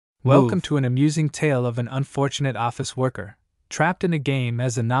Welcome to an amusing tale of an unfortunate office worker, trapped in a game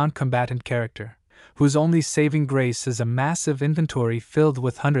as a non-combatant character, whose only saving grace is a massive inventory filled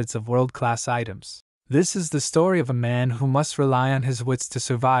with hundreds of world-class items. This is the story of a man who must rely on his wits to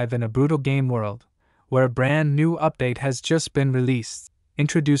survive in a brutal game world, where a brand new update has just been released,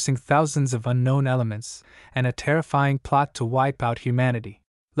 introducing thousands of unknown elements and a terrifying plot to wipe out humanity.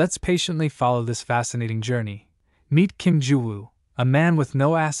 Let's patiently follow this fascinating journey. Meet Kim Ju-woo, a man with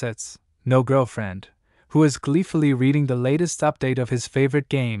no assets, no girlfriend, who is gleefully reading the latest update of his favorite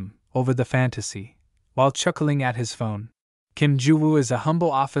game, Over the Fantasy, while chuckling at his phone. Kim Ju-woo is a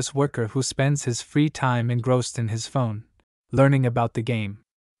humble office worker who spends his free time engrossed in his phone, learning about the game.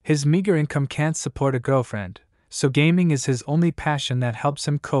 His meager income can't support a girlfriend, so gaming is his only passion that helps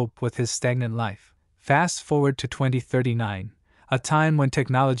him cope with his stagnant life. Fast forward to 2039, a time when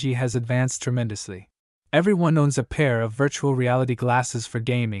technology has advanced tremendously. Everyone owns a pair of virtual reality glasses for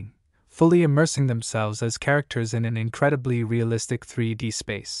gaming, fully immersing themselves as characters in an incredibly realistic 3D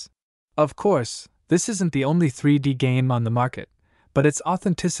space. Of course, this isn't the only 3D game on the market, but its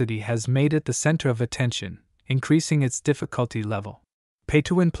authenticity has made it the center of attention, increasing its difficulty level.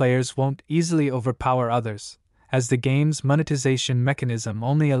 Pay-to-win players won't easily overpower others, as the game's monetization mechanism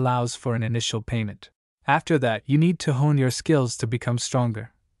only allows for an initial payment. After that, you need to hone your skills to become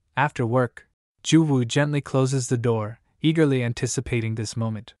stronger. After work, Ju-woo gently closes the door, eagerly anticipating this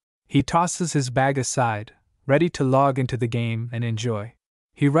moment. He tosses his bag aside, ready to log into the game and enjoy.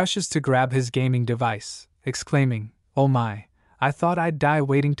 He rushes to grab his gaming device, exclaiming, "Oh my, I thought I'd die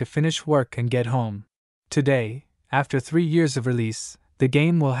waiting to finish work and get home." Today, after 3 years of release, the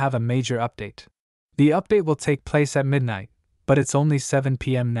game will have a major update. The update will take place at midnight, but it's only 7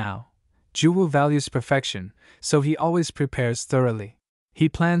 p.m. now. Ju-woo values perfection, so he always prepares thoroughly. He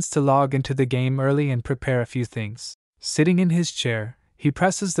plans to log into the game early and prepare a few things. Sitting in his chair, he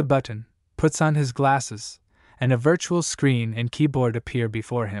presses the button, puts on his glasses, and a virtual screen and keyboard appear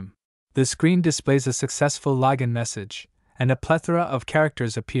before him. The screen displays a successful login message, and a plethora of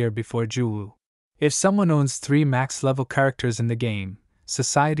characters appear before Ju-woo. If someone owns 3 max-level characters in the game,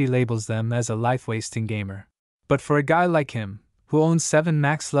 society labels them as a life-wasting gamer. But for a guy like him, who owns 7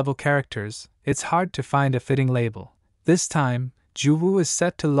 max-level characters, it's hard to find a fitting label. This time, Ju-woo is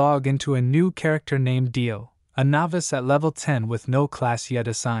set to log into a new character named Dio, a novice at level 10 with no class yet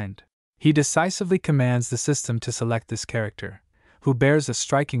assigned. He decisively commands the system to select this character, who bears a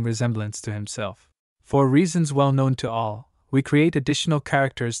striking resemblance to himself. For reasons well known to all, we create additional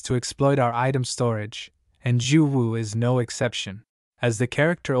characters to exploit our item storage, and Ju-woo is no exception. As the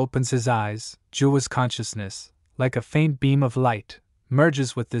character opens his eyes, Ju-woo's consciousness, like a faint beam of light,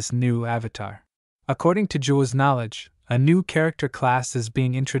 merges with this new avatar. According to Ju-woo's knowledge, a new character class is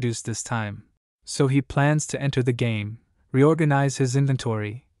being introduced this time, so he plans to enter the game, reorganize his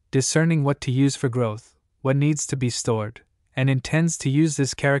inventory, discerning what to use for growth, what needs to be stored, and intends to use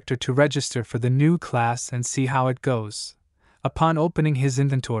this character to register for the new class and see how it goes. Upon opening his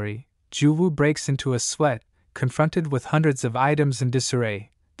inventory, Ju-woo breaks into a sweat, confronted with hundreds of items in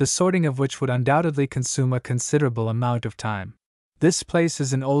disarray, the sorting of which would undoubtedly consume a considerable amount of time. This place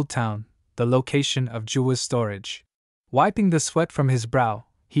is an old town, the location of Ju-woo's storage. Wiping the sweat from his brow,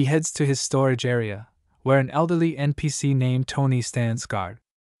 he heads to his storage area, where an elderly NPC named Tony stands guard.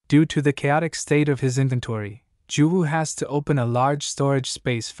 Due to the chaotic state of his inventory, Ju-woo has to open a large storage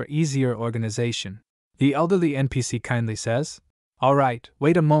space for easier organization. The elderly NPC kindly says, "All right,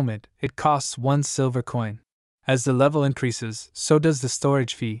 wait a moment, it costs 1 silver coin." As the level increases, so does the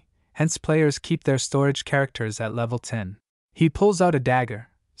storage fee, hence players keep their storage characters at level 10. He pulls out a dagger,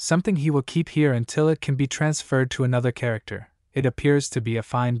 something he will keep here until it can be transferred to another character. It appears to be a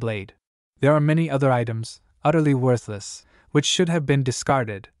fine blade. There are many other items, utterly worthless, which should have been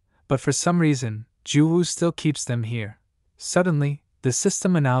discarded, but for some reason, Ju-woo still keeps them here. Suddenly, the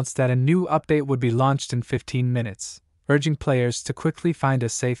system announced that a new update would be launched in 15 minutes, urging players to quickly find a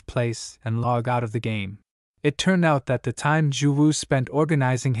safe place and log out of the game. It turned out that the time Ju-woo spent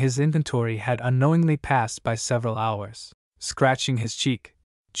organizing his inventory had unknowingly passed by several hours. Scratching his cheek,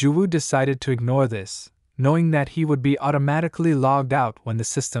 Ju-woo decided to ignore this, knowing that he would be automatically logged out when the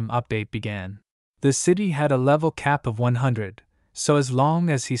system update began. The city had a level cap of 100, so as long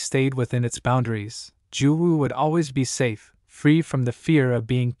as he stayed within its boundaries, Ju-woo would always be safe, free from the fear of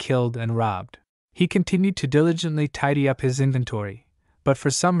being killed and robbed. He continued to diligently tidy up his inventory, but for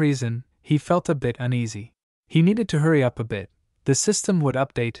some reason, he felt a bit uneasy. He needed to hurry up a bit. The system would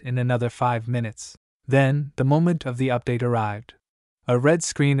update in another 5 minutes. Then, the moment of the update arrived. A red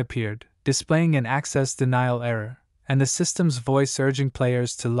screen appeared, displaying an access denial error, and the system's voice urging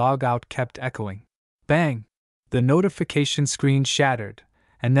players to log out kept echoing. Bang! The notification screen shattered,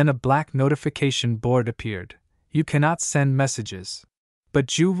 and then a black notification board appeared. You cannot send messages. But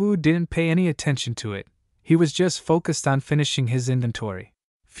Juwoo didn't pay any attention to it. He was just focused on finishing his inventory.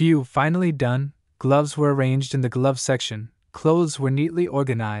 Phew, finally done. Gloves were arranged in the glove section. Clothes were neatly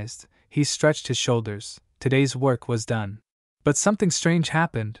organized. He stretched his shoulders. Today's work was done. But something strange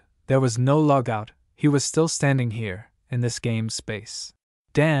happened. There was no logout. He was still standing here, in this game space.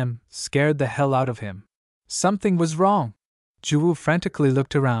 Damn, scared the hell out of him. Something was wrong. Juwoo frantically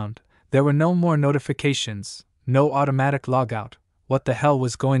looked around. There were no more notifications, no automatic logout. What the hell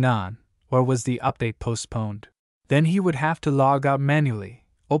was going on? Or was the update postponed? Then he would have to log out manually,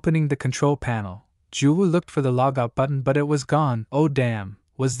 opening the control panel. Juwoo looked for the logout button, but it was gone. Oh damn,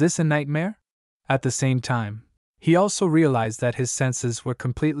 was this a nightmare? At the same time, he also realized that his senses were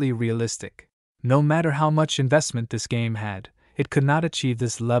completely realistic. No matter how much investment this game had, it could not achieve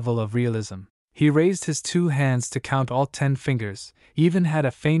this level of realism. He raised his 2 hands to count all 10 fingers, even had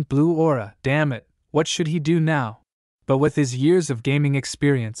a faint blue aura. Damn it, what should he do now? But with his years of gaming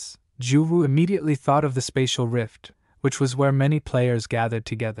experience, Juwoo immediately thought of the spatial rift, which was where many players gathered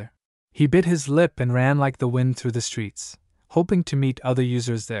together. He bit his lip and ran like the wind through the streets, hoping to meet other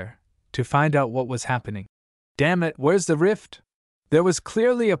users there, to find out what was happening. Damn it, where's the rift? There was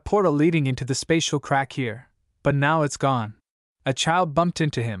clearly a portal leading into the spatial crack here, but now it's gone. A child bumped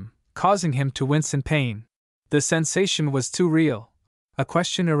into him, causing him to wince in pain. The sensation was too real. A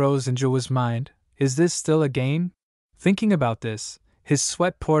question arose in Juwoo's mind: is this still a game? Thinking about this, his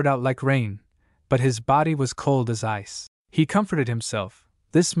sweat poured out like rain, but his body was cold as ice. He comforted himself.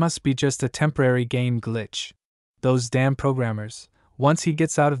 This must be just a temporary game glitch. Those damn programmers, once he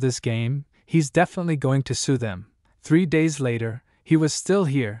gets out of this game, he's definitely going to sue them. 3 days later, he was still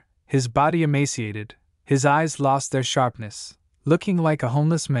here, his body emaciated, his eyes lost their sharpness. Looking like a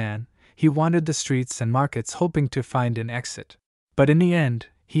homeless man, he wandered the streets and markets hoping to find an exit. But in the end,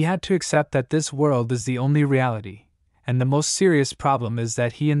 he had to accept that this world is the only reality. And the most serious problem is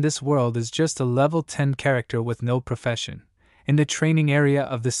that he in this world is just a level 10 character with no profession. In the training area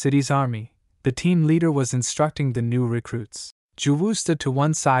of the city's army, the team leader was instructing the new recruits. Juwoo stood to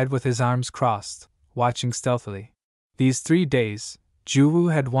one side with his arms crossed, watching stealthily. These 3 days,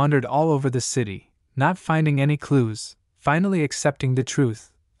 Juwoo had wandered all over the city, not finding any clues, finally accepting the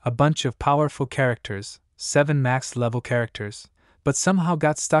truth. A bunch of powerful characters, 7 max level characters, but somehow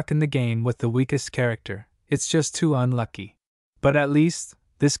got stuck in the game with the weakest character. It's just too unlucky. But at least,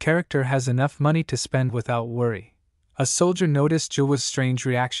 this character has enough money to spend without worry. A soldier noticed Juwoo's strange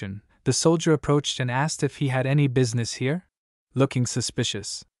reaction. The soldier approached and asked if he had any business here. Looking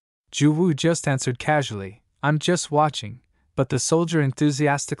suspicious, Juwoo just answered casually, "I'm just watching," but the soldier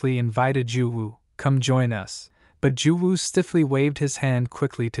enthusiastically invited Juwoo, "Come join us." But Juwoo stiffly waved his hand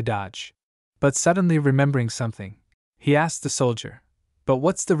quickly to dodge. But suddenly remembering something, he asked the soldier, "But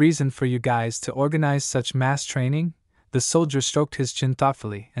what's the reason for you guys to organize such mass training?" The soldier stroked his chin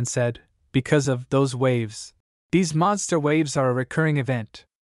thoughtfully and said, "Because of those waves. These monster waves are a recurring event.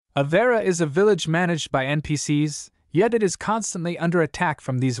 Avera is a village managed by NPCs, yet it is constantly under attack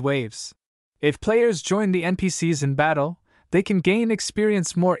from these waves. If players join the NPCs in battle, they can gain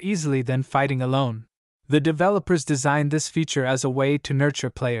experience more easily than fighting alone. The developers designed this feature as a way to nurture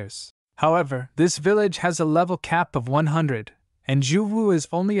players. However, this village has a level cap of 100, and Juwoo is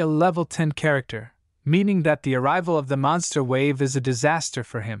only a level 10 character, meaning that the arrival of the monster wave is a disaster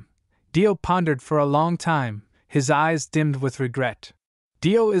for him." Dio pondered for a long time, his eyes dimmed with regret.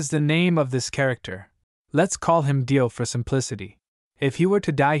 Dio is the name of this character. Let's call him Dio for simplicity. If he were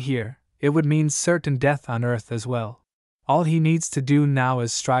to die here, it would mean certain death on Earth as well. All he needs to do now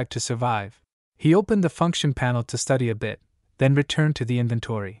is strive to survive. He opened the function panel to study a bit, then returned to the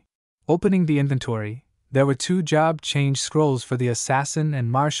inventory. Opening the inventory, there were 2 job change scrolls for the assassin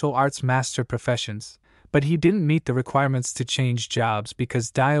and martial arts master professions, but he didn't meet the requirements to change jobs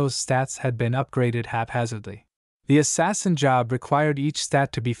because Dio's stats had been upgraded haphazardly. The assassin job required each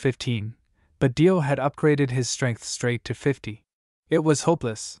stat to be 15, but Dio had upgraded his strength straight to 50. It was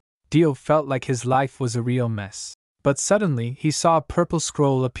hopeless. Dio felt like his life was a real mess. But suddenly he saw a purple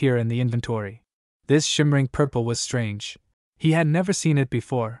scroll appear in the inventory. This shimmering purple was strange. He had never seen it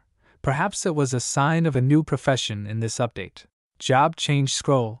before. Perhaps it was a sign of a new profession in this update. Job change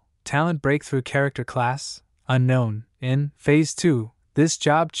scroll, talent breakthrough character class, unknown. In Phase 2, this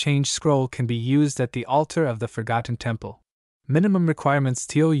job change scroll can be used at the altar of the Forgotten Temple. Minimum requirements: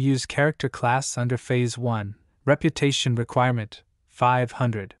 Dio use character class under Phase 1, reputation requirement,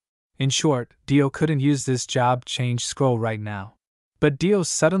 500. In short, Dio couldn't use this job change scroll right now. But Dio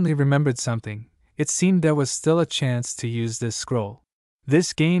suddenly remembered something. It seemed there was still a chance to use this scroll.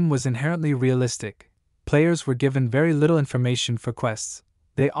 This game was inherently realistic. Players were given very little information for quests,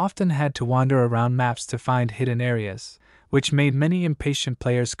 They often had to wander around maps to find hidden areas, which made many impatient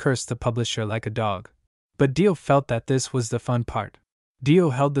players curse the publisher like a dog. But Dio felt that this was the fun part. Dio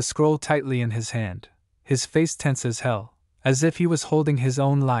held the scroll tightly in his hand, his face tense as hell, as if he was holding his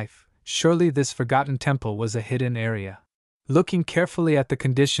own life. Surely this forgotten temple was a hidden area. Looking carefully at the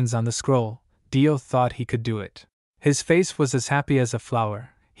conditions on the scroll, Dio thought he could do it. His face was as happy as a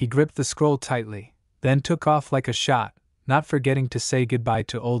flower. He gripped the scroll tightly, then took off like a shot, not forgetting to say goodbye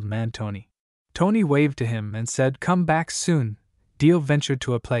to old man Tony. Tony waved to him and said, "Come back soon." Dio ventured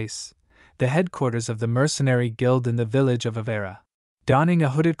to a place, the headquarters of the mercenary guild in the village of Avera. Donning a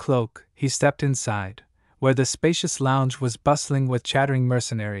hooded cloak, he stepped inside, where the spacious lounge was bustling with chattering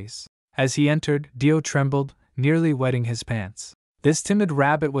mercenaries. As he entered, Dio trembled, nearly wetting his pants. This timid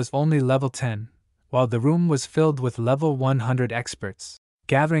rabbit was only level 10, while the room was filled with level 100 experts.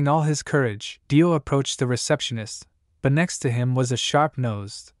 Gathering all his courage, Dio approached the receptionist, but next to him was a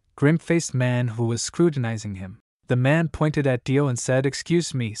sharp-nosed, grim-faced man who was scrutinizing him. The man pointed at Dio and said,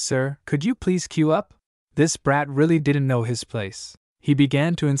 "Excuse me, sir, could you please queue up?" This brat really didn't know his place. He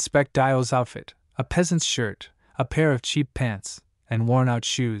began to inspect Dio's outfit, a peasant's shirt, a pair of cheap pants, and worn-out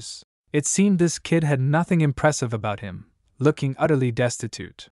shoes. It seemed this kid had nothing impressive about him, looking utterly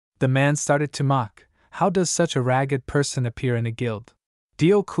destitute. The man started to mock. How does such a ragged person appear in a guild?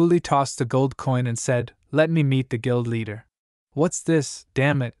 Dio coolly tossed a gold coin and said, "Let me meet the guild leader." "What's this,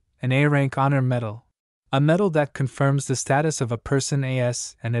 damn it? An A-rank honor medal. A medal that confirms the status of a person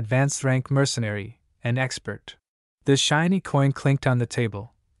as an advanced rank mercenary, an expert." The shiny coin clinked on the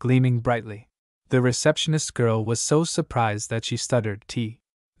table, gleaming brightly. The receptionist girl was so surprised that she stuttered,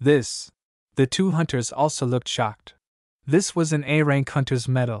 "This." The two hunters also looked shocked. This was an A-rank hunter's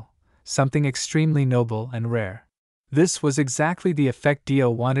medal, something extremely noble and rare. This was exactly the effect Dio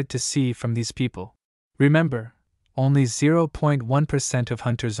wanted to see from these people. Remember, only 0.1% of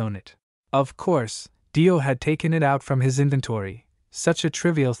hunters own it. Of course, Dio had taken it out from his inventory, such a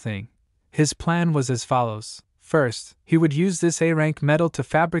trivial thing. His plan was as follows. First, he would use this A-rank medal to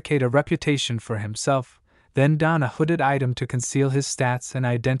fabricate a reputation for himself, then don a hooded item to conceal his stats and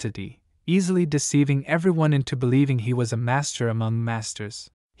identity, easily deceiving everyone into believing he was a master among masters.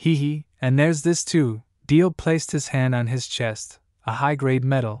 And there's this too. Dio placed his hand on his chest, a high-grade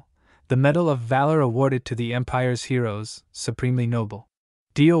medal, the Medal of Valor awarded to the Empire's heroes, supremely noble.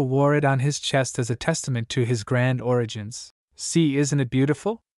 Dio wore it on his chest as a testament to his grand origins. See, isn't it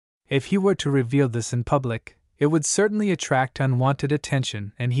beautiful? If he were to reveal this in public, it would certainly attract unwanted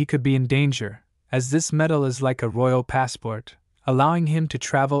attention and he could be in danger, as this medal is like a royal passport, allowing him to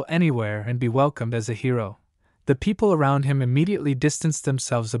travel anywhere and be welcomed as a hero. The people around him immediately distanced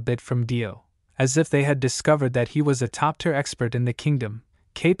themselves a bit from Dio, as if they had discovered that he was a top-tier expert in the kingdom,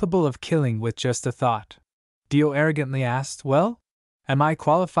 capable of killing with just a thought. Dio arrogantly asked, "Well, am I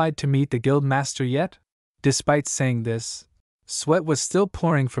qualified to meet the guild master yet?" Despite saying this, sweat was still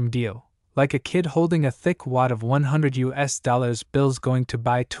pouring from Dio, like a kid holding a thick wad of $100 bills going to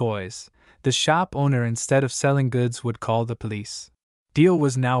buy toys. The shop owner, instead of selling goods, would call the police. Dio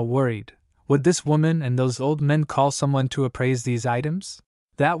was now worried. Would this woman and those old men call someone to appraise these items?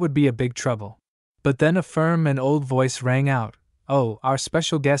 That would be a big trouble. But then a firm and old voice rang out. "Oh, our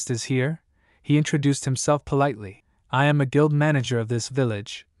special guest is here." He introduced himself politely. "I am a guild manager of this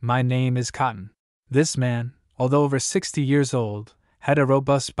village. My name is Cotton." This man, although over 60 years old, had a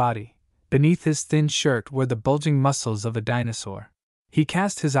robust body. Beneath his thin shirt were the bulging muscles of a dinosaur. He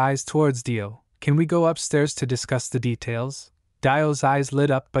cast his eyes towards Dio. "Can we go upstairs to discuss the details?" Dio's eyes lit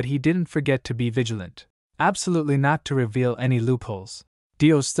up, but he didn't forget to be vigilant. Absolutely not to reveal any loopholes.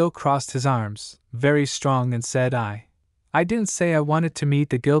 Dio still crossed his arms, very strong, and said, I didn't say I wanted to meet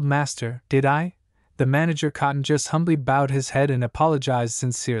the guild master, did I?" The manager Cotton just humbly bowed his head and apologized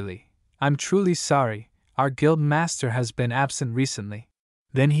sincerely. "I'm truly sorry, our guild master has been absent recently."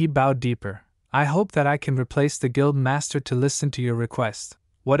 Then he bowed deeper. "I hope that I can replace the guild master to listen to your request.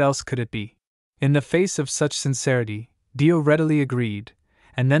 What else could it be?" In the face of such sincerity, Dio readily agreed,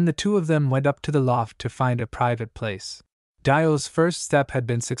 and then the two of them went up to the loft to find a private place. Dio's first step had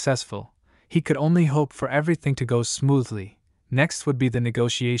been successful. He could only hope for everything to go smoothly. Next would be the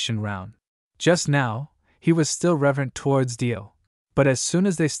negotiation round. Just now, he was still reverent towards Dio. But as soon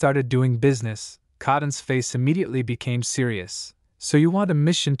as they started doing business, Cotton's face immediately became serious. "So you want a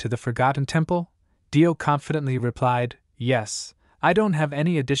mission to the Forgotten Temple?" Dio confidently replied, "Yes, I don't have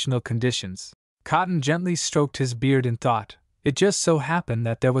any additional conditions." Cotton gently stroked his beard in thought. It just so happened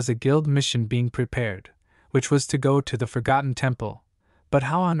that there was a guild mission being prepared, which was to go to the Forgotten Temple. But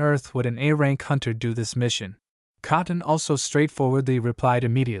how on earth would an A-rank hunter do this mission? Cotton also straightforwardly replied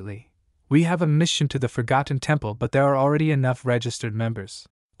immediately, We have a mission to the Forgotten Temple, but there are already enough registered members.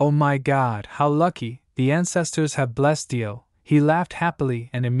 Oh my god, how lucky, the ancestors have blessed Dio. He laughed happily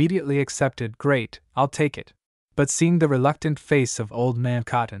and immediately accepted. Great, I'll take it. But seeing the reluctant face of Old Man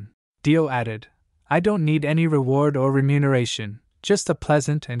Cotton, Dio added, I don't need any reward or remuneration, just a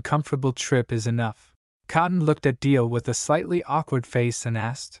pleasant and comfortable trip is enough. Cotton looked at Dio with a slightly awkward face and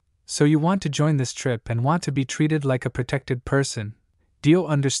asked, So you want to join this trip and want to be treated like a protected person? Dio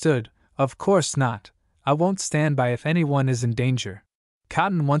understood, Of course not, I won't stand by if anyone is in danger.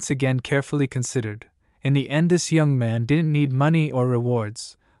 Cotton once again carefully considered. In the end, this young man didn't need money or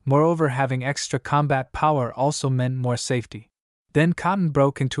rewards. Moreover, having extra combat power also meant more safety. Then Cotton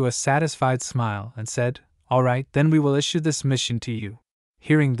broke into a satisfied smile and said, All right, then we will issue this mission to you.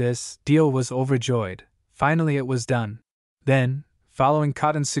 Hearing this, Dio was overjoyed. Finally it was done. Then, following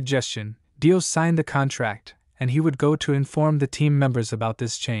Cotton's suggestion, Dio signed the contract, and he would go to inform the team members about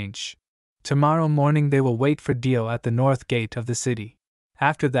this change. Tomorrow morning they will wait for Dio at the north gate of the city.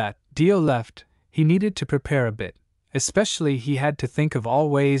 After that, Dio left. He needed to prepare a bit. Especially he had to think of all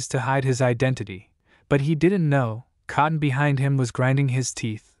ways to hide his identity. But he didn't know, Cotton behind him was grinding his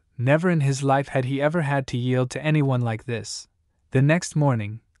teeth. Never in his life had he ever had to yield to anyone like this. The next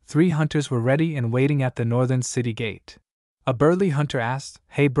morning, 3 hunters were ready and waiting at the northern city gate. A burly hunter asked,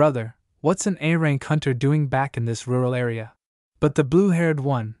 Hey brother, what's an A-rank hunter doing back in this rural area? But the blue-haired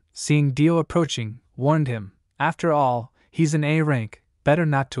one, seeing Dio approaching, warned him, After all, he's an A-rank, better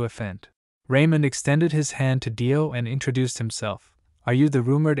not to offend. Raymond extended his hand to Dio and introduced himself. Are you the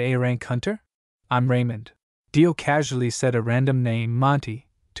rumored A-rank hunter? I'm Raymond. Dio casually said a random name, Monty,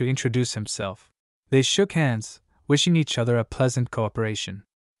 to introduce himself. They shook hands, wishing each other a pleasant cooperation.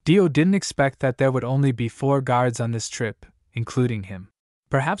 Dio didn't expect that there would only be 4 guards on this trip, including him.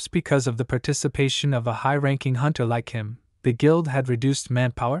 Perhaps because of the participation of a high-ranking hunter like him, the guild had reduced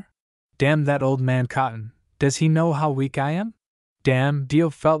manpower? Damn that old man Cotton, does he know how weak I am? Damn,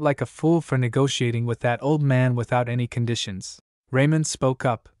 Dio felt like a fool for negotiating with that old man without any conditions. Raymond spoke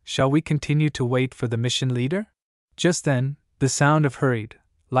up, Shall we continue to wait for the mission leader? Just then, the sound of hurried,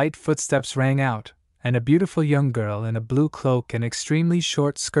 light footsteps rang out, and a beautiful young girl in a blue cloak and extremely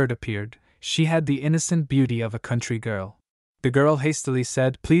short skirt appeared. She had the innocent beauty of a country girl. The girl hastily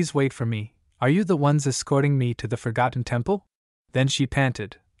said, Please wait for me. Are you the ones escorting me to the Forgotten Temple? Then she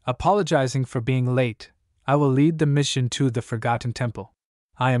panted, apologizing for being late. I will lead the mission to the Forgotten Temple.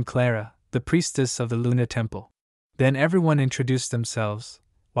 I am Clara, the priestess of the Luna Temple. Then everyone introduced themselves,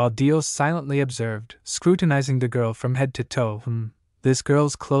 while Dio silently observed, scrutinizing the girl from head to toe. This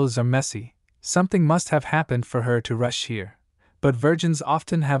girl's clothes are messy. Something must have happened for her to rush here. But virgins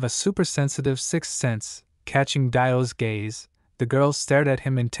often have a supersensitive sixth sense. Catching Dio's gaze, the girl stared at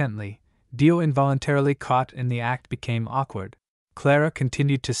him intently. Dio, involuntarily caught in the act, became awkward. Clara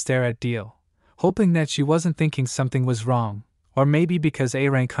continued to stare at Dio, hoping that she wasn't thinking something was wrong, or maybe because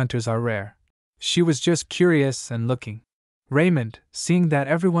A-rank hunters are rare. She was just curious and looking. Raymond, seeing that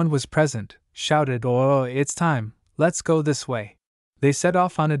everyone was present, shouted, Oh, it's time, let's go this way. They set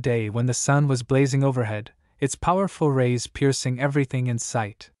off on a day when the sun was blazing overhead, its powerful rays piercing everything in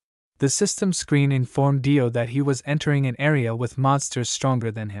sight. The system screen informed Dio that he was entering an area with monsters stronger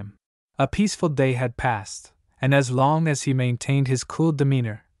than him. A peaceful day had passed, and as long as he maintained his cool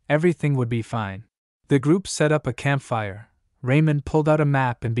demeanor, everything would be fine. The group set up a campfire. Raymond pulled out a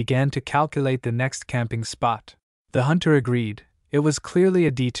map and began to calculate the next camping spot. The hunter agreed. It was clearly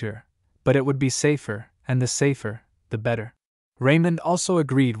a detour, but it would be safer, and the safer, the better. Raymond also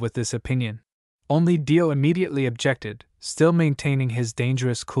agreed with this opinion. Only Dio immediately objected, still maintaining his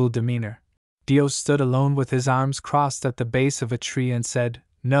dangerous cool demeanor. Dio stood alone with his arms crossed at the base of a tree and said,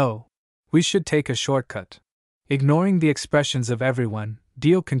 No, we should take a shortcut. Ignoring the expressions of everyone,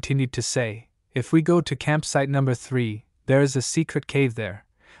 Dio continued to say, If we go to campsite number 3, there is a secret cave there,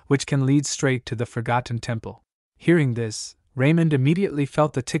 which can lead straight to the Forgotten Temple. Hearing this, Raymond immediately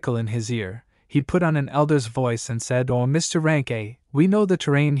felt a tickle in his ear. He put on an elder's voice and said, Oh, Mr. Rank A, we know the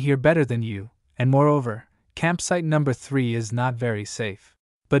terrain here better than you, and moreover, campsite number 3 is not very safe.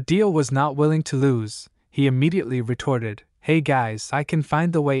 But Dio was not willing to lose. He immediately retorted, Hey guys, I can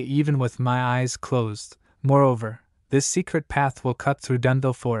find the way even with my eyes closed. Moreover, this secret path will cut through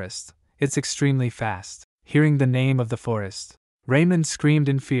Dundle Forest. It's extremely fast. Hearing the name of the forest, Raymond screamed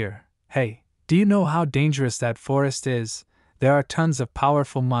in fear, Hey, do you know how dangerous that forest is? There are tons of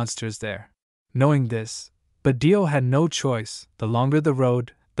powerful monsters there. Knowing this, but Dio had no choice. The longer the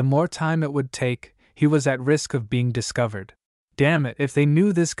road, the more time it would take. He was at risk of being discovered. Damn it, if they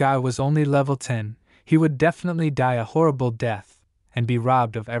knew this guy was only level 10, he would definitely die a horrible death, and be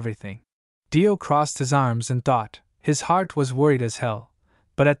robbed of everything. Dio crossed his arms and thought. His heart was worried as hell,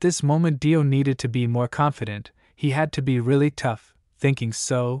 But at this moment Dio needed to be more confident, he had to be really tough. Thinking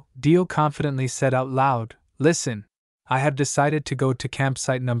so, Dio confidently said out loud, "Listen, I have decided to go to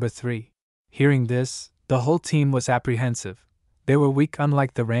campsite number 3. Hearing this, the whole team was apprehensive. They were weak,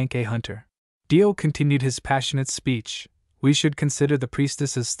 unlike the rank A hunter. Dio continued his passionate speech. "We should consider the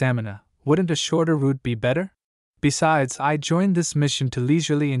priestess's stamina. Wouldn't a shorter route be better? Besides, I joined this mission to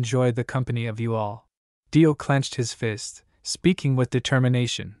leisurely enjoy the company of you all." Dio clenched his fist, speaking with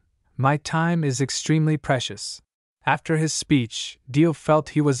determination. "My time is extremely precious." After his speech, Dio felt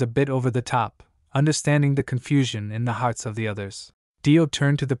he was a bit over the top, understanding the confusion in the hearts of the others. Dio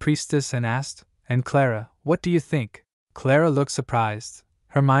turned to the priestess and asked, "And Clara, what do you think?" Clara looked surprised,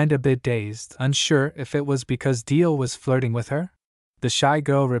 her mind a bit dazed, unsure if it was because Dio was flirting with her. The shy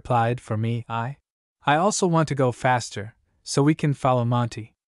girl replied, "For me, I also want to go faster, so we can follow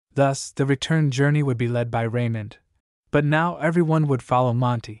Monty." Thus, the return journey would be led by Raymond. But now everyone would follow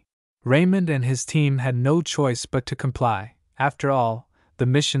Monty. Raymond and his team had no choice but to comply. After all, the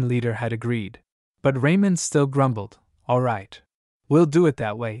mission leader had agreed. But Raymond still grumbled, "All right. We'll do it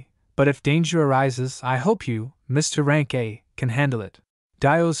that way, but if danger arises, I hope you, Mr. Rank A, can handle it."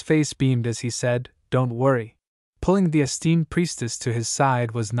 Dio's face beamed as he said, "Don't worry." Pulling the esteemed priestess to his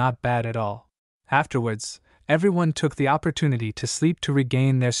side was not bad at all. Afterwards, everyone took the opportunity to sleep to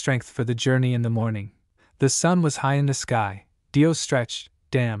regain their strength for the journey in the morning. The sun was high in the sky. Dio stretched.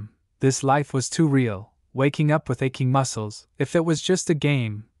 Damn, this life was too real, waking up with aching muscles. If it was just a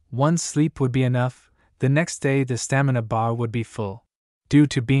game, one sleep would be enough. The next day the stamina bar would be full. Due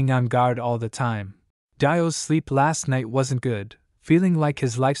to being on guard all the time, Dio's sleep last night wasn't good, feeling like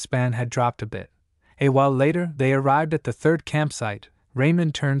his lifespan had dropped a bit. A while later, they arrived at the 3rd campsite.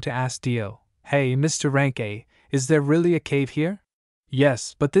 Raymond turned to ask Dio, "Hey, Mr. Rank A, is there really a cave here?"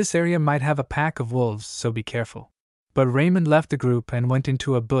 "Yes, but this area might have a pack of wolves, so be careful." But Raymond left the group and went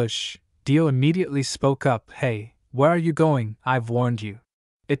into a bush. Dio immediately spoke up, "Hey, where are you going? I've warned you."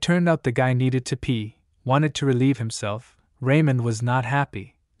 It turned out the guy needed to pee, wanted to relieve himself. Raymond was not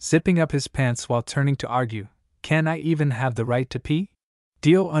happy, zipping up his pants while turning to argue, "Can I even have the right to pee?"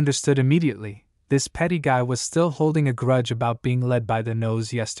 Dio understood immediately. This petty guy was still holding a grudge about being led by the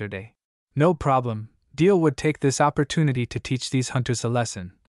nose yesterday. No problem, Dio would take this opportunity to teach these hunters a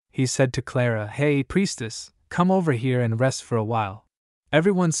lesson. He said to Clara, "Hey, priestess, come over here and rest for a while."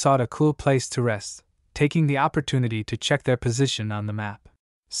 Everyone sought a cool place to rest, taking the opportunity to check their position on the map.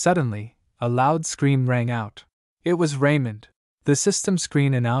 Suddenly, a loud scream rang out. It was Raymond. The system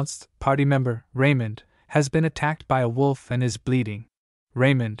screen announced, "Party member, Raymond, has been attacked by a wolf and is bleeding."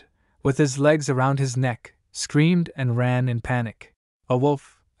 Raymond, with his legs around his neck, screamed and ran in panic. A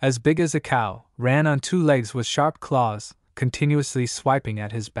wolf, as big as a cow, ran on 2 legs with sharp claws, continuously swiping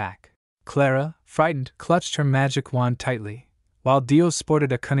at his back. Clara, frightened, clutched her magic wand tightly, while Dio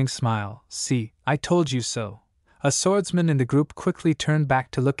sported a cunning smile. "See, I told you so." A swordsman in the group quickly turned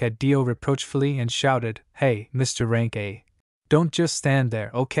back to look at Dio reproachfully and shouted, "Hey, Mr. Rank A, don't just stand there,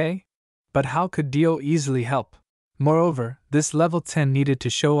 okay?" But how could Dio easily help? Moreover, this level 10 needed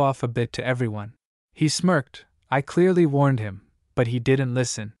to show off a bit to everyone. He smirked. I clearly warned him, but he didn't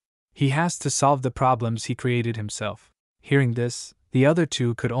listen. He has to solve the problems he created himself. Hearing this, the other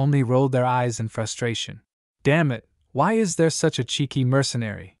 2 could only roll their eyes in frustration. Damn it, why is there such a cheeky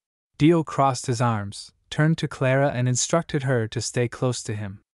mercenary? Dio crossed his arms, turned to Clara and instructed her to stay close to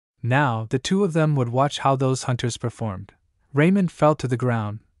him. Now, the 2 of them would watch how those hunters performed. Raymond fell to the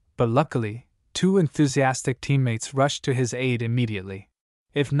ground, but luckily, 2 enthusiastic teammates rushed to his aid immediately.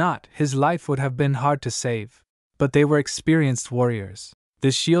 If not, his life would have been hard to save. But they were experienced warriors.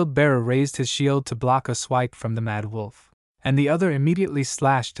 The shield bearer raised his shield to block a swipe from the mad wolf, and the other immediately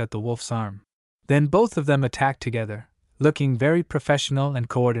slashed at the wolf's arm. Then both of them attacked together, looking very professional and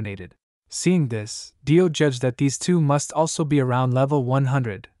coordinated. Seeing this, Dio judged that these 2 must also be around level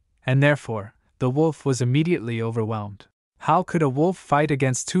 100, and therefore, the wolf was immediately overwhelmed. How could a wolf fight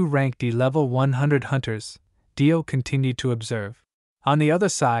against 2 rank D level 100 hunters? Dio continued to observe. On the other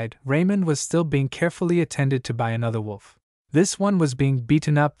side, Raymond was still being carefully attended to by another wolf. This one was being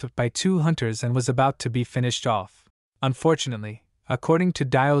beaten up by 2 hunters and was about to be finished off. Unfortunately, according to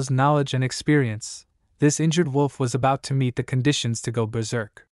Dio's knowledge and experience, this injured wolf was about to meet the conditions to go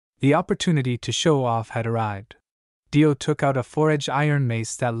berserk. The opportunity to show off had arrived. Dio took out a 4-edged iron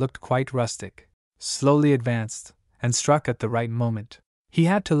mace that looked quite rustic, slowly advanced, and struck at the right moment. He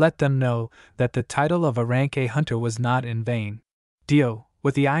had to let them know that the title of a rank A hunter was not in vain. Dio,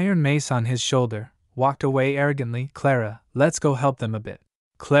 with the iron mace on his shoulder, walked away arrogantly. "Clara, let's go help them a bit."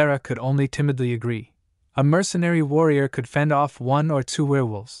 Clara could only timidly agree. A mercenary warrior could fend off 1 or 2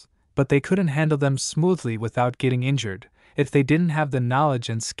 werewolves, but they couldn't handle them smoothly without getting injured, if they didn't have the knowledge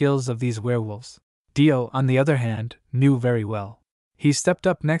and skills of these werewolves. Dio, on the other hand, knew very well. He stepped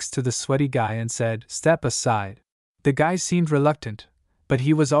up next to the sweaty guy and said, "Step aside." The guy seemed reluctant, but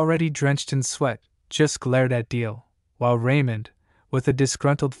he was already drenched in sweat, just glared at Dio, while Raymond, with a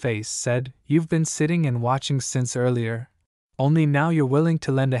disgruntled face, said, "You've been sitting and watching since earlier. Only now you're willing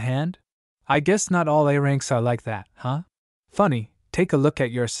to lend a hand? I guess not all A ranks are like that, huh? Funny, take a look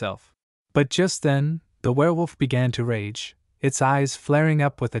at yourself." But just then, the werewolf began to rage, its eyes flaring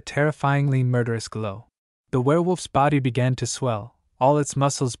up with a terrifyingly murderous glow. The werewolf's body began to swell, all its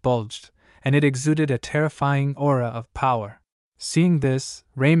muscles bulged, and it exuded a terrifying aura of power. Seeing this,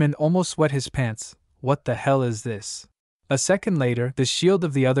 Raymond almost wet his pants. What the hell is this? A second later, the shield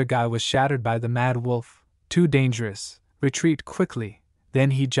of the other guy was shattered by the mad wolf. Too dangerous. Retreat quickly.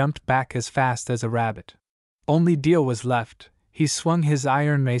 Then he jumped back as fast as a rabbit. Only Dio was left. He swung his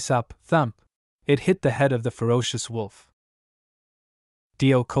iron mace up, thump. It hit the head of the ferocious wolf.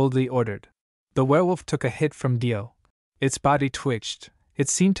 Dio coldly ordered. The werewolf took a hit from Dio. Its body twitched. It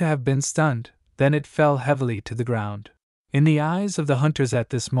seemed to have been stunned. Then it fell heavily to the ground. In the eyes of the hunters at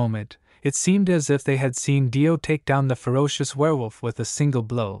this moment, it seemed as if they had seen Dio take down the ferocious werewolf with a single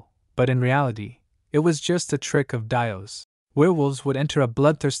blow, but in reality, it was just a trick of Dio's. Werewolves would enter a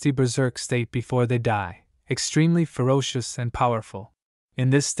bloodthirsty berserk state before they die, extremely ferocious and powerful. In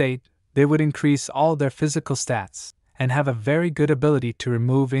this state, they would increase all their physical stats, and have a very good ability to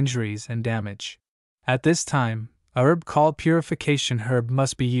remove injuries and damage. At this time, a herb called Purification Herb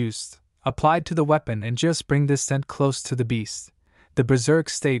must be used, applied to the weapon, and just bring this scent close to the beast. The berserk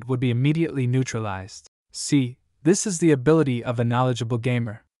state would be immediately neutralized. See, this is the ability of a knowledgeable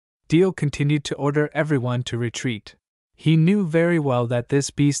gamer. Dio continued to order everyone to retreat. He knew very well that this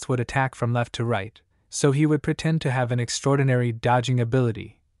beast would attack from left to right, so he would pretend to have an extraordinary dodging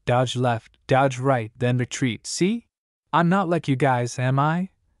ability. Dodge left, dodge right, then retreat. See? I'm not like you guys, am I?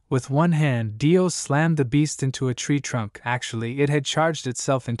 With one hand, Dio slammed the beast into a tree trunk. Actually, it had charged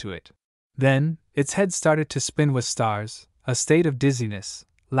itself into it. Then, its head started to spin with stars, a state of dizziness,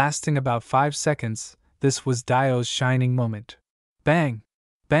 lasting about 5 seconds. This was Dio's shining moment. Bang!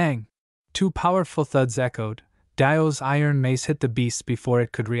 Bang! 2 powerful thuds echoed. Dio's iron mace hit the beast before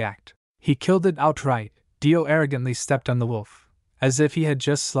it could react. He killed it outright. Dio arrogantly stepped on the wolf, as if he had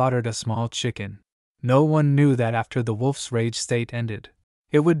just slaughtered a small chicken. No one knew that after the wolf's rage state ended,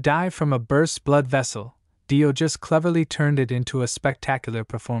 it would die from a burst blood vessel. Dio just cleverly turned it into a spectacular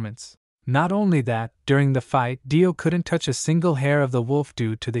performance. Not only that, during the fight, Dio couldn't touch a single hair of the wolf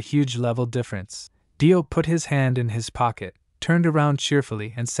due to the huge level difference. Dio put his hand in his pocket, turned around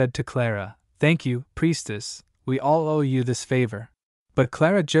cheerfully, and said to Clara, "Thank you, priestess, we all owe you this favor." But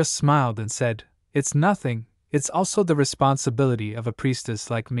Clara just smiled and said, "It's nothing, it's also the responsibility of a priestess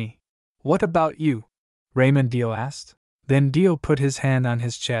like me." "What about you?" Raymond Dio asked. Then Dio put his hand on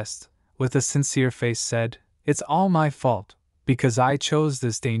his chest, with a sincere face said, "It's all my fault, because I chose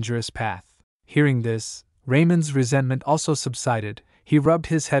this dangerous path." Hearing this, Raymond's resentment also subsided. He rubbed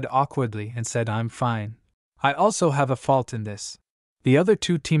his head awkwardly and said, "I'm fine. I also have a fault in this." The other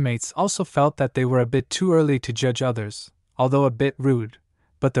 2 teammates also felt that they were a bit too early to judge others, although a bit rude,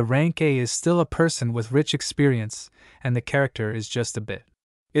 but the rank A is still a person with rich experience, and the character is just a bit.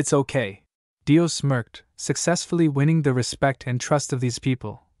 "It's okay." Dio smirked, successfully winning the respect and trust of these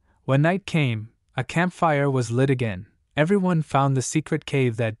people. When night came, a campfire was lit again. Everyone found the secret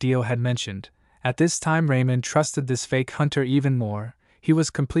cave that Dio had mentioned. At this time, Raymond trusted this fake hunter even more. He was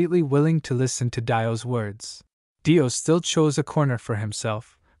completely willing to listen to Dio's words. Dio still chose a corner for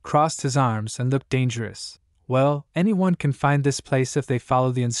himself, crossed his arms, and looked dangerous. "Well, anyone can find this place if they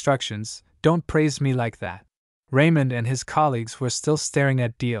follow the instructions. Don't praise me like that." Raymond and his colleagues were still staring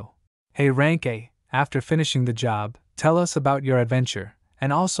at Dio. "Hey Rank A, after finishing the job, tell us about your adventure,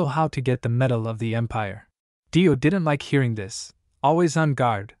 and also how to get the Medal of the Empire." Dio didn't like hearing this. Always on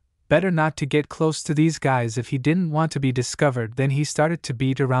guard, better not to get close to these guys if he didn't want to be discovered. Then he started to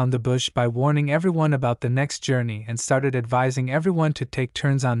beat around the bush by warning everyone about the next journey and started advising everyone to take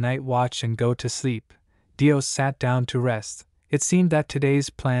turns on night watch and go to sleep. Dio sat down to rest. It seemed that today's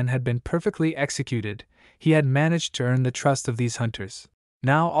plan had been perfectly executed. He had managed to earn the trust of these hunters.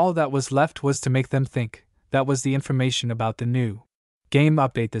 Now all that was left was to make them think. That was the information about the new game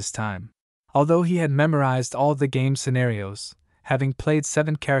update this time. Although he had memorized all the game scenarios, having played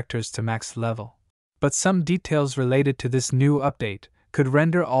 7 characters to max level. But some details related to this new update could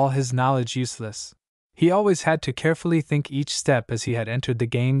render all his knowledge useless. He always had to carefully think each step as he had entered the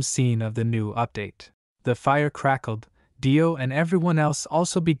game scene of the new update. The fire crackled. Dio and everyone else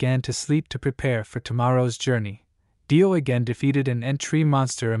also began to sleep to prepare for tomorrow's journey. Dio again defeated an entry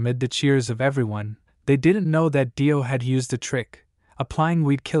monster amid the cheers of everyone. They didn't know that Dio had used a trick, applying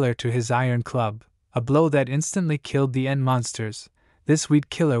Weed Killer to his iron club, a blow that instantly killed the end monsters. This Weed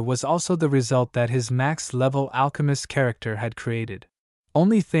Killer was also the result that his max-level alchemist character had created.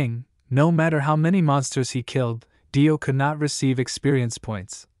 Only thing, no matter how many monsters he killed, Dio could not receive experience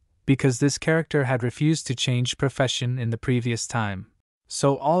points, because this character had refused to change profession in the previous time.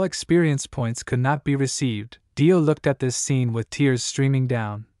 So all experience points could not be received. Dio looked at this scene with tears streaming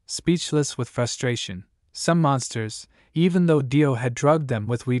down, speechless with frustration. Some monsters, even though Dio had drugged them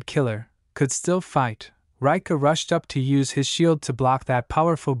with Weed Killer, could still fight. Rika rushed up to use his shield to block that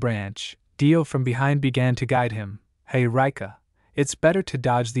powerful branch. Dio from behind began to guide him. Hey Rika, it's better to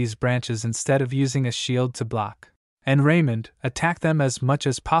dodge these branches instead of using a shield to block. And Raymond, attack them as much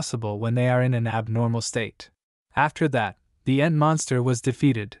as possible when they are in an abnormal state. After that, the end monster was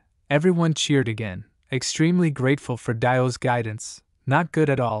defeated. Everyone cheered again, extremely grateful for Dio's guidance. Not good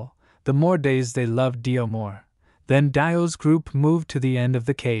at all. The more days they loved Dio more. Then Dio's group moved to the end of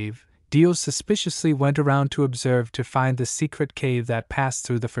the cave. Dio suspiciously went around to observe to find the secret cave that passed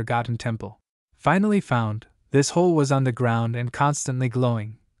through the Forgotten Temple. Finally found, this hole was on the ground and constantly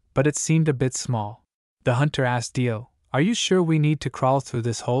glowing, but it seemed a bit small. The hunter asked Dio, "Are you sure we need to crawl through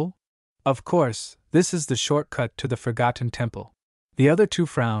this hole?" "Of course, this is the shortcut to the Forgotten Temple." The other two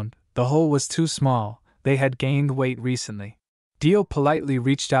frowned. The hole was too small, they had gained weight recently. Dio politely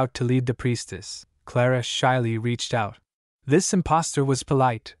reached out to lead the priestess. Clara shyly reached out. This impostor was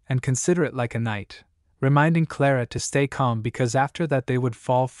polite and considerate like a knight, reminding Clara to stay calm because after that they would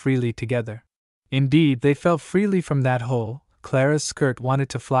fall freely together. Indeed, they fell freely from that hole. Clara's skirt wanted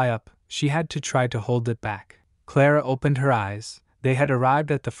to fly up, she had to try to hold it back. Clara opened her eyes. They had arrived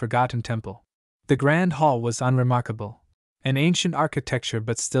at the Forgotten Temple. The grand hall was unremarkable, an ancient architecture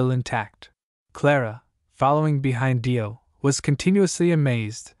but still intact. Clara, following behind Dio, was continuously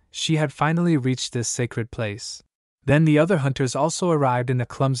amazed. She had finally reached this sacred place. Then the other hunters also arrived in a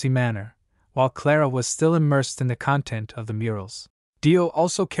clumsy manner, while Clara was still immersed in the content of the murals. Dio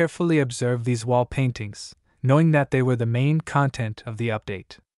also carefully observed these wall paintings, knowing that they were the main content of the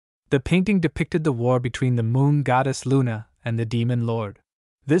update. The painting depicted the war between the moon goddess Luna and the demon lord.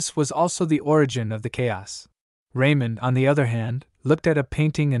 This was also the origin of the chaos. Raymond, on the other hand, looked at a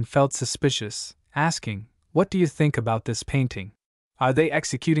painting and felt suspicious, asking, "What do you think about this painting? Are they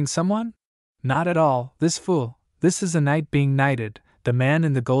executing someone?" "Not at all, this fool. This is a knight being knighted. The man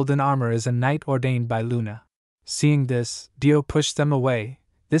in the golden armor is a knight ordained by Luna." Seeing this, Dio pushed them away.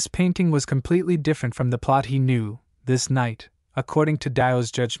 This painting was completely different from the plot he knew. This knight, according to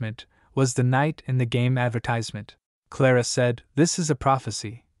Dio's judgment, was the knight in the game advertisement. Clara said, "This is a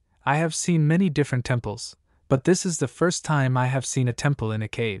prophecy. I have seen many different temples, but this is the first time I have seen a temple in a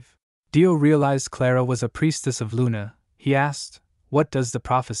cave." Dio realized Clara was a priestess of Luna. He asked, "What does the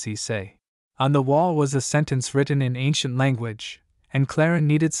prophecy say?" On the wall was a sentence written in ancient language, and Clara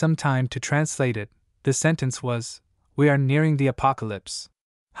needed some time to translate it. The sentence was, "We are nearing the apocalypse."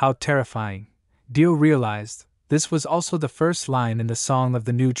 How terrifying. Dio realized, this was also the first line in the song of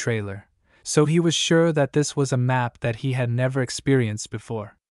the new trailer, so he was sure that this was a map that he had never experienced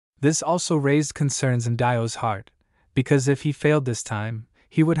before. This also raised concerns in Dio's heart, because if he failed this time,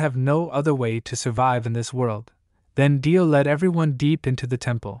 he would have no other way to survive in this world. Then Dio led everyone deep into the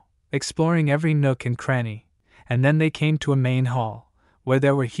temple, exploring every nook and cranny, and then they came to a main hall, where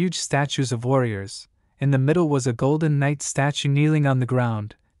there were huge statues of warriors. In the middle was a golden knight statue kneeling on the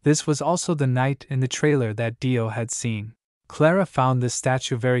ground. This was also the knight in the trailer that Dio had seen. Clara found this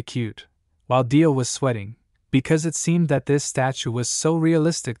statue very cute, while Dio was sweating, because it seemed that this statue was so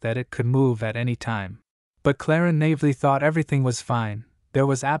realistic that it could move at any time. But Clara naively thought everything was fine. There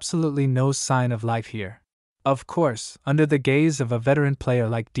was absolutely no sign of life here. Of course, under the gaze of a veteran player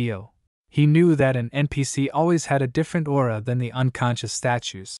like Dio, he knew that an NPC always had a different aura than the unconscious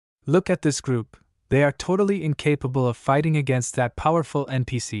statues. Look at this group. They are totally incapable of fighting against that powerful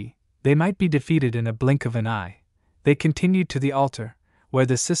NPC. They might be defeated in a blink of an eye. They continued to the altar, where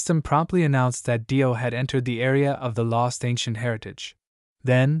the system promptly announced that Dio had entered the area of the lost ancient heritage.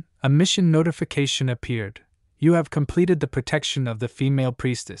 Then, a mission notification appeared. You have completed the protection of the female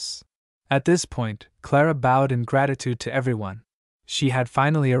priestess. At this point, Clara bowed in gratitude to everyone. She had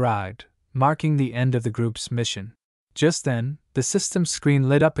finally arrived, marking the end of the group's mission. Just then, the system screen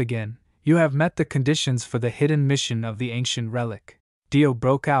lit up again. You have met the conditions for the hidden mission of the ancient relic. Dio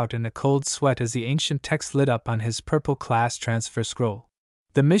broke out in a cold sweat as the ancient text lit up on his purple class transfer scroll.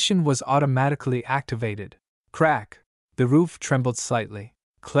 The mission was automatically activated. Crack! The roof trembled slightly.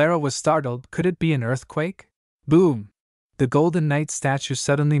 Clara was startled. Could it be an earthquake? Boom! The golden knight statue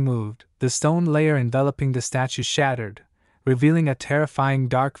suddenly moved. The stone layer enveloping the statue shattered, revealing a terrifying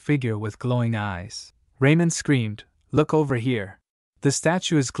dark figure with glowing eyes. Raymond screamed, "Look over here. The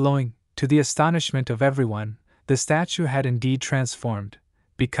statue is glowing." To the astonishment of everyone, the statue had indeed transformed,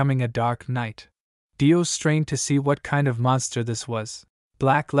 becoming a dark knight. Dio strained to see what kind of monster this was.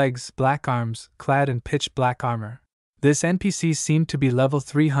 Black legs, black arms, clad in pitch black armor. This NPC seemed to be level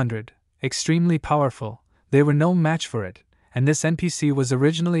 300, extremely powerful. They were no match for it, and this NPC was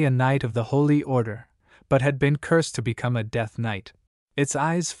originally a knight of the Holy Order, but had been cursed to become a Death Knight. Its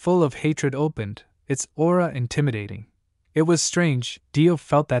eyes full of hatred opened, its aura intimidating. It was strange. Dio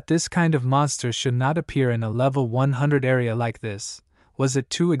felt that this kind of monster should not appear in a level 100 area like this. Was it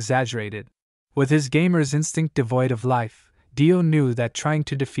too exaggerated? With his gamer's instinct devoid of life, Dio knew that trying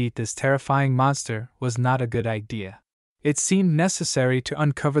to defeat this terrifying monster was not a good idea. It seemed necessary to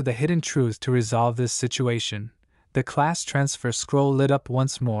uncover the hidden truth to resolve this situation. The class transfer scroll lit up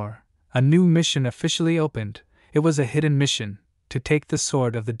once more. A new mission officially opened. It was a hidden mission, to take the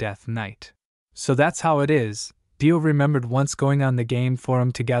sword of the Death Knight. So that's how it is. Dio remembered once going on the game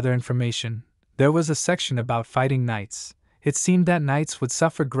forum to gather information. There was a section about fighting knights. It seemed that knights would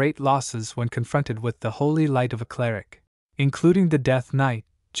suffer great losses when confronted with the holy light of a cleric. Including the Death Knight,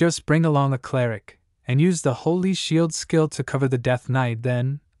 just bring along a cleric, and use the Holy Shield skill to cover the Death Knight.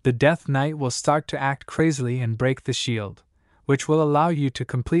 Then, the Death Knight will start to act crazily and break the shield, which will allow you to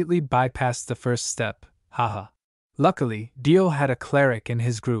completely bypass the first step. Haha. Luckily, Dio had a cleric in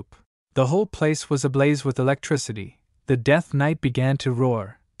his group. The whole place was ablaze with electricity. The Death Knight began to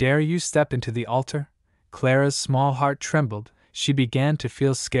roar. "Dare you step into the altar?" Clara's small heart trembled. She began to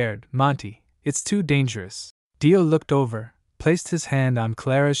feel scared. "Monty, it's too dangerous." Dio looked over, placed his hand on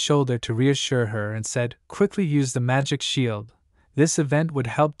Clara's shoulder to reassure her and said, "Quickly use the magic shield." This event would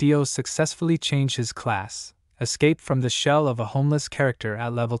help Dio successfully change his class, escape from the shell of a homeless character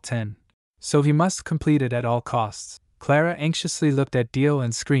at level 10. So he must complete it at all costs. Clara anxiously looked at Dio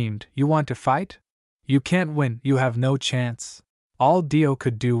and screamed, "You want to fight? You can't win, you have no chance." All Dio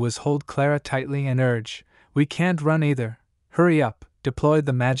could do was hold Clara tightly and urge, "We can't run either. Hurry up, deploy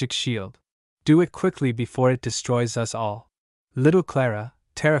the magic shield. Do it quickly before it destroys us all." Little Clara,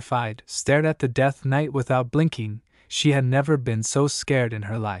 terrified, stared at the Death Knight without blinking. She had never been so scared in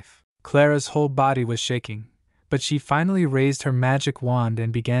her life. Clara's whole body was shaking, but she finally raised her magic wand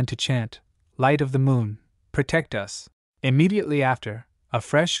and began to chant, "Light of the moon, protect us." Immediately after, a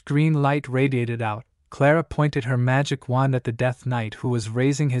fresh green light radiated out. Clara pointed her magic wand at the Death Knight who was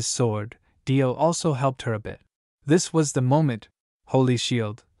raising his sword. Dio also helped her a bit. This was the moment. Holy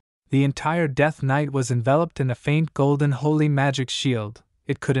shield. The entire Death Knight was enveloped in a faint golden holy magic shield.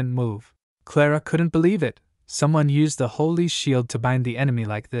 It couldn't move. Clara couldn't believe it. Someone used the holy shield to bind the enemy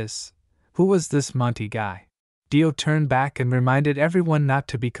like this. Who was this Monty guy? Dio turned back and reminded everyone not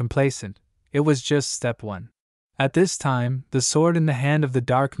to be complacent. It was just step 1. At this time, the sword in the hand of the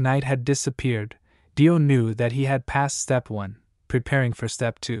Dark Knight had disappeared. Dio knew that he had passed step 1, preparing for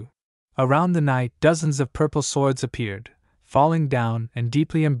step 2. Around the knight, dozens of purple swords appeared, falling down and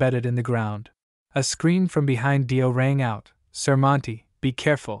deeply embedded in the ground. A scream from behind Dio rang out, "Sir Monty, be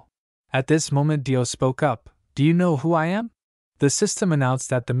careful." At this moment Dio spoke up, "Do you know who I am?" The system announced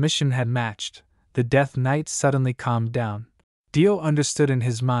that the mission had matched. The Death Knight suddenly calmed down. Dio understood in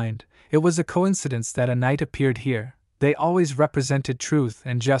his mind, it was a coincidence that a knight appeared here. They always represented truth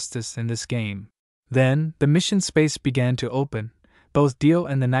and justice in this game. Then, the mission space began to open. Both Dio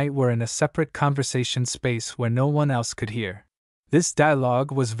and the knight were in a separate conversation space where no one else could hear. This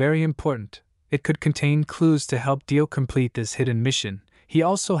dialogue was very important. It could contain clues to help Dio complete this hidden mission. He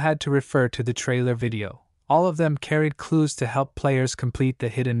also had to refer to the trailer video. All of them carried clues to help players complete the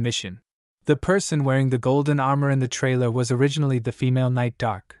hidden mission. The person wearing the golden armor in the trailer was originally the female Knight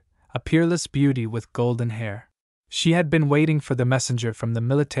Dark, a peerless beauty with golden hair. She had been waiting for the messenger from the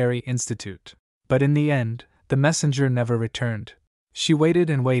military institute. But in the end, the messenger never returned. She waited,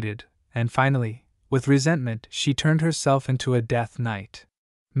 and finally, with resentment, she turned herself into a Death Knight.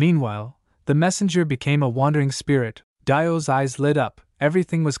 Meanwhile, the messenger became a wandering spirit. Dio's eyes lit up.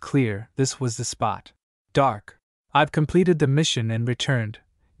 Everything was clear. This was the spot. "Dark, I've completed the mission and returned."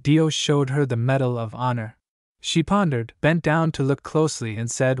 Dio showed her the Medal of Honor. She pondered, bent down to look closely, and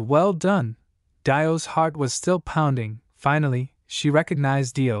said, "Well done." Dio's heart was still pounding. Finally, she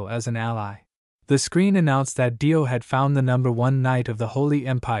recognized Dio as an ally. The screen announced that Dio had found the number 1 knight of the Holy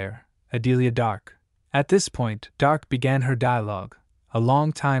Empire, Adelia Dark. At this point, Dark began her dialogue. "A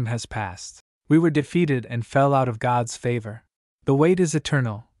long time has passed. We were defeated and fell out of God's favor. The wait is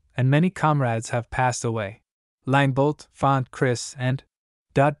eternal, and many comrades have passed away. Linebolt, Font, Chris, and...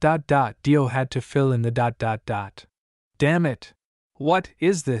 Dio had to fill in the ... Damn it! What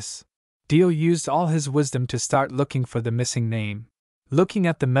is this? Dio used all his wisdom to start looking for the missing name. Looking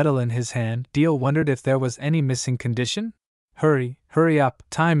at the medal in his hand, Dio wondered if there was any missing condition? Hurry up,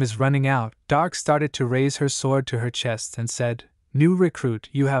 time is running out. Dark started to raise her sword to her chest and said, "New recruit,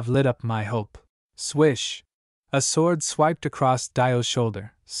 you have lit up my hope." Swish! A sword swiped across Dio's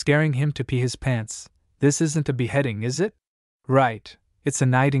shoulder, scaring him to pee his pants. This isn't a beheading, is it? Right, it's a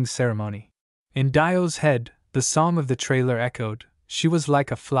knighting ceremony. In Dio's head, the song of the trailer echoed. She was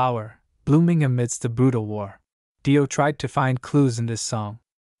like a flower, blooming amidst a brutal war. Dio tried to find clues in this song.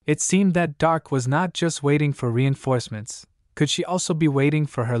 It seemed that Dark was not just waiting for reinforcements. Could she also be waiting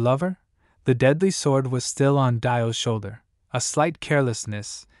for her lover? The deadly sword was still on Dio's shoulder. A slight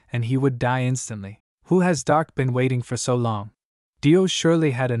carelessness, and he would die instantly. Who has Dark been waiting for so long? Dio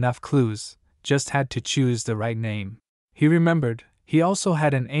surely had enough clues, just had to choose the right name. He remembered, he also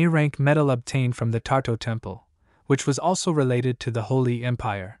had an A-rank medal obtained from the Tarto Temple, which was also related to the Holy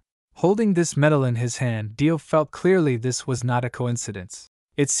Empire. Holding this medal in his hand, Dio felt clearly this was not a coincidence.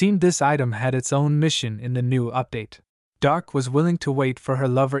 It seemed this item had its own mission in the new update. Dark was willing to wait for her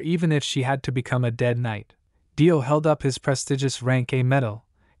lover even if she had to become a dead knight. Dio held up his prestigious rank A medal,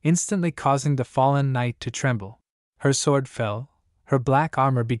 instantly causing the fallen knight to tremble. Her sword fell, her black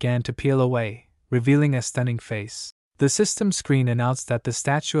armor began to peel away, revealing a stunning face. The system screen announced that the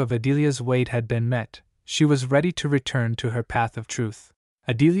statue of Adelia's weight had been met. She was ready to return to her path of truth.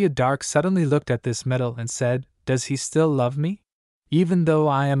 Adelia Dark suddenly looked at this medal and said, "Does he still love me? Even though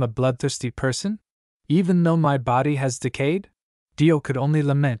I am a bloodthirsty person? Even though my body has decayed?" Dio could only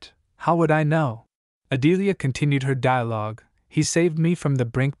lament, "How would I know?" Adelia continued her dialogue, "He saved me from the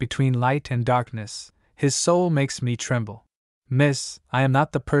brink between light and darkness. His soul makes me tremble. Miss, I am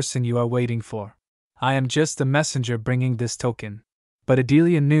not the person you are waiting for. I am just the messenger bringing this token." But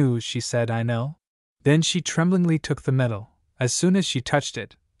Adelia knew. She said, "I know." Then she tremblingly took the medal. As soon as she touched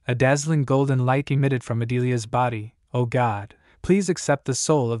it, a dazzling golden light emitted from Adelia's body. "Oh God, please accept the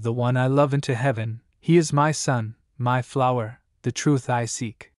soul of the one I love into heaven. He is my son, my flower, the truth I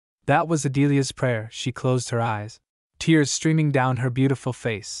seek." That was Adelia's prayer. She closed her eyes, tears streaming down her beautiful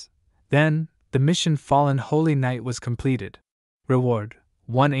face. Then, the mission Fallen Holy Knight was completed. Reward: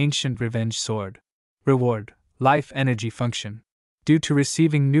 1 Ancient Revenge Sword. Reward: Life Energy Function. Due to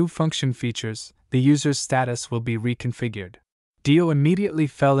receiving new function features, the user's status will be reconfigured. Dio immediately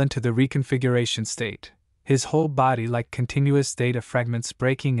fell into the reconfiguration state, his whole body like continuous data fragments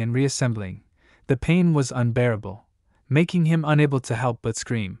breaking and reassembling. The pain was unbearable, making him unable to help but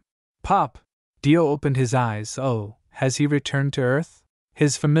scream. "Pop!" Dio opened his eyes. Oh, has he returned to Earth?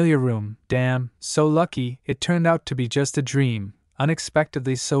 His familiar room, damn, so lucky, it turned out to be just a dream,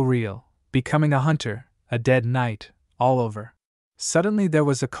 unexpectedly so real, becoming a hunter, a dead knight, all over. Suddenly there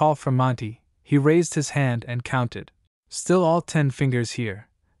was a call from Monty. He raised his hand and counted. Still all 10 fingers here.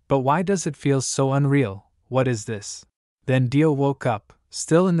 But why does it feel so unreal? What is this? Then Dio woke up,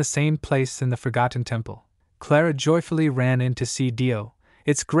 still in the same place in the Forgotten Temple. Clara joyfully ran in to see Dio.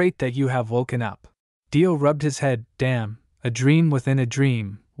 "It's great that you have woken up." Dio rubbed his head. Damn, a dream within a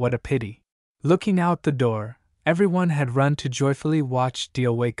dream, what a pity. Looking out the door, everyone had run to joyfully watch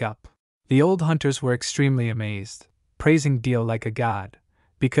Dio wake up. The old hunters were extremely amazed, praising Dio like a god,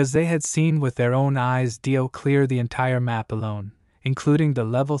 because they had seen with their own eyes Dio clear the entire map alone, including the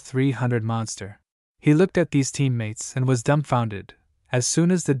level 300 monster. He looked at these teammates and was dumbfounded. As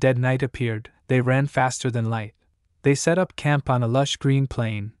soon as the dead knight appeared, they ran faster than light. They set up camp on a lush green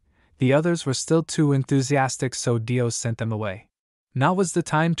plain. The others were still too enthusiastic, so Dio sent them away. Now was the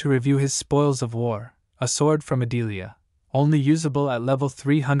time to review his spoils of war, a sword from Adelia, only usable at level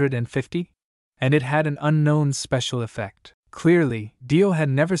 350? And it had an unknown special effect. Clearly, Dio had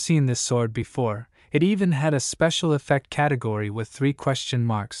never seen this sword before. It even had a special effect category with 3 question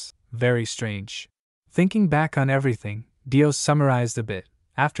marks. Very strange. Thinking back on everything, Dio summarized a bit.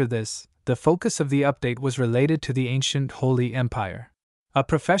 After this, the focus of the update was related to the ancient Holy Empire. A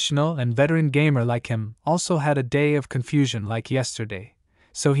professional and veteran gamer like him also had a day of confusion like yesterday,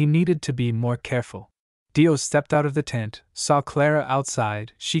 so he needed to be more careful. Dio stepped out of the tent, saw Clara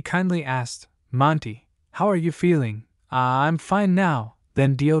outside. She kindly asked, "Monty, how are you feeling?" I'm fine now."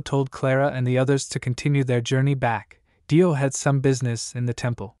 Then Dio told Clara and the others to continue their journey back. Dio had some business in the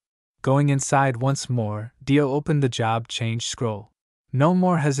temple. Going inside once more, Dio opened the job change scroll. No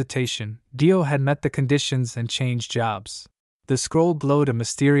more hesitation, Dio had met the conditions and changed jobs. The scroll glowed a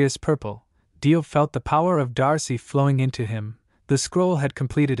mysterious purple. Dio felt the power of Darcy flowing into him. The scroll had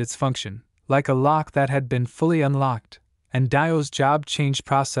completed its function, like a lock that had been fully unlocked, and Dio's job change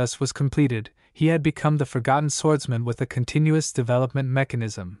process was completed. He had become the Forgotten Swordsman with a continuous development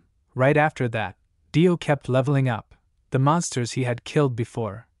mechanism. Right after that, Dio kept leveling up. The monsters he had killed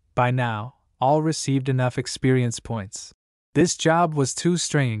before, by now, all received enough experience points. This job was too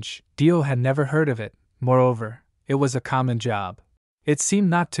strange, Dio had never heard of it. Moreover, it was a common job. It seemed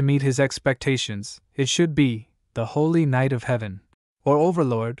not to meet his expectations. It should be the Holy Knight of Heaven, or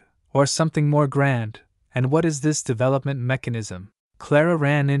Overlord, or something more grand. And what is this development mechanism? Clara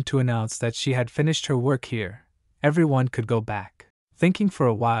ran in to announce that she had finished her work here. Everyone could go back. Thinking for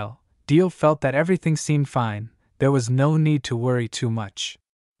a while, Dio felt that everything seemed fine. There was no need to worry too much.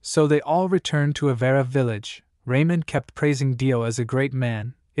 So they all returned to Avera village. Raymond kept praising Dio as a great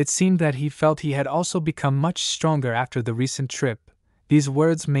man. It seemed that he felt he had also become much stronger after the recent trip. These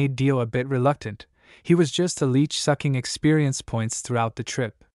words made Dio a bit reluctant. He was just a leech sucking experience points throughout the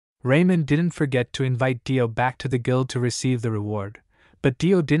trip. Raymond didn't forget to invite Dio back to the guild to receive the reward, but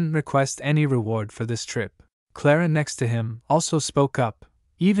Dio didn't request any reward for this trip. Clara next to him also spoke up,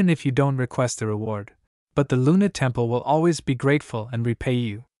 even if you don't request a reward, but the Luna Temple will always be grateful and repay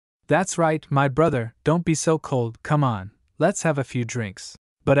you. That's right, my brother, don't be so cold, come on, let's have a few drinks.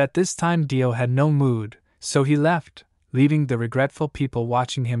 But at this time Dio had no mood, so he left, leaving the regretful people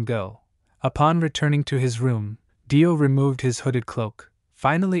watching him go. Upon returning to his room, Dio removed his hooded cloak,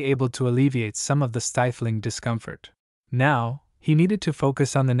 finally able to alleviate some of the stifling discomfort. Now, he needed to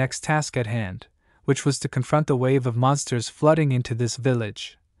focus on the next task at hand, which was to confront the wave of monsters flooding into this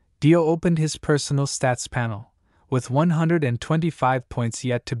village. Dio opened his personal stats panel, with 125 points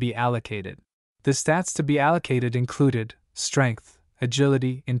yet to be allocated. The stats to be allocated included strength,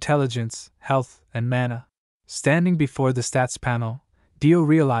 agility, intelligence, health, and mana. Standing before the stats panel, Dio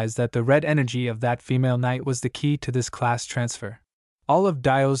realized that the red energy of that female knight was the key to this class transfer. All of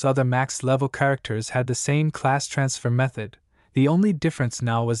Dio's other max-level characters had the same class transfer method. The only difference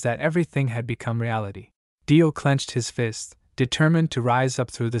now was that everything had become reality. Dio clenched his fist, determined to rise up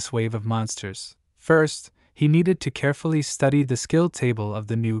through this wave of monsters. First, he needed to carefully study the skill table of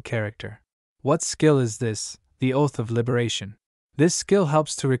the new character. What skill is this? The Oath of Liberation. This skill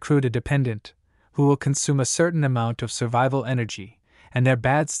helps to recruit a dependent, who will consume a certain amount of survival energy, and their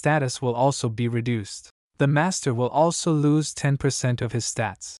bad status will also be reduced. The master will also lose 10% of his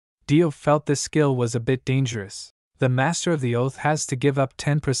stats. Dio felt this skill was a bit dangerous. The master of the oath has to give up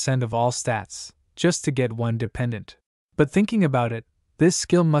 10% of all stats, just to get one dependent. But thinking about it, this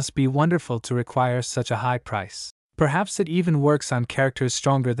skill must be wonderful to require such a high price. Perhaps it even works on characters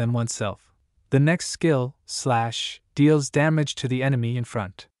stronger than oneself. The next skill, Slash, deals damage to the enemy in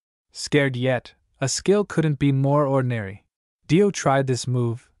front. Scared yet? A skill couldn't be more ordinary. Dio tried this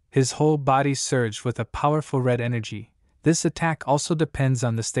move, his whole body surged with a powerful red energy. This attack also depends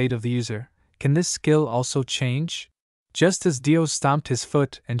on the state of the user. Can this skill also change? Just as Dio stomped his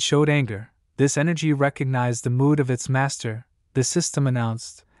foot and showed anger, this energy recognized the mood of its master. The system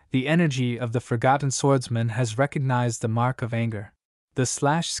announced, the energy of the Forgotten Swordsman has recognized the mark of anger. The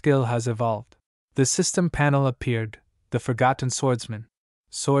Slash skill has evolved. The system panel appeared, the Forgotten Swordsman.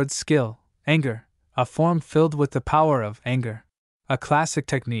 Sword skill, anger. A form filled with the power of anger. A classic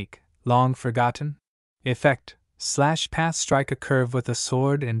technique, long forgotten. Effect, Slash path strike a curve with a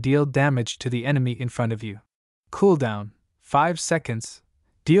sword and deal damage to the enemy in front of you. Cooldown, 5 seconds.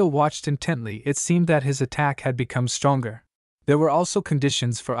 Dio watched intently. It seemed that his attack had become stronger. There were also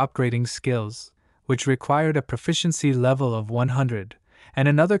conditions for upgrading skills, which required a proficiency level of 100, and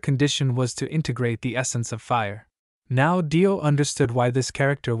another condition was to integrate the essence of fire. Now Dio understood why this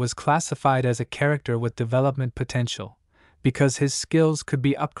character was classified as a character with development potential, because his skills could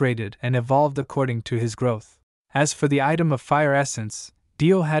be upgraded and evolved according to his growth. As for the item of fire essence,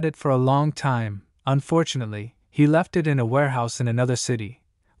 Dio had it for a long time. Unfortunately, he left it in a warehouse in another city,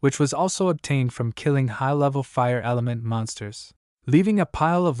 which was also obtained from killing high-level fire element monsters. Leaving a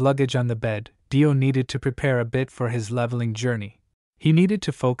pile of luggage on the bed, Dio needed to prepare a bit for his leveling journey. He needed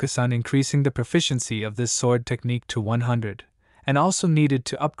to focus on increasing the proficiency of this sword technique to 100, and also needed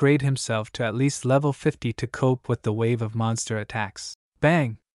to upgrade himself to at least level 50 to cope with the wave of monster attacks.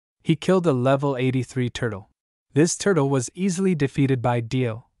 Bang! He killed a level 83 turtle. This turtle was easily defeated by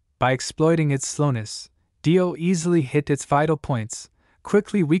Dio. By exploiting its slowness, Dio easily hit its vital points,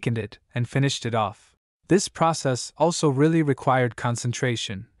 quickly weakened it, and finished it off. This process also really required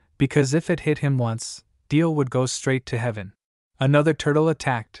concentration, because if it hit him once, Dio would go straight to heaven. Another turtle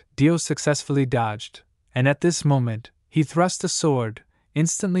attacked. Dio successfully dodged, and at this moment, he thrust a sword,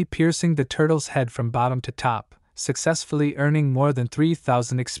 instantly piercing the turtle's head from bottom to top, successfully earning more than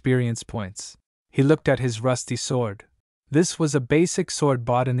 3,000 experience points. He looked at his rusty sword. This was a basic sword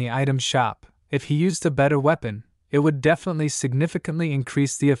bought in the item shop. If he used a better weapon, it would definitely significantly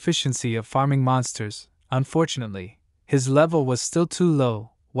increase the efficiency of farming monsters. Unfortunately, his level was still too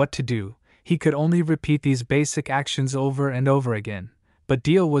low. What to do? He could only repeat these basic actions over and over again. But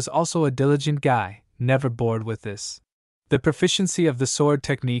Dio was also a diligent guy, never bored with this. The proficiency of the sword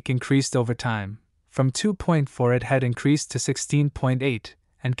technique increased over time. From 2.4 it had increased to 16.8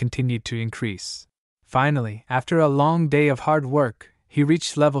 and continued to increase. Finally, after a long day of hard work, he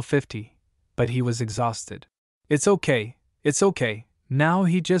reached level 50, but he was exhausted. It's okay. Now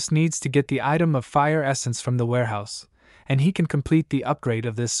he just needs to get the item of fire essence from the warehouse, and he can complete the upgrade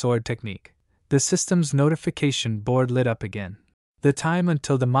of this sword technique. The system's notification board lit up again. The time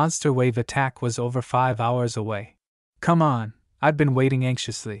until the monster wave attack was over 5 hours away. Come on, I'd been waiting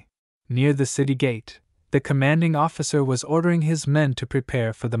anxiously. Near the city gate, the commanding officer was ordering his men to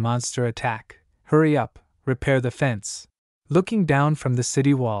prepare for the monster attack. Hurry up, repair the fence. Looking down from the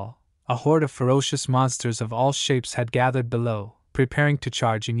city wall, a horde of ferocious monsters of all shapes had gathered below, preparing to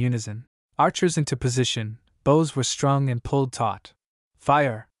charge in unison. Archers into position, bows were strung and pulled taut.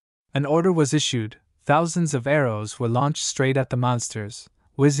 Fire! An order was issued. Thousands of arrows were launched straight at the monsters,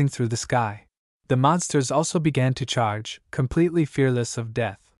 whizzing through the sky. The monsters also began to charge, completely fearless of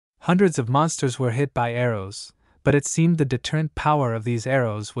death. Hundreds of monsters were hit by arrows, but it seemed the deterrent power of these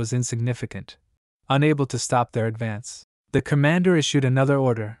arrows was insignificant. Unable to stop their advance, the commander issued another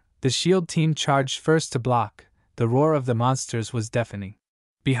order. The shield team charged first to block. The roar of the monsters was deafening.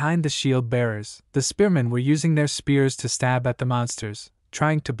 Behind the shield bearers, the spearmen were using their spears to stab at the monsters,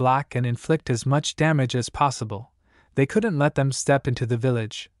 trying to block and inflict as much damage as possible. They couldn't let them step into the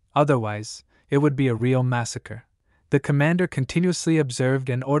village, otherwise, it would be a real massacre. The commander continuously observed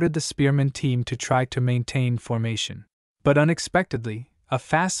and ordered the spearman team to try to maintain formation. But unexpectedly, a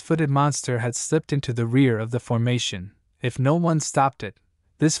fast-footed monster had slipped into the rear of the formation. If no one stopped it,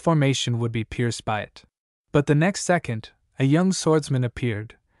 this formation would be pierced by it. But the next second, a young swordsman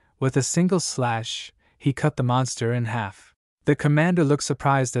appeared. With a single slash, he cut the monster in half. The commander looked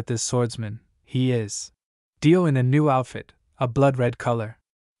surprised at this swordsman. He is Dio in a new outfit, a blood-red color.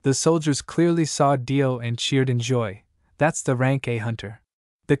 The soldiers clearly saw Dio and cheered in joy. That's the rank A hunter.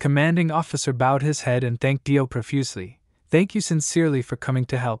 The commanding officer bowed his head and thanked Dio profusely. Thank you sincerely for coming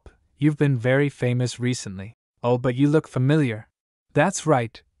to help. You've been very famous recently. Oh, but you look familiar. That's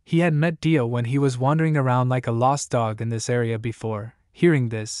right, he had met Dio when he was wandering around like a lost dog in this area before. Hearing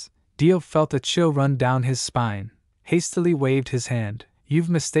this, Dio felt a chill run down his spine, hastily waved his hand. You've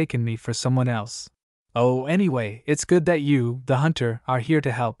mistaken me for someone else. Oh, anyway, it's good that you, the hunter, are here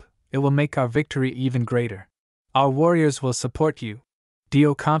to help. It will make our victory even greater. Our warriors will support you.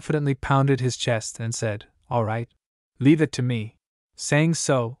 Dio confidently pounded his chest and said, All right. Leave it to me. Saying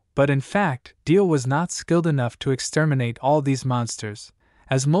so, but in fact, Dio was not skilled enough to exterminate all these monsters,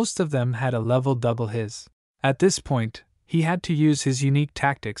 as most of them had a level double his. At this point, he had to use his unique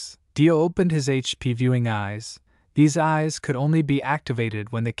tactics. Dio opened his HP viewing eyes. These eyes could only be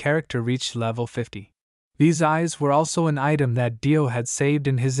activated when the character reached level 50. These eyes were also an item that Dio had saved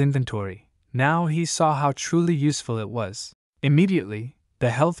in his inventory. Now he saw how truly useful it was. Immediately, the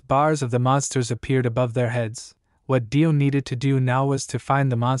health bars of the monsters appeared above their heads. What Dio needed to do now was to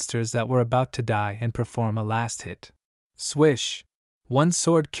find the monsters that were about to die and perform a last hit. Swish! One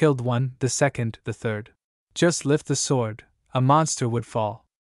sword killed one, the second, the third. Just lift the sword, a monster would fall.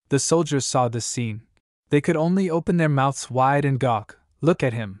 The soldiers saw this scene. They could only open their mouths wide and gawk. Look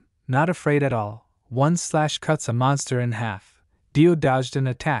at him, not afraid at all. One slash cuts a monster in half. Dio dodged an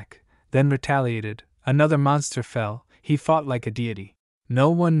attack, then retaliated. Another monster fell. He fought like a deity. No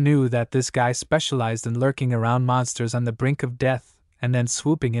one knew that this guy specialized in lurking around monsters on the brink of death and then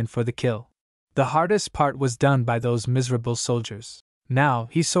swooping in for the kill. The hardest part was done by those miserable soldiers. Now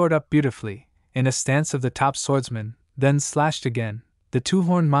he soared up beautifully, in a stance of the top swordsman, then slashed again. The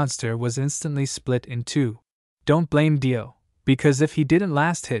two-horned monster was instantly split in two. Don't blame Dio, because if he didn't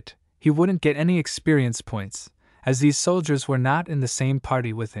last hit, he wouldn't get any experience points, as these soldiers were not in the same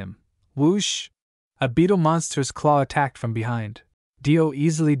party with him. Whoosh! A beetle monster's claw attacked from behind. Dio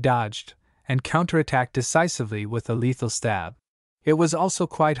easily dodged, and counterattacked decisively with a lethal stab. It was also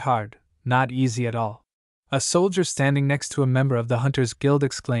quite hard, not easy at all. A soldier standing next to a member of the Hunters Guild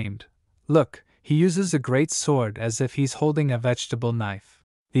exclaimed, Look, he uses a great sword as if he's holding a vegetable knife.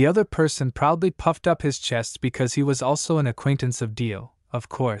 The other person proudly puffed up his chest because he was also an acquaintance of Dio, of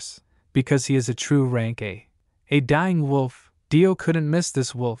course, because he is a true rank A. A dying wolf. Dio couldn't miss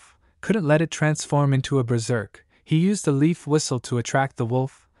this wolf, couldn't let it transform into a berserk. He used a leaf whistle to attract the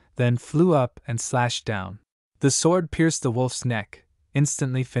wolf, then flew up and slashed down. The sword pierced the wolf's neck,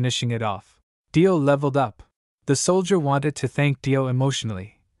 instantly finishing it off. Dio leveled up. The soldier wanted to thank Dio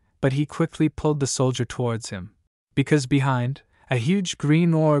emotionally, but he quickly pulled the soldier towards him, because behind, a huge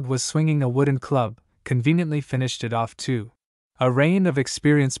green orc was swinging a wooden club, conveniently finished it off too. A rain of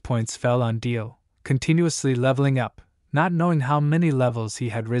experience points fell on Dio, continuously leveling up, not knowing how many levels he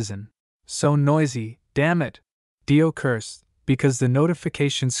had risen. So noisy, damn it! Dio cursed, because the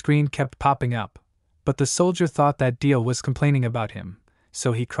notification screen kept popping up, but the soldier thought that Dio was complaining about him,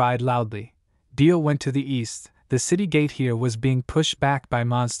 so he cried loudly. Dio went to the east. The city gate here was being pushed back by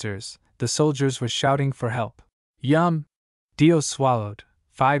monsters. The soldiers were shouting for help. Yum! Dio swallowed.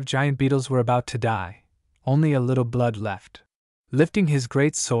 5 giant beetles were about to die. Only a little blood left. Lifting his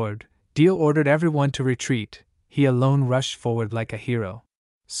great sword, Dio ordered everyone to retreat. He alone rushed forward like a hero.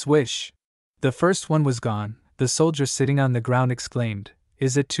 Swish! The first one was gone. The soldier sitting on the ground exclaimed,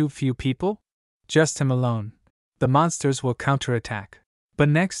 "Is it too few people?" "Just him alone. The monsters will counterattack." But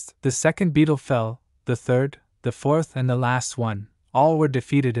next, the second beetle fell, the third, the fourth, and the last one. All were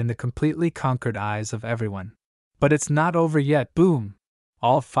defeated in the completely conquered eyes of everyone. But it's not over yet. Boom!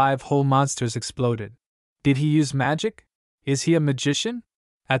 All 5 whole monsters exploded. Did he use magic? Is he a magician?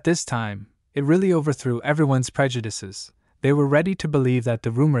 At this time, it really overthrew everyone's prejudices. They were ready to believe that the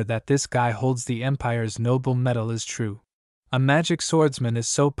rumor that this guy holds the Empire's noble medal is true. A magic swordsman is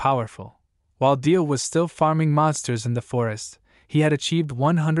so powerful. While Dio was still farming monsters in the forest, he had achieved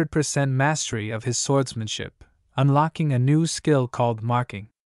 100% mastery of his swordsmanship, unlocking a new skill called marking.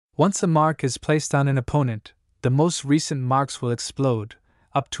 Once a mark is placed on an opponent, the most recent marks will explode,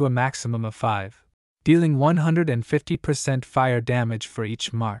 up to a maximum of 5, dealing 150% fire damage for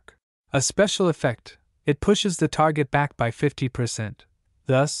each mark. A special effect, it pushes the target back by 50%.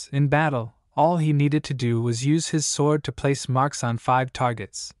 Thus, in battle, all he needed to do was use his sword to place marks on 5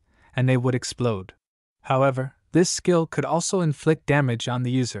 targets, and they would explode. However, this skill could also inflict damage on the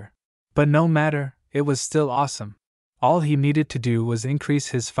user. But no matter, it was still awesome. All he needed to do was increase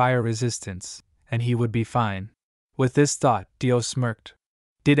his fire resistance, and he would be fine. With this thought, Dio smirked.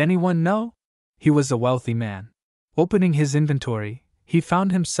 Did anyone know? He was a wealthy man. Opening his inventory, he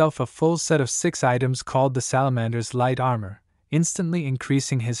found himself a full set of 6 items called the Salamander's Light Armor, instantly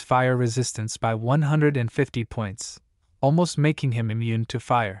increasing his fire resistance by 150 points, almost making him immune to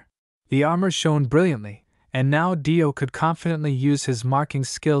fire. The armor shone brilliantly, and now Dio could confidently use his marking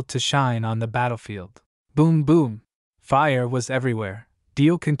skill to shine on the battlefield. Boom boom! Fire was everywhere.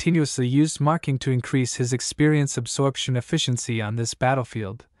 Dio continuously used marking to increase his experience absorption efficiency on this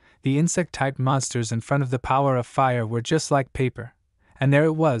battlefield. The insect-type monsters in front of the power of fire were just like paper. And there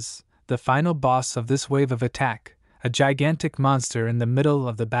it was, the final boss of this wave of attack, a gigantic monster in the middle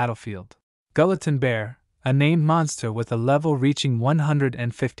of the battlefield. Gulatin Bear, a named monster with a level reaching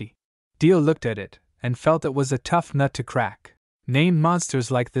 150. Dio looked at it, and felt it was a tough nut to crack. Named monsters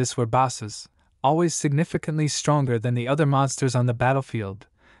like this were bosses, always significantly stronger than the other monsters on the battlefield.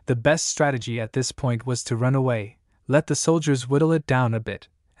 The best strategy at this point was to run away, let the soldiers whittle it down a bit,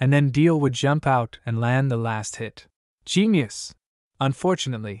 and then Dio would jump out and land the last hit. Genius!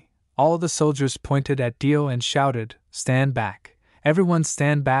 Unfortunately, all the soldiers pointed at Dio and shouted, "Stand back! Everyone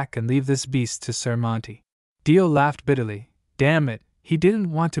stand back and leave this beast to Sir Monty." Dio laughed bitterly. Damn it, he didn't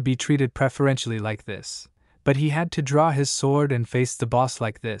want to be treated preferentially like this, but he had to draw his sword and face the boss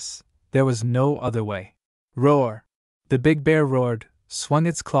like this. There was no other way. Roar! The big bear roared, swung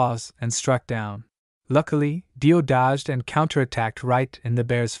its claws, and struck down. Luckily, Dio dodged and counterattacked right in the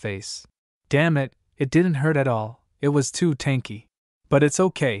bear's face. Damn it, it didn't hurt at all, it was too tanky. But it's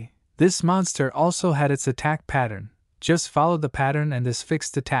okay, this monster also had its attack pattern. Just follow the pattern and this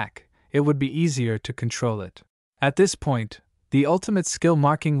fixed attack, it would be easier to control it. At this point, the ultimate skill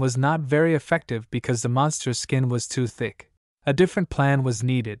marking was not very effective because the monster's skin was too thick. A different plan was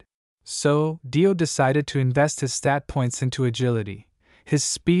needed. So, Dio decided to invest his stat points into agility. His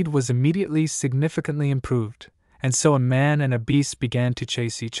speed was immediately significantly improved, and so a man and a beast began to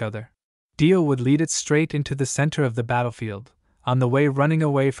chase each other. Dio would lead it straight into the center of the battlefield. On the way running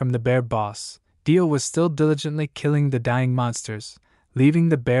away from the bear boss, Dio was still diligently killing the dying monsters, leaving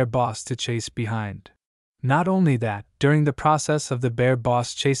the bear boss to chase behind. Not only that, during the process of the bear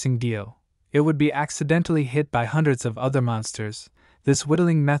boss chasing Dio, it would be accidentally hit by hundreds of other monsters. This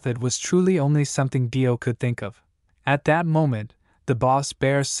whittling method was truly only something Dio could think of. At that moment, the boss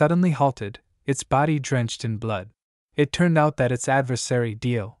bear suddenly halted, its body drenched in blood. It turned out that its adversary,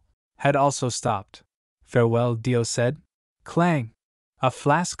 Dio, had also stopped. "Farewell," Dio said. Clang! A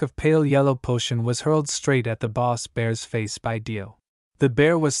flask of pale yellow potion was hurled straight at the boss bear's face by Dio. The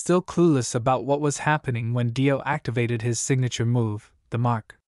bear was still clueless about what was happening when Dio activated his signature move, the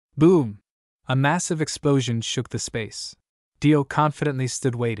mark. Boom! A massive explosion shook the space. Dio confidently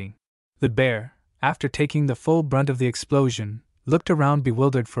stood waiting. The bear, after taking the full brunt of the explosion, looked around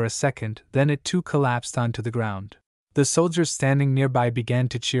bewildered for a second, then it too collapsed onto the ground. The soldiers standing nearby began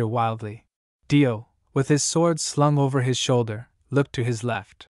to cheer wildly. Dio, with his sword slung over his shoulder, looked to his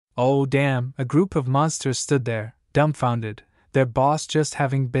left. Oh damn, a group of monsters stood there, dumbfounded, their boss just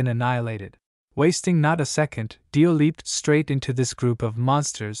having been annihilated. Wasting not a second, Dio leaped straight into this group of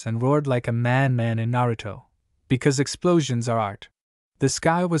monsters and roared like a man in Naruto. Because explosions are art. The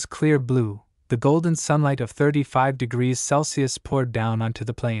sky was clear blue, the golden sunlight of 35 degrees Celsius poured down onto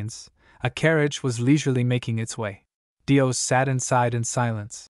the plains. A carriage was leisurely making its way. Dio sat inside in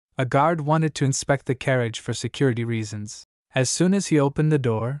silence. A guard wanted to inspect the carriage for security reasons. As soon as he opened the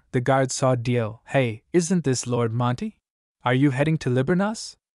door, the guard saw Dio. "Hey, isn't this Lord Monty? Are you heading to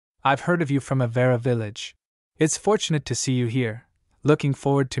Liburnas? I've heard of you from Avera village. It's fortunate to see you here. Looking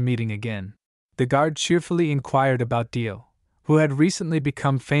forward to meeting again." The guard cheerfully inquired about Dio, who had recently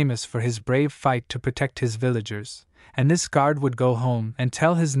become famous for his brave fight to protect his villagers, and this guard would go home and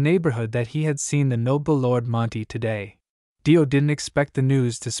tell his neighborhood that he had seen the noble Lord Monty today. Dio didn't expect the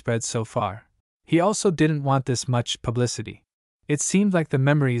news to spread so far. He also didn't want this much publicity. It seemed like the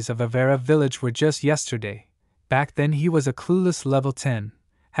memories of Avera village were just yesterday. Back then he was a clueless level 10,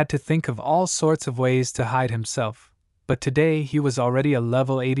 had to think of all sorts of ways to hide himself, but today he was already a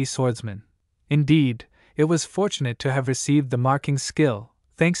level 80 swordsman. Indeed, it was fortunate to have received the marking skill,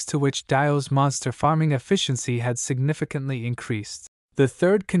 thanks to which Dio's monster farming efficiency had significantly increased. The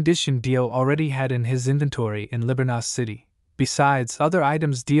third condition Dio already had in his inventory in Liburnas City. Besides, other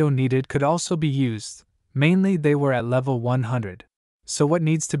items Dio needed could also be used. Mainly they were at level 100. So what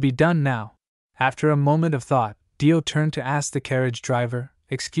needs to be done now? After a moment of thought, Dio turned to ask the carriage driver,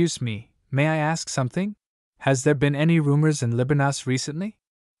 "Excuse me, may I ask something? Has there been any rumors in Liburnas recently?"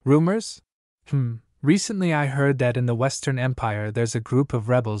 "Rumors? Recently I heard that in the Western Empire there's a group of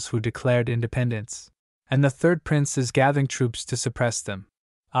rebels who declared independence, and the Third Prince is gathering troops to suppress them."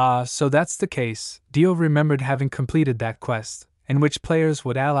 Ah, so that's the case. Dio remembered having completed that quest, in which players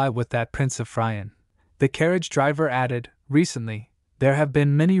would ally with that Prince of Fryan. The carriage driver added, "Recently, there have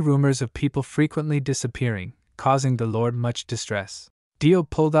been many rumors of people frequently disappearing, causing the Lord much distress." Dio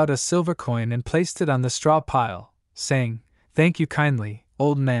pulled out a silver coin and placed it on the straw pile, saying, "Thank you kindly,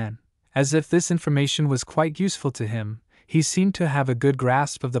 old man." As if this information was quite useful to him, he seemed to have a good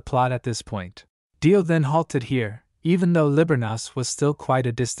grasp of the plot at this point. Dio then halted here, even though Liburnas was still quite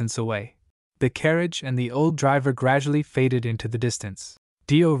a distance away. The carriage and the old driver gradually faded into the distance.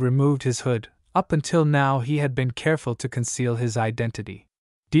 Dio removed his hood. Up until now he had been careful to conceal his identity.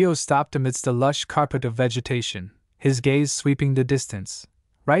 Dio stopped amidst a lush carpet of vegetation, his gaze sweeping the distance.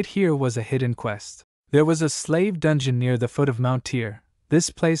 Right here was a hidden quest. There was a slave dungeon near the foot of Mount Tyr. This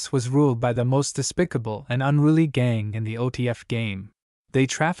place was ruled by the most despicable and unruly gang in the OTF game. They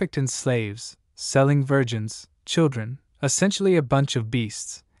trafficked in slaves, selling virgins, children, essentially a bunch of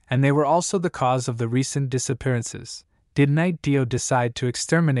beasts, and they were also the cause of the recent disappearances. Did Knight Dio decide to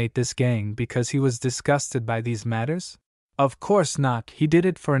exterminate this gang because he was disgusted by these matters? Of course not, he did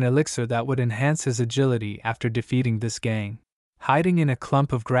it for an elixir that would enhance his agility after defeating this gang. Hiding in a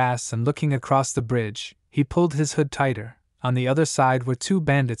clump of grass and looking across the bridge, he pulled his hood tighter. On the other side were two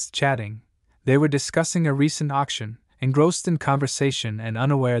bandits chatting. They were discussing a recent auction, engrossed in conversation and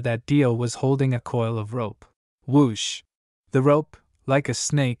unaware that Dio was holding a coil of rope. Whoosh! The rope, like a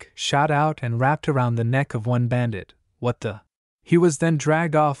snake, shot out and wrapped around the neck of one bandit. What the? He was then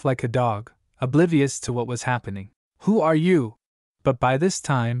dragged off like a dog, oblivious to what was happening. "Who are you?" But by this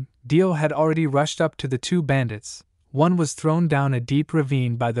time, Dio had already rushed up to the two bandits. One was thrown down a deep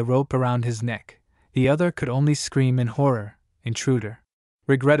ravine by the rope around his neck. The other could only scream in horror, "Intruder."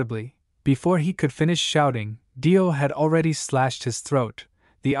 Regrettably, before he could finish shouting, Dio had already slashed his throat.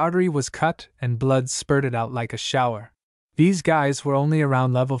 The artery was cut and blood spurted out like a shower. These guys were only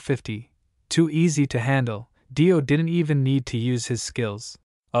around level 50. Too easy to handle, Dio didn't even need to use his skills.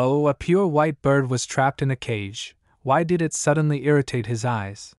 Oh, a pure white bird was trapped in a cage. Why did it suddenly irritate his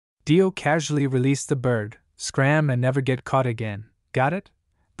eyes? Dio casually released the bird, scram and never get caught again. Got it?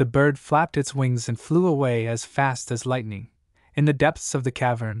 The bird flapped its wings and flew away as fast as lightning. In the depths of the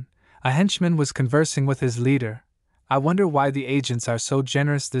cavern, a henchman was conversing with his leader. "I wonder why the agents are so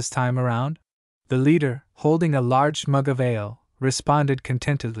generous this time around?" The leader, holding a large mug of ale, responded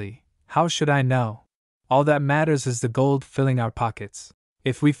contentedly, "How should I know? All that matters is the gold filling our pockets.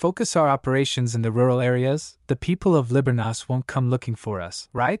 If we focus our operations in the rural areas, the people of Liburnas won't come looking for us,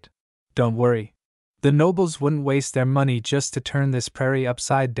 right? Don't worry. The nobles wouldn't waste their money just to turn this prairie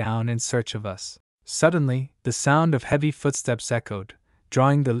upside down in search of us." Suddenly, the sound of heavy footsteps echoed,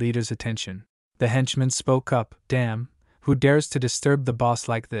 drawing the leader's attention. The henchman spoke up, "Damn, who dares to disturb the boss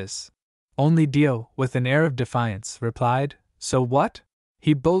like this?" Only Dio, with an air of defiance, replied, "So what?"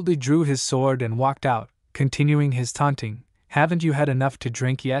 He boldly drew his sword and walked out, continuing his taunting, "Haven't you had enough to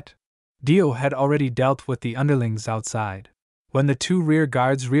drink yet?" Dio had already dealt with the underlings outside. When the two rear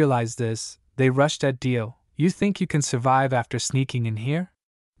guards realized this, they rushed at Dio. "You think you can survive after sneaking in here?"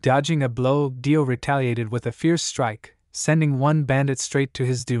 Dodging a blow, Dio retaliated with a fierce strike, sending one bandit straight to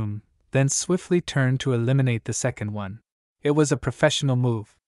his doom, then swiftly turned to eliminate the second one. It was a professional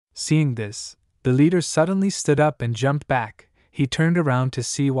move. Seeing this, the leader suddenly stood up and jumped back. He turned around to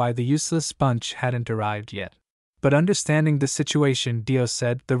see why the useless bunch hadn't arrived yet. But understanding the situation, Dio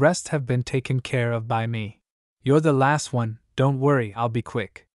said, "The rest have been taken care of by me. You're the last one, don't worry, I'll be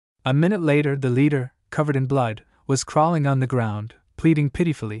quick." A minute later, the leader, covered in blood, was crawling on the ground, pleading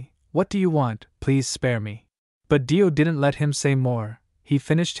pitifully, "What do you want? Please spare me." But Dio didn't let him say more. He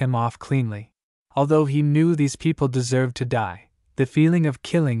finished him off cleanly. Although he knew these people deserved to die, the feeling of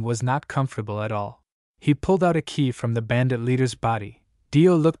killing was not comfortable at all. He pulled out a key from the bandit leader's body.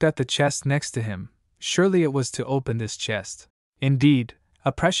 Dio looked at the chest next to him. Surely it was to open this chest. Indeed,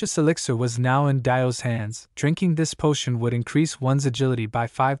 a precious elixir was now in Dio's hands. Drinking this potion would increase one's agility by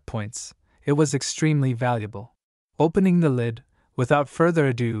 5 points. It was extremely valuable. Opening the lid, without further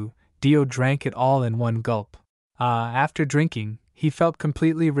ado, Dio drank it all in one gulp. After drinking, he felt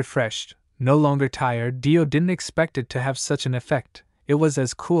completely refreshed. No longer tired. Dio didn't expect it to have such an effect. It was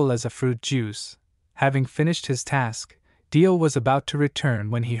as cool as a fruit juice. Having finished his task, Dio was about to return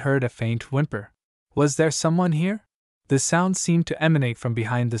when he heard a faint whimper. Was there someone here? The sound seemed to emanate from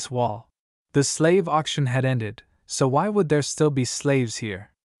behind this wall. The slave auction had ended, so why would there still be slaves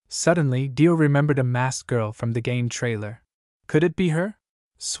here? Suddenly, Dio remembered a masked girl from the game trailer. Could it be her?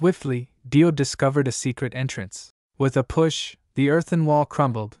 Swiftly, Dio discovered a secret entrance. With a push, the earthen wall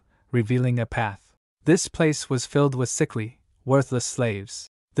crumbled, revealing a path. This place was filled with sickly, worthless slaves.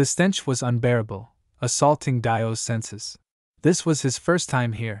 The stench was unbearable, assaulting Dio's senses. This was his first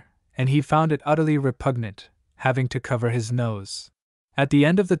time here, and he found it utterly repugnant, having to cover his nose. At the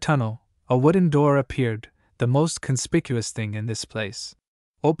end of the tunnel, a wooden door appeared, the most conspicuous thing in this place.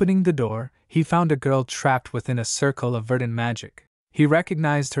 Opening the door, he found a girl trapped within a circle of verdant magic. He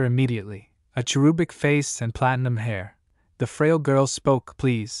recognized her immediately, a cherubic face and platinum hair. The frail girl spoke,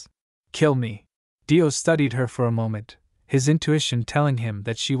 "Please, kill me." Dio studied her for a moment, his intuition telling him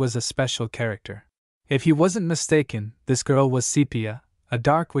that she was a special character. If he wasn't mistaken, this girl was Sepia, a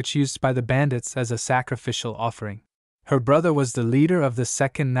dark witch used by the bandits as a sacrificial offering. Her brother was the leader of the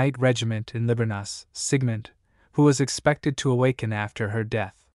 2nd Knight Regiment in Liburnas, Sigmund, who was expected to awaken after her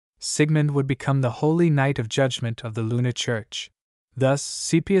death. Sigmund would become the Holy Knight of Judgment of the Luna Church. Thus,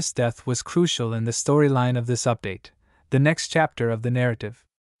 Sepia's death was crucial in the storyline of this update, the next chapter of the narrative.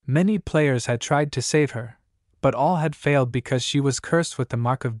 Many players had tried to save her, but all had failed because she was cursed with the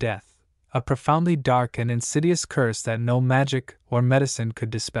Mark of Death, a profoundly dark and insidious curse that no magic or medicine could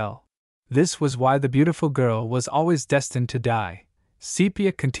dispel. This was why the beautiful girl was always destined to die.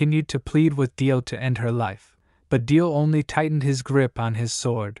 Sepia continued to plead with Dio to end her life, but Dio only tightened his grip on his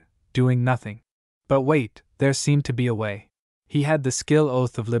sword, doing nothing. But wait, there seemed to be a way. He had the skill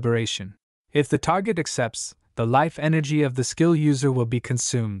Oath of Liberation. If the target accepts, the life energy of the skill user will be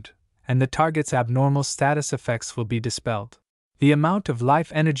consumed, and the target's abnormal status effects will be dispelled. The amount of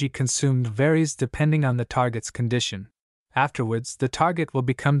life energy consumed varies depending on the target's condition. Afterwards, the target will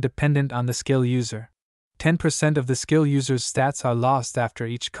become dependent on the skill user. 10% of the skill user's stats are lost after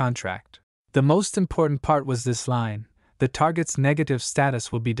each contract. The most important part was this line: the target's negative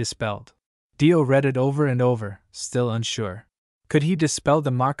status will be dispelled. Dio read it over and over, still unsure. Could he dispel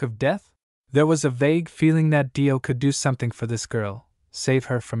the Mark of Death? There was a vague feeling that Dio could do something for this girl, save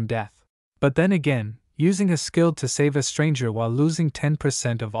her from death. But then again, using a skill to save a stranger while losing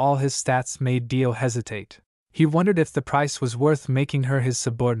 10% of all his stats made Dio hesitate. He wondered if the price was worth making her his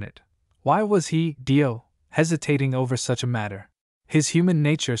subordinate. Why was he, Dio, hesitating over such a matter? His human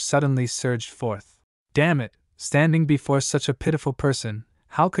nature suddenly surged forth. Damn it, standing before such a pitiful person,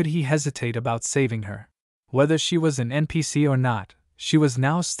 how could he hesitate about saving her? Whether she was an NPC or not, she was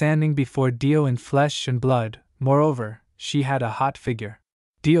now standing before Dio in flesh and blood. Moreover, she had a hot figure.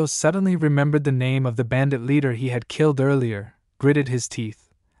 Dio suddenly remembered the name of the bandit leader he had killed earlier, gritted his teeth.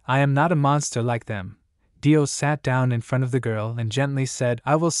 I am not a monster like them. Dio sat down in front of the girl and gently said,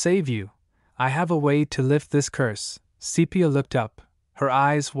 I will save you. I have a way to lift this curse. Sepia looked up, her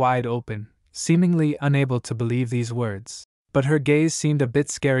eyes wide open, seemingly unable to believe these words. But her gaze seemed a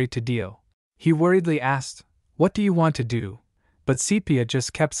bit scary to Dio. He worriedly asked, What do you want to do? But Sepia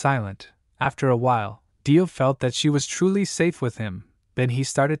just kept silent. After a while, Dio felt that she was truly safe with him. Then he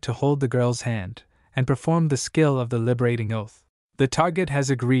started to hold the girl's hand, and perform the skill of the liberating oath. The target has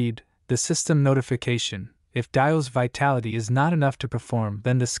agreed, the system notification. If Dio's vitality is not enough to perform,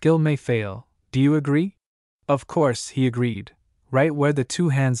 then the skill may fail. Do you agree? Of course, he agreed. Right where the two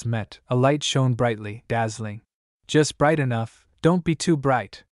hands met, a light shone brightly, dazzling. Just bright enough, don't be too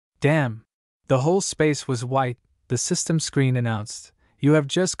bright. Damn! The whole space was white, the system screen announced. You have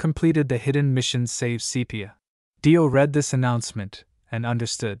just completed the hidden mission Save Sepia. Dio read this announcement and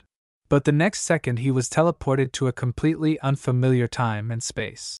understood. But the next second he was teleported to a completely unfamiliar time and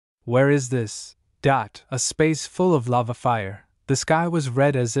space. Where is this? A space full of lava fire. The sky was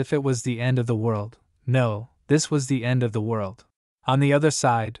red as if it was the end of the world. No, this was the end of the world. On the other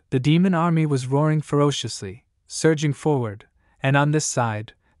side, the demon army was roaring ferociously, surging forward, and on this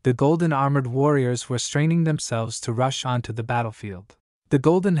side, the golden armored warriors were straining themselves to rush onto the battlefield. The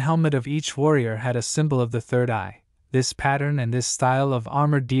golden helmet of each warrior had a symbol of the third eye. This pattern and this style of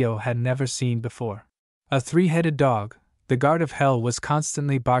armor Dio had never seen before. A three-headed dog, the guard of hell, was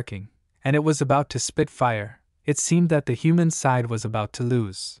constantly barking, and it was about to spit fire. It seemed that the human side was about to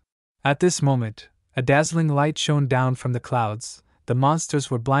lose. At this moment, a dazzling light shone down from the clouds. The monsters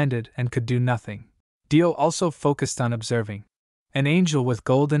were blinded and could do nothing. Dio also focused on observing. An angel with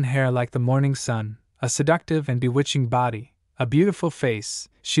golden hair like the morning sun, a seductive and bewitching body, a beautiful face.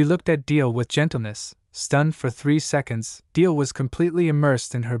 She looked at Dio with gentleness. Stunned for 3 seconds, Dio was completely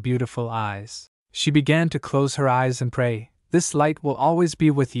immersed in her beautiful eyes. She began to close her eyes and pray, "This light will always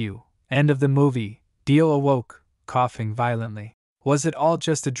be with you." End of the movie. Dio awoke, coughing violently. Was it all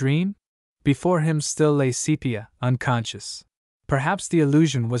just a dream? Before him still lay Sepia, unconscious. Perhaps the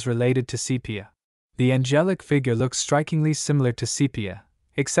illusion was related to Sepia. The angelic figure looked strikingly similar to Sepia,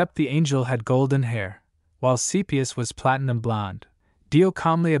 except the angel had golden hair, while Sepia's was platinum blonde. Dio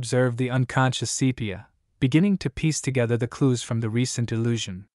calmly observed the unconscious Sepia, beginning to piece together the clues from the recent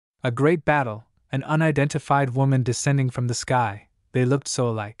illusion. A great battle, an unidentified woman descending from the sky, they looked so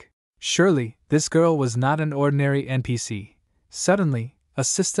alike. Surely, this girl was not an ordinary NPC. Suddenly, a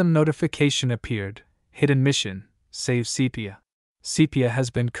system notification appeared. Hidden mission, Save Sepia. Sepia has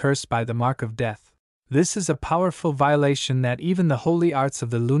been cursed by the mark of death. This is a powerful violation that even the holy arts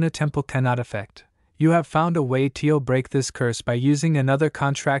of the Luna Temple cannot affect. You have found a way to break this curse by using another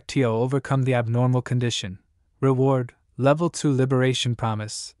contract to overcome the abnormal condition. Reward, Level 2 Liberation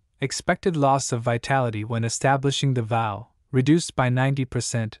Promise. Expected loss of vitality when establishing the vow, reduced by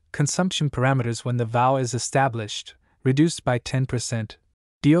 90%. Consumption parameters when the vow is established, reduced by 10%.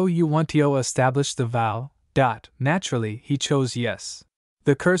 Dio, you want to establish the vow? Naturally, he chose yes.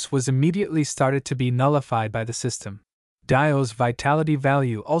 The curse was immediately started to be nullified by the system. Dio's vitality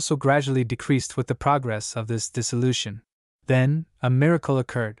value also gradually decreased with the progress of this dissolution. Then, a miracle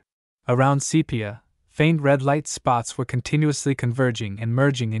occurred. Around Sepia, faint red light spots were continuously converging and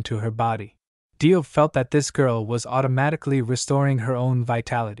merging into her body. Dio felt that this girl was automatically restoring her own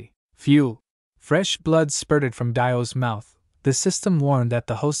vitality. Phew! Fresh blood spurted from Dio's mouth. The system warned that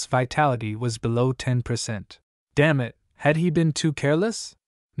the host's vitality was below 10%. Damn it, had he been too careless?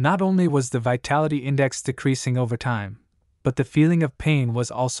 Not only was the vitality index decreasing over time, but the feeling of pain was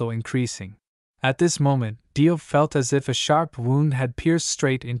also increasing. At this moment, Dio felt as if a sharp wound had pierced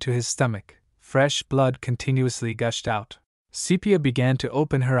straight into his stomach. Fresh blood continuously gushed out. Sepia began to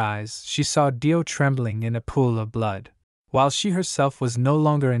open her eyes. She saw Dio trembling in a pool of blood. While she herself was no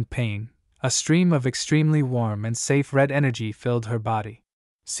longer in pain, a stream of extremely warm and safe red energy filled her body.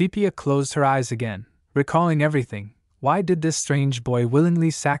 Sepia closed her eyes again, recalling everything. Why did this strange boy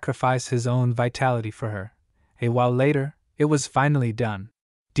willingly sacrifice his own vitality for her? A while later, it was finally done.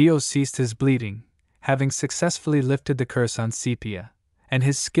 Dio ceased his bleeding, having successfully lifted the curse on Sepia, and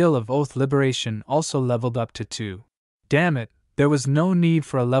his skill of oath liberation also leveled up to 2. Damn it, there was no need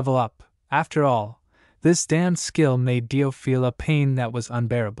for a level up. After all, this damned skill made Dio feel a pain that was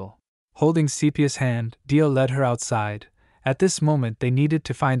unbearable. Holding Sepia's hand, Dio led her outside. At this moment they needed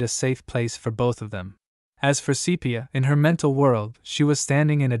to find a safe place for both of them. As for Sepia, in her mental world, she was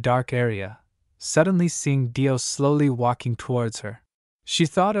standing in a dark area, suddenly seeing Dio slowly walking towards her. She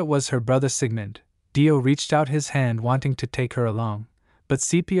thought it was her brother Sigmund. Dio reached out his hand wanting to take her along, but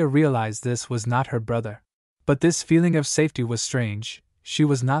Sepia realized this was not her brother. But this feeling of safety was strange. She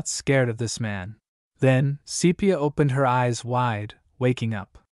was not scared of this man. Then, Sepia opened her eyes wide, waking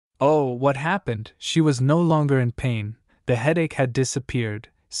up. Oh, what happened? She was no longer in pain. The headache had disappeared.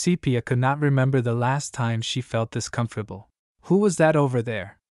 Sepia could not remember the last time she felt this comfortable. Who was that over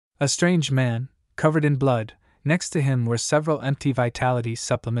there? A strange man, covered in blood. Next to him were several empty vitality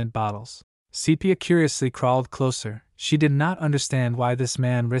supplement bottles. Sepia curiously crawled closer. She did not understand why this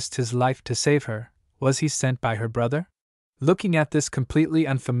man risked his life to save her. Was he sent by her brother? Looking at this completely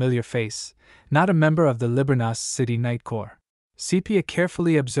unfamiliar face, not a member of the Libernas City Night Corps, Sepia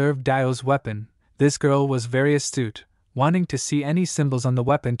carefully observed Dio's weapon. This girl was very astute, wanting to see any symbols on the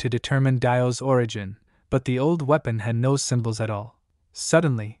weapon to determine Dio's origin, but the old weapon had no symbols at all.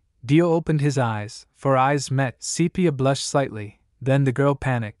 Suddenly, Dio opened his eyes. For eyes met, Sepia blushed slightly. Then the girl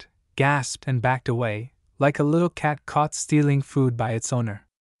panicked, gasped and backed away, like a little cat caught stealing food by its owner.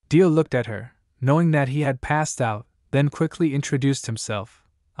 Dio looked at her, knowing that he had passed out, then quickly introduced himself.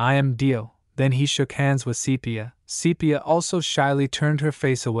 I am Dio. Then he shook hands with Sepia. Sepia also shyly turned her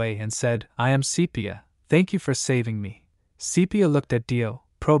face away and said, I am Sepia. Thank you for saving me. Sepia looked at Dio,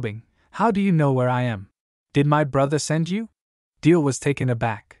 probing. How do you know where I am? Did my brother send you? Dio was taken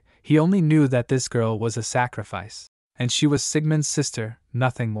aback. He only knew that this girl was a sacrifice, and she was Sigmund's sister,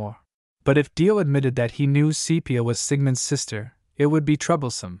 nothing more. But if Dio admitted that he knew Sepia was Sigmund's sister, it would be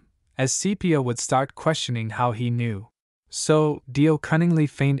troublesome, as Sepia would start questioning how he knew. So, Dio cunningly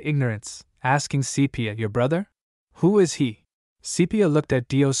feigned ignorance, asking Sepia, your brother? Who is he? Sepia looked at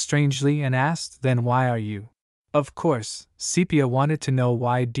Dio strangely and asked, then why are you? Of course, Sepia wanted to know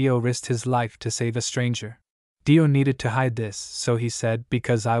why Dio risked his life to save a stranger. Dio needed to hide this, so he said,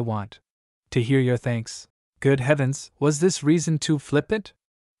 because I want to hear your thanks. Good heavens, was this reason too flippant?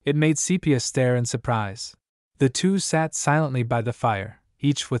 It made Sepia stare in surprise. The two sat silently by the fire,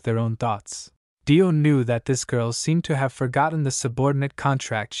 each with their own thoughts. Dio knew that this girl seemed to have forgotten the subordinate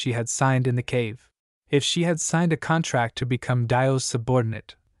contract she had signed in the cave. If she had signed a contract to become Dio's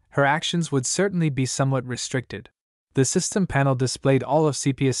subordinate, her actions would certainly be somewhat restricted. The system panel displayed all of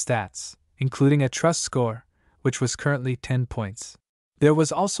Sepia's stats, including a trust score, which was currently 10 points. There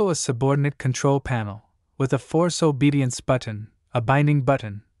was also a subordinate control panel, with a force obedience button, a binding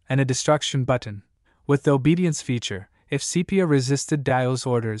button, and a destruction button. With the obedience feature, if Sepia resisted Dio's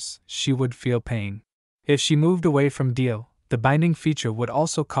orders, she would feel pain. If she moved away from Dio, the binding feature would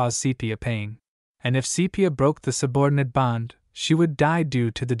also cause Sepia pain. And if Sepia broke the subordinate bond, she would die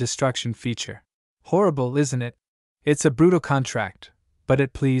due to the destruction feature. Horrible, isn't it? It's a brutal contract, but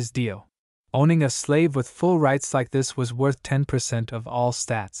it pleased Dio. Owning a slave with full rights like this was worth 10% of all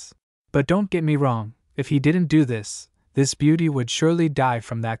stats. But don't get me wrong, if he didn't do this, this beauty would surely die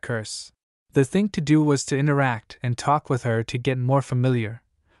from that curse. The thing to do was to interact and talk with her to get more familiar,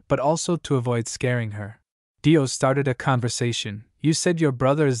 but also to avoid scaring her. Dio started a conversation. You said your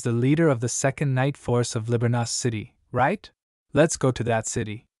brother is the leader of the second night force of Libernas City, right? Let's go to that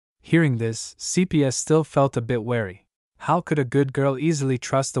city. Hearing this, Sepia still felt a bit wary. How could a good girl easily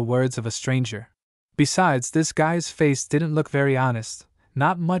trust the words of a stranger? Besides, this guy's face didn't look very honest,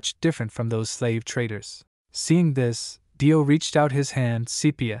 not much different from those slave traders. Seeing this, Dio reached out his hand.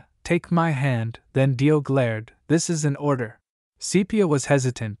 Sepia, take my hand. Then Dio glared. This is an order. Sepia was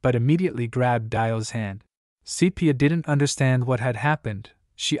hesitant but immediately grabbed Dio's hand. Sepia didn't understand what had happened.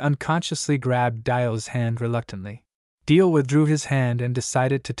 She unconsciously grabbed Dio's hand reluctantly. Dio withdrew his hand and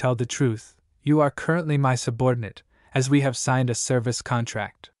decided to tell the truth. You are currently my subordinate, as we have signed a service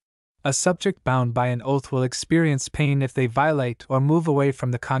contract. A subject bound by an oath will experience pain if they violate or move away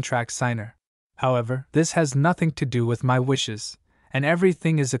from the contract signer. However, this has nothing to do with my wishes, and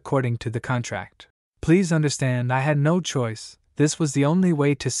everything is according to the contract. Please understand, I had no choice. This was the only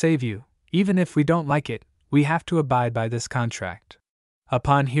way to save you. Even if we don't like it, we have to abide by this contract.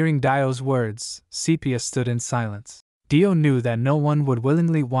 Upon hearing Dio's words, Sepia stood in silence. Dio knew that no one would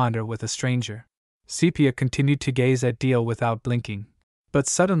willingly wander with a stranger. Sepia continued to gaze at Dio without blinking. But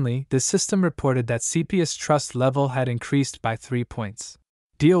suddenly, the system reported that Sepia's trust level had increased by 3 points.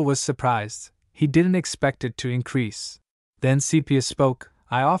 Dio was surprised. He didn't expect it to increase. Then Sepia spoke.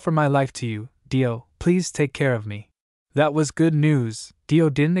 I offer my life to you, Dio. Please take care of me. That was good news. Dio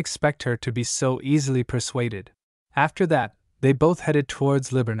didn't expect her to be so easily persuaded. After that, they both headed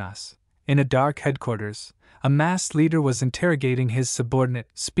towards Libernas. In a dark headquarters, a masked leader was interrogating his subordinate.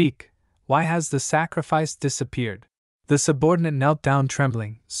 Speak. Why has the sacrifice disappeared? The subordinate knelt down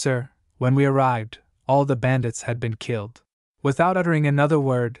trembling. Sir, when we arrived, all the bandits had been killed. Without uttering another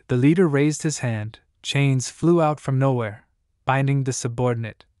word, the leader raised his hand. Chains flew out from nowhere, binding the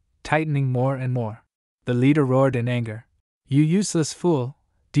subordinate, tightening more and more. The leader roared in anger. You useless fool!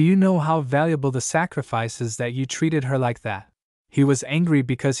 Do you know how valuable the sacrifice is that you treated her like that? He was angry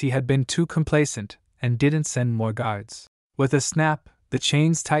because he had been too complacent and didn't send more guards. With a snap, the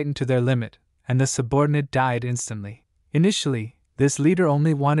chains tightened to their limit, and the subordinate died instantly. Initially, this leader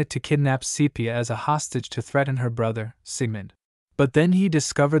only wanted to kidnap Sepia as a hostage to threaten her brother, Sigmund. But then he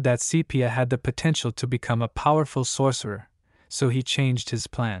discovered that Sepia had the potential to become a powerful sorcerer, so he changed his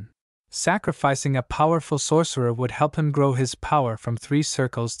plan. Sacrificing a powerful sorcerer would help him grow his power from 3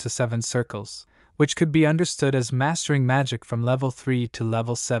 circles to 7 circles, which could be understood as mastering magic from level 3 to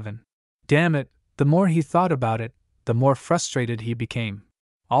level 7. Damn it, the more he thought about it, the more frustrated he became.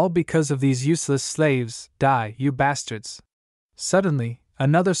 All because of these useless slaves. Die, you bastards! Suddenly,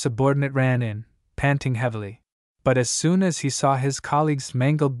 another subordinate ran in, panting heavily. But as soon as he saw his colleague's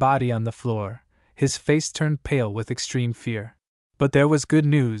mangled body on the floor, his face turned pale with extreme fear. But there was good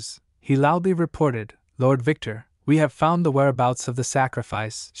news. He loudly reported, Lord Victor, we have found the whereabouts of the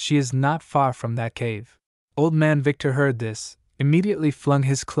sacrifice. She is not far from that cave. Old man Victor heard this, immediately flung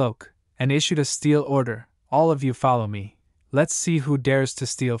his cloak, and issued a steel order. All of you follow me. Let's see who dares to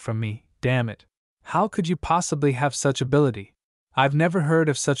steal from me, damn it. How could you possibly have such ability? I've never heard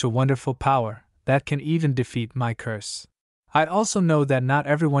of such a wonderful power that can even defeat my curse. I also know that not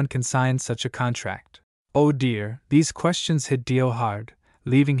everyone can sign such a contract. Oh dear, these questions hit Dio hard,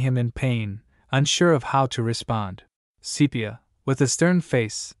 leaving him in pain, unsure of how to respond. Sepia, with a stern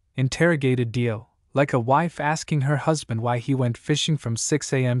face, interrogated Dio, like a wife asking her husband why he went fishing from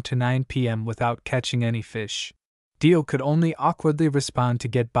 6 a.m. to 9 p.m. without catching any fish. Dio could only awkwardly respond to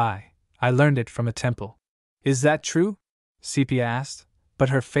get by. I learned it from a temple. Is that true? Sepia asked, but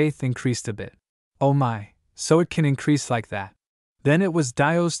her faith increased a bit. Oh my, so it can increase like that. Then it was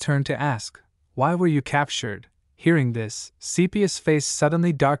Dio's turn to ask, why were you captured? Hearing this, Sepia's face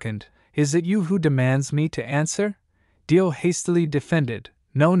suddenly darkened. Is it you who demands me to answer? Dio hastily defended,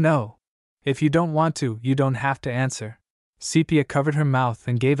 no. If you don't want to, you don't have to answer. Sepia covered her mouth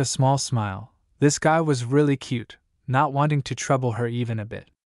and gave a small smile. This guy was really cute, not wanting to trouble her even a bit.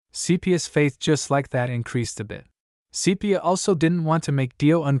 Sepia's faith just like that increased a bit. Sepia also didn't want to make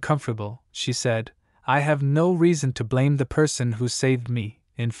Dio uncomfortable. She said, I have no reason to blame the person who saved me,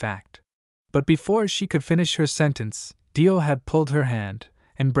 in fact. But before she could finish her sentence, Dio had pulled her hand,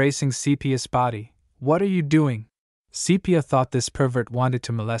 embracing Sepia's body. What are you doing? Sepia thought this pervert wanted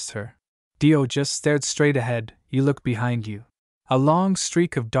to molest her. Dio just stared straight ahead. You look behind you. A long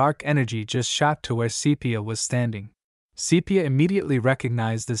streak of dark energy just shot to where Sepia was standing. Sepia immediately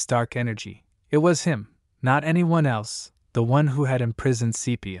recognized this dark energy. It was him, not anyone else, the one who had imprisoned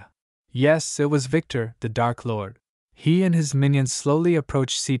Sepia. Yes, it was Victor, the Dark Lord. He and his minions slowly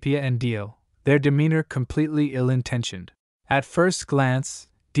approached Sepia and Dio, their demeanor completely ill-intentioned. At first glance,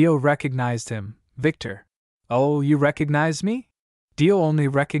 Dio recognized him. Victor. Oh, you recognize me? Dio only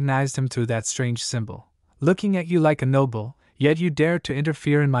recognized him through that strange symbol. Looking at you like a noble, yet you dare to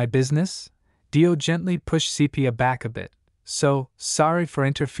interfere in my business? Dio gently pushed Sepia back a bit. So, sorry for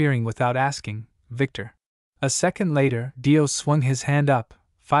interfering without asking, Victor. A second later, Dio swung his hand up.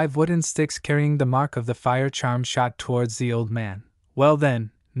 5 wooden sticks carrying the mark of the fire charm shot towards the old man. Well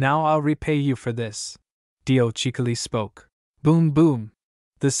then, now I'll repay you for this. Dio cheekily spoke. Boom boom.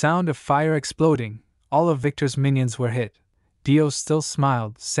 The sound of fire exploding, all of Victor's minions were hit. Dio still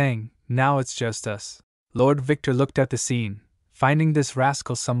smiled, saying, now it's just us. Lord Victor looked at the scene, finding this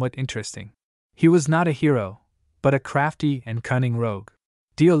rascal somewhat interesting. He was not a hero, but a crafty and cunning rogue.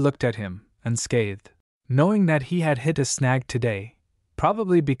 Dio looked at him, unscathed, knowing that he had hit a snag today,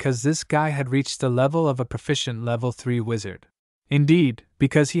 probably because this guy had reached the level of a proficient level 3 wizard. Indeed,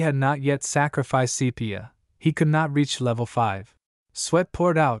 because he had not yet sacrificed Sepia, he could not reach level 5. Sweat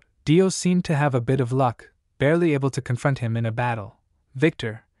poured out. Dio seemed to have a bit of luck, barely able to confront him in a battle.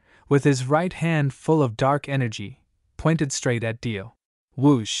 Victor, with his right hand full of dark energy, pointed straight at Dio.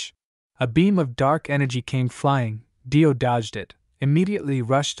 Whoosh! A beam of dark energy came flying. Dio dodged it, immediately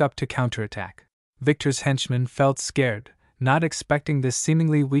rushed up to counterattack. Victor's henchman felt scared, not expecting this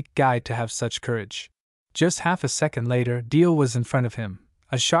seemingly weak guy to have such courage. Just half a second later, Dio was in front of him.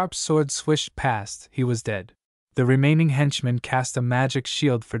 A sharp sword swished past. He was dead. The remaining henchman cast a magic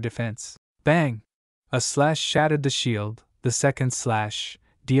shield for defense. Bang! A slash shattered the shield. The second slash,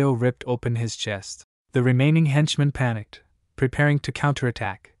 Dio ripped open his chest. The remaining henchman panicked, preparing to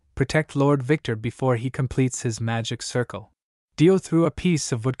counterattack, protect Lord Victor before he completes his magic circle. Dio threw a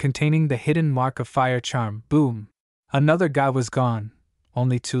piece of wood containing the hidden mark of fire charm. Boom! Another guy was gone.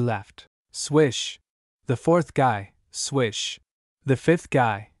 Only 2 left. Swish! The 4th guy, swish! The 5th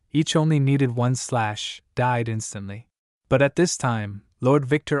guy, each only needed 1 slash, died instantly. But at this time, Lord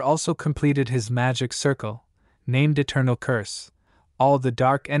Victor also completed his magic circle, named Eternal Curse. All the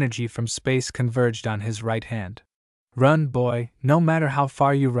dark energy from space converged on his right hand. Run, boy, no matter how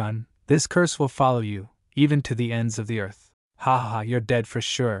far you run, this curse will follow you, even to the ends of the earth. Ha ha, you're dead for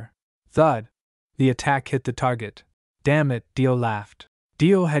sure. Thud! The attack hit the target. Damn it, Dio laughed.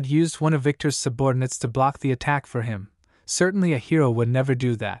 Dio had used one of Victor's subordinates to block the attack for him. Certainly a hero would never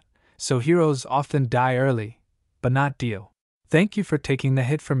do that, so heroes often die early, but not Dio. Thank you for taking the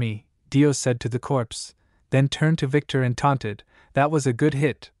hit for me, Dio said to the corpse, then turned to Victor and taunted, that was a good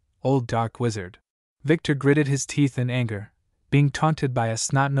hit, old dark wizard. Victor gritted his teeth in anger, being taunted by a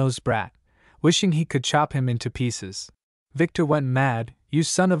snot-nosed brat, wishing he could chop him into pieces. Victor went mad, you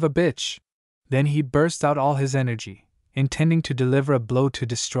son of a bitch! Then he burst out all his energy, intending to deliver a blow to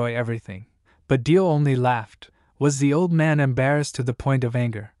destroy everything. But Dio only laughed. Was the old man embarrassed to the point of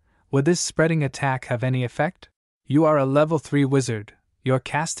anger? Would this spreading attack have any effect? You are a level 3 wizard. Your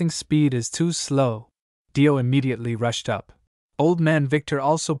casting speed is too slow. Dio immediately rushed up. Old man Victor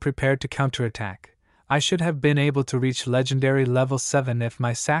also prepared to counterattack. I should have been able to reach legendary level 7 if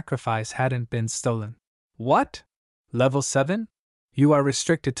my sacrifice hadn't been stolen. What? Level 7? You are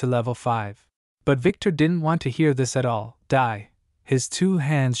restricted to level 5. But Victor didn't want to hear this at all. Die. His two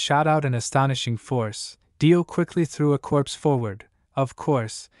hands shot out an astonishing force. Dio quickly threw a corpse forward. Of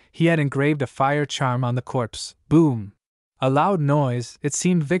course, he had engraved a fire charm on the corpse. Boom! A loud noise, it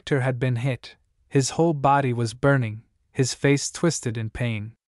seemed Victor had been hit. His whole body was burning, his face twisted in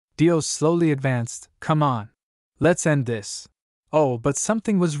pain. Dio slowly advanced. Come on. Let's end this. Oh, but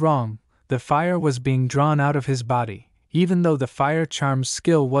something was wrong. The fire was being drawn out of his body, even though the fire charm's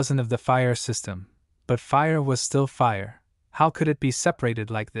skill wasn't of the fire system. But fire was still fire. How could it be separated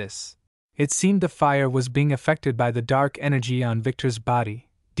like this? It seemed the fire was being affected by the dark energy on Victor's body.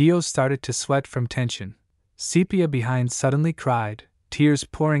 Dio started to sweat from tension. Sepia behind suddenly cried, tears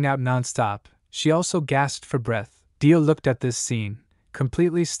pouring out non-stop. She also gasped for breath. Dio looked at this scene,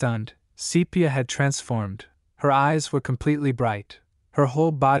 completely stunned. Sepia had transformed. Her eyes were completely bright. Her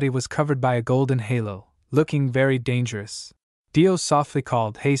whole body was covered by a golden halo, looking very dangerous. Dio softly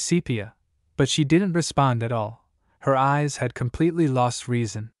called, "Hey Sepia," but she didn't respond at all. Her eyes had completely lost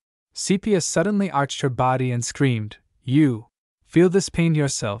reason. Sepia suddenly arched her body and screamed, "You! Feel this pain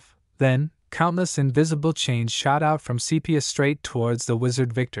yourself." Then, countless invisible chains shot out from Sepia straight towards the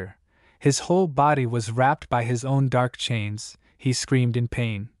wizard Victor. His whole body was wrapped by his own dark chains. He screamed in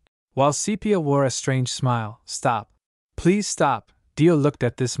pain, while Sepia wore a strange smile. "Stop. Please stop." Dio looked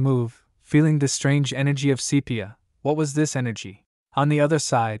at this move, feeling the strange energy of Sepia. What was this energy? On the other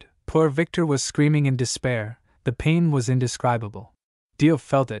side, poor Victor was screaming in despair. The pain was indescribable. Dio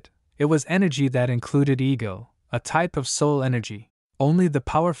felt it. It was energy that included ego, a type of soul energy. Only the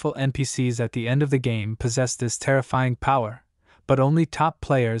powerful NPCs at the end of the game possessed this terrifying power, but only top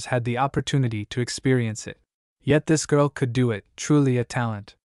players had the opportunity to experience it. Yet this girl could do it, truly a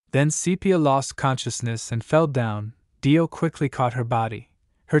talent. Then Sepia lost consciousness and fell down. Dio quickly caught her body.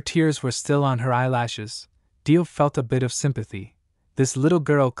 Her tears were still on her eyelashes. Dio felt a bit of sympathy. This little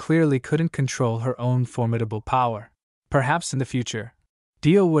girl clearly couldn't control her own formidable power. Perhaps in the future,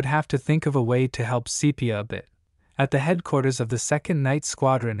 Dio would have to think of a way to help Sepia a bit. At the headquarters of the 2nd Night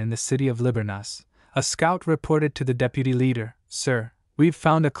Squadron in the city of Liburnas, a scout reported to the deputy leader, "Sir, we've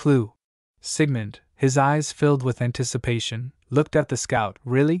found a clue." Sigmund, his eyes filled with anticipation, looked at the scout.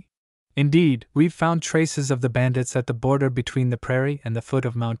 "Really?" "Indeed, we've found traces of the bandits at the border between the prairie and the foot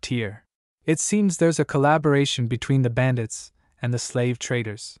of Mount Tyr. It seems there's a collaboration between the bandits and the slave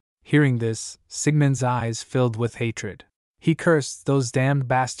traders." Hearing this, Sigmund's eyes filled with hatred. He cursed, "Those damned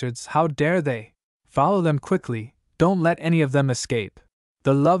bastards, how dare they? Follow them quickly, don't let any of them escape."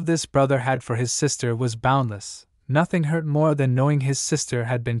 The love this brother had for his sister was boundless. Nothing hurt more than knowing his sister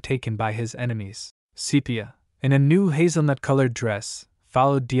had been taken by his enemies. Sepia, in a new hazelnut-colored dress,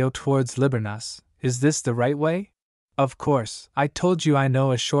 followed Dio towards Liburnas. "Is this the right way?" "Of course, I told you I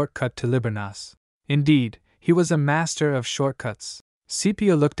know a shortcut to Liburnas." Indeed, he was a master of shortcuts.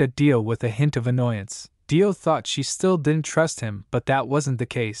 Sepia looked at Dio with a hint of annoyance. Dio thought she still didn't trust him, but that wasn't the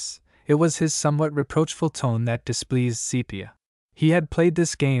case. It was his somewhat reproachful tone that displeased Sepia. He had played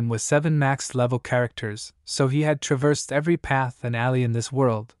this game with 7 max-level characters, so he had traversed every path and alley in this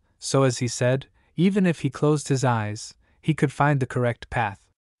world, so as he said, even if he closed his eyes, he could find the correct path.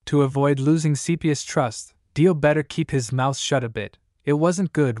 To avoid losing Sepia's trust, Dio better keep his mouth shut a bit. It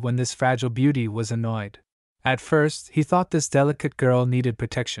wasn't good when this fragile beauty was annoyed. At first, he thought this delicate girl needed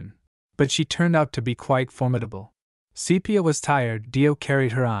protection, but she turned out to be quite formidable. Sepia was tired. Dio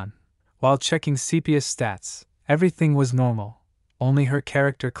carried her on. While checking Sepia's stats, everything was normal. Only her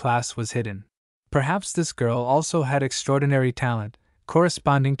character class was hidden. Perhaps this girl also had extraordinary talent,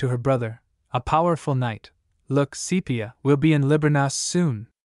 corresponding to her brother, a powerful knight. "Look, Sepia, we'll be in Liburnas soon."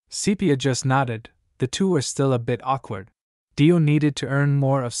 Sepia just nodded. The two were still a bit awkward. Dio needed to earn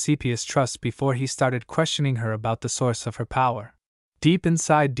more of Sepia's trust before he started questioning her about the source of her power. Deep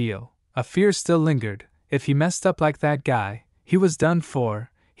inside Dio, a fear still lingered. If he messed up like that guy, he was done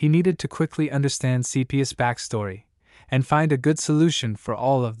for. He needed to quickly understand Sepia's backstory and find a good solution for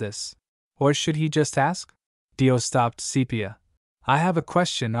all of this. Or should he just ask? Dio stopped Sepia. "I have a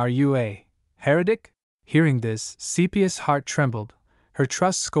question. Are you a heretic?" Hearing this, Sepia's heart trembled. Her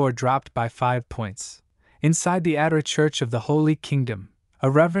trust score dropped by 5 points. Inside the Adra Church of the Holy Kingdom, a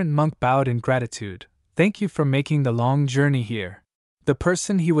reverend monk bowed in gratitude. "Thank you for making the long journey here." The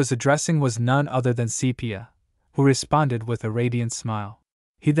person he was addressing was none other than Sepia, who responded with a radiant smile.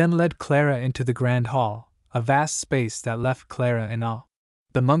 He then led Clara into the grand hall, a vast space that left Clara in awe.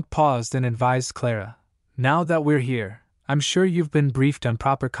 The monk paused and advised Clara, "Now that we're here, I'm sure you've been briefed on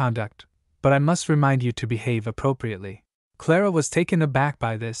proper conduct. but I must remind you to behave appropriately. Clara was taken aback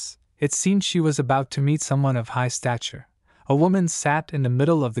by this. It seemed she was about to meet someone of high stature. A woman sat in the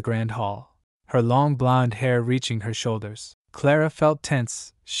middle of the grand hall, her long blonde hair reaching her shoulders. Clara felt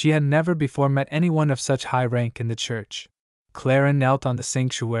tense. She had never before met anyone of such high rank in the church. Clara knelt on the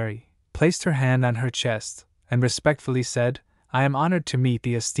sanctuary, placed her hand on her chest, and respectfully said, "I am honored to meet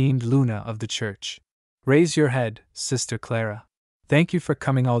the esteemed Luna of the church." "Raise your head, Sister Clara. Thank you for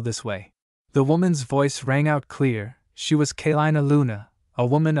coming all this way." The woman's voice rang out clear. She was Kailina Luna, a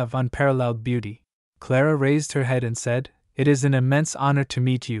woman of unparalleled beauty. Clara raised her head and said, "It is an immense honor to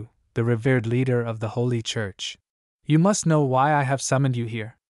meet you, the revered leader of the Holy Church. You must know why I have summoned you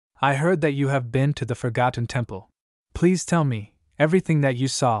here. I heard that you have been to the Forgotten Temple. Please tell me everything that you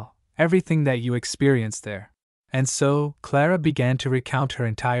saw, everything that you experienced there." And so, Clara began to recount her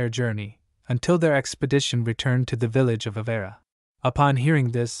entire journey, until their expedition returned to the village of Avera. Upon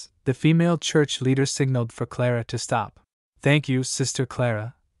hearing this, the female church leader signaled for Clara to stop. "Thank you, Sister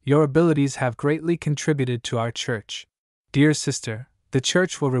Clara. Your abilities have greatly contributed to our church. Dear sister, the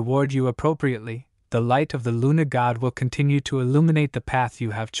church will reward you appropriately. The light of the Luna god will continue to illuminate the path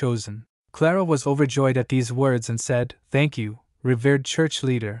you have chosen." Clara was overjoyed at these words and said, "Thank you, revered church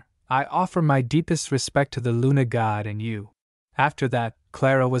leader. I offer my deepest respect to the Luna god and you." After that,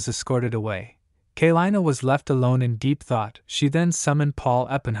 Clara was escorted away. Kailina was left alone in deep thought. She then summoned Paul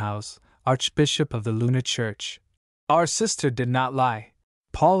Eppenhaus, Archbishop of the Luna Church. Our sister did not lie.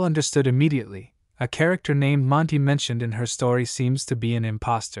 Paul understood immediately. A character named Monty mentioned in her story seems to be an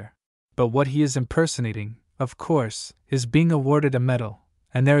imposter. But what he is impersonating, of course, is being awarded a medal,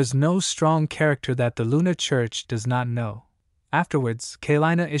 and there is no strong character that the Luna Church does not know. Afterwards,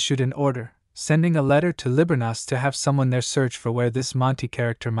 Kailina issued an order, sending a letter to Liburnas to have someone there search for where this Monty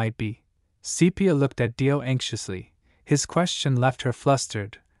character might be. Sepia looked at Dio anxiously. His question left her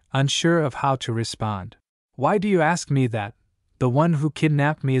flustered, unsure of how to respond. "Why do you ask me that? The one who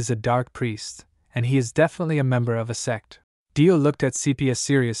kidnapped me is a dark priest, and he is definitely a member of a sect." Dio looked at Sepia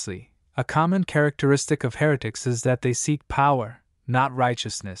seriously. A common characteristic of heretics is that they seek power, not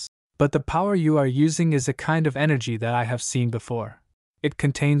righteousness. But the power you are using is a kind of energy that I have seen before. It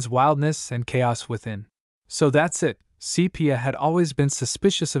contains wildness and chaos within. So that's it. Sepia had always been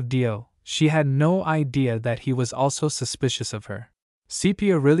suspicious of Dio. She had no idea that he was also suspicious of her.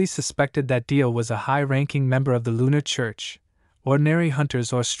 Sepia really suspected that Dio was a high-ranking member of the Luna Church. Ordinary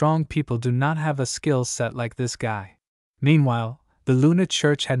hunters or strong people do not have a skill set like this guy. Meanwhile, the Luna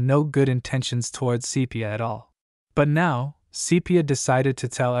Church had no good intentions towards Sepia at all. But now, Sepia decided to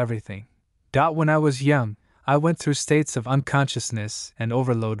tell everything. When I was young, I went through states of unconsciousness and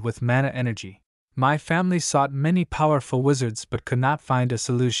overload with mana energy. My family sought many powerful wizards but could not find a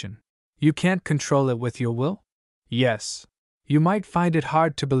solution. You can't control it with your will? Yes. You might find it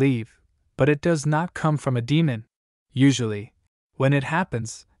hard to believe, but it does not come from a demon. Usually, when it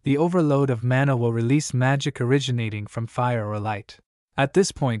happens, the overload of mana will release magic originating from fire or light. At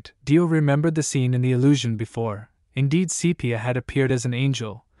this point, Dio remembered the scene in the illusion before. Indeed, Sepia had appeared as an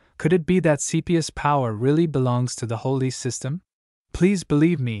angel. Could it be that Sepia's power really belongs to the holy system? Please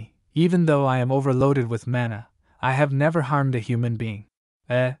believe me, even though I am overloaded with mana, I have never harmed a human being.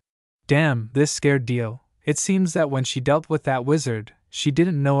 Damn, this scared Dio. It seems that when she dealt with that wizard, she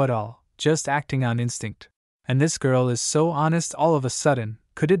didn't know at all, just acting on instinct. And this girl is so honest all of a sudden.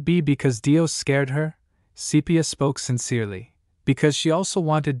 Could it be because Dio scared her? Sepia spoke sincerely. Because she also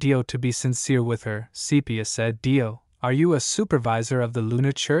wanted Dio to be sincere with her, Sepia said, "Dio, are you a supervisor of the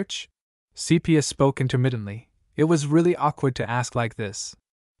Luna Church?" Sepia spoke intermittently. It was really awkward to ask like this.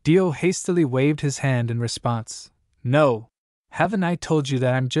 Dio hastily waved his hand in response. "No. Haven't I told you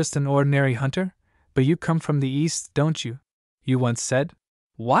that I'm just an ordinary hunter? But you come from the East, don't you? You once said."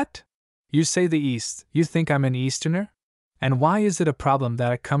 "What? You say the East, you think I'm an Easterner? And why is it a problem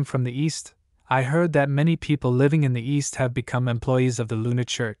that I come from the East? I heard that many people living in the East have become employees of the Luna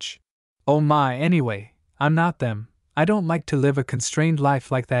Church." "Oh my, anyway, I'm not them. I don't like to live a constrained life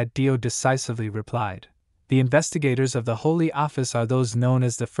like that," Dio decisively replied. "The investigators of the Holy Office are those known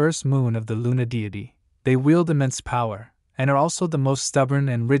as the first moon of the Luna deity. They wield immense power, and are also the most stubborn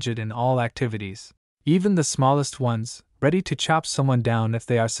and rigid in all activities. Even the smallest ones, ready to chop someone down if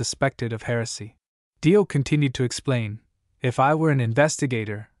they are suspected of heresy." Dio continued to explain. "If I were an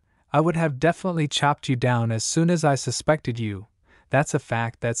investigator, I would have definitely chopped you down as soon as I suspected you." That's a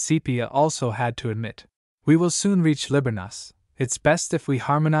fact that Sepia also had to admit. "We will soon reach Liburnas. It's best if we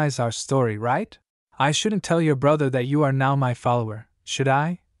harmonize our story, right? I shouldn't tell your brother that you are now my follower, should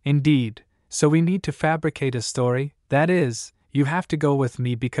I? Indeed. So we need to fabricate a story. That is, you have to go with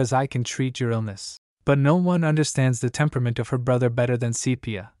me because I can treat your illness." But no one understands the temperament of her brother better than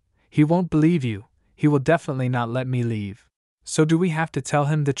Sepia. He won't believe you, he will definitely not let me leave. So do we have to tell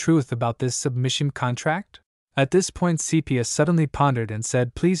him the truth about this submission contract? At this point Sepia suddenly pondered and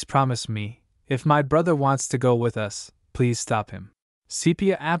said, please promise me, if my brother wants to go with us, please stop him.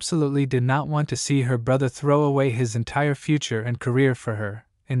 Sepia absolutely did not want to see her brother throw away his entire future and career for her.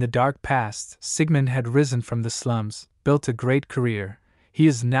 In the dark past, Sigmund had risen from the slums, built a great career. He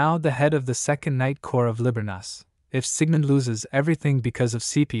is now the head of the 2nd Night Corps of Libernas. If Sigmund loses everything because of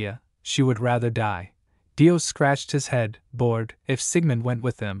Sepia, she would rather die. Dio scratched his head, bored. If Sigmund went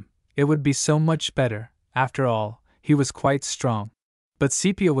with them, it would be so much better. After all, he was quite strong. But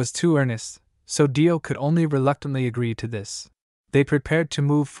Sepia was too earnest, so Dio could only reluctantly agree to this. They prepared to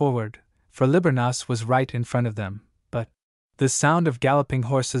move forward, for Libernas was right in front of them, but the sound of galloping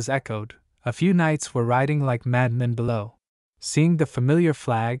horses echoed. A few knights were riding like madmen below. Seeing the familiar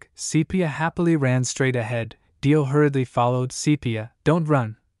flag, Sepia happily ran straight ahead. Dio hurriedly followed. Sepia, don't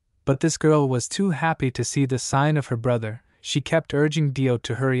run. But this girl was too happy to see the sign of her brother. She kept urging Dio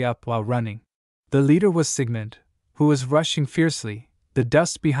to hurry up while running. The leader was Sigmund, who was rushing fiercely. The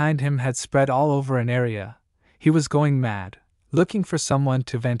dust behind him had spread all over an area. He was going mad, looking for someone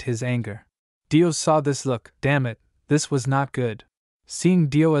to vent his anger. Dio saw this look. Damn it, this was not good. Seeing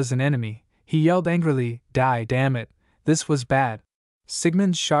Dio as an enemy, he yelled angrily, die, damn it, this was bad.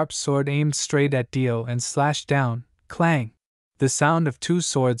 Sigmund's sharp sword aimed straight at Dio and slashed down, clang. The sound of two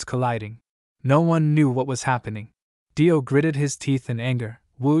swords colliding. No one knew what was happening. Dio gritted his teeth in anger.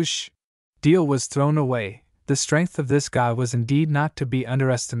 Whoosh! Dio was thrown away. The strength of this guy was indeed not to be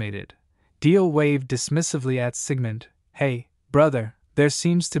underestimated. Dio waved dismissively at Sigmund. Hey, brother, there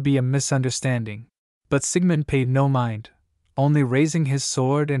seems to be a misunderstanding. But Sigmund paid no mind, only raising his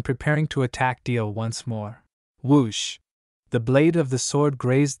sword and preparing to attack Dio once more. Whoosh! The blade of the sword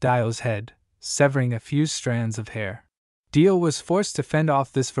grazed Dio's head, severing a few strands of hair. Dio was forced to fend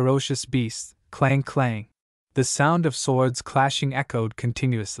off this ferocious beast. Clang clang. The sound of swords clashing echoed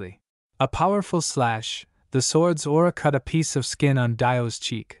continuously. A powerful slash, the sword's aura cut a piece of skin on Dio's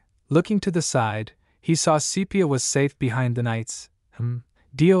cheek. Looking to the side, he saw Sepia was safe behind the knights.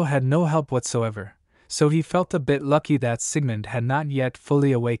 Dio had no help whatsoever, so he felt a bit lucky that Sigmund had not yet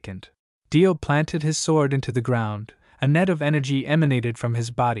fully awakened. Dio planted his sword into the ground. A net of energy emanated from his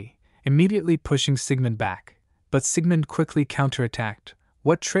body, immediately pushing Sigmund back. But Sigmund quickly counterattacked.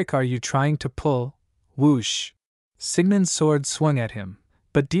 What trick are you trying to pull? Whoosh! Sigmund's sword swung at him,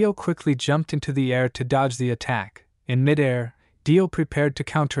 but Dio quickly jumped into the air to dodge the attack. In midair, Dio prepared to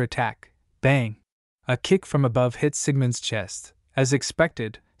counterattack. Bang! A kick from above hit Sigmund's chest. As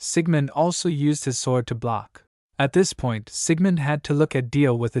expected, Sigmund also used his sword to block. At this point, Sigmund had to look at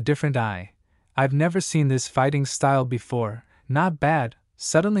Dio with a different eye. I've never seen this fighting style before. Not bad.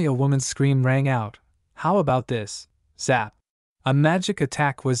 Suddenly a woman's scream rang out. How about this? Zap! A magic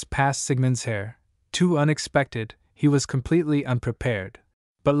attack whizzed past Sigmund's hair. Too unexpected, he was completely unprepared.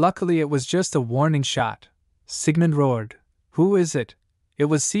 But luckily it was just a warning shot. Sigmund roared. Who is it? It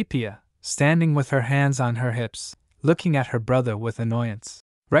was Sepia, standing with her hands on her hips, looking at her brother with annoyance.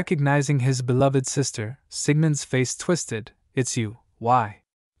 Recognizing his beloved sister, Sigmund's face twisted. It's you, why?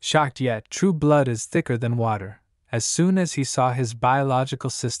 Shocked yet, true blood is thicker than water. As soon as he saw his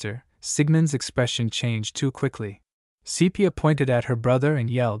biological sister, Sigmund's expression changed too quickly. Sepia pointed at her brother and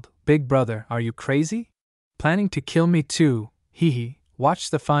yelled, Big brother, are you crazy? Planning to kill me too? Hee hee.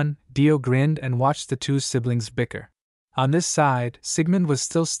 Watch the fun. Dio grinned and watched the two siblings bicker. On this side, Sigmund was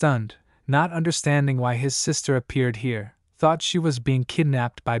still stunned, not understanding why his sister appeared here, thought she was being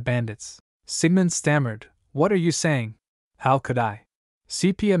kidnapped by bandits. Sigmund stammered, What are you saying? How could I?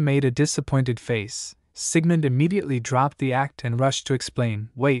 Sepia made a disappointed face. Sigmund immediately dropped the act and rushed to explain.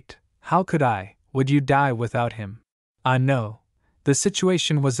 Wait, how could I? Would you die without him? I know. The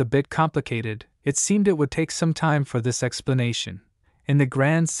situation was a bit complicated. It seemed it would take some time for this explanation. In the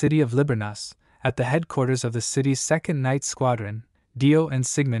grand city of Libernas, at the headquarters of the city's 2nd Night Squadron, Dio and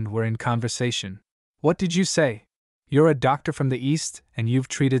Sigmund were in conversation. What did you say? You're a doctor from the east, and you've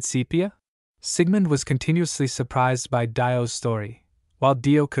treated Sepia? Sigmund was continuously surprised by Dio's story, while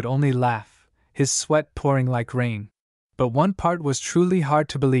Dio could only laugh, his sweat pouring like rain. But one part was truly hard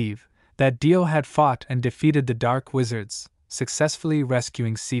to believe, that Dio had fought and defeated the Dark Wizards, successfully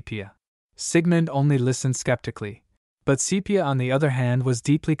rescuing Sepia. Sigmund only listened skeptically. But Sepia, on the other hand, was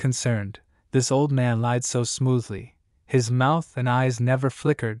deeply concerned. This old man lied so smoothly. His mouth and eyes never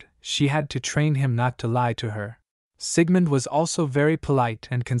flickered. She had to train him not to lie to her. Sigmund was also very polite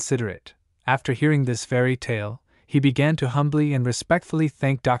and considerate. After hearing this fairy tale, he began to humbly and respectfully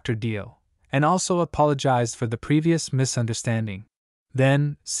thank Dr. Dio, and also apologized for the previous misunderstanding.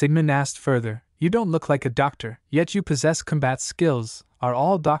 Then, Sigmund asked further, You don't look like a doctor, yet you possess combat skills. Are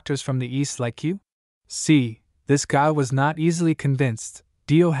all doctors from the East like you? See, this guy was not easily convinced.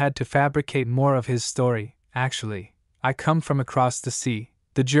 Dio had to fabricate more of his story. Actually, I come from across the sea.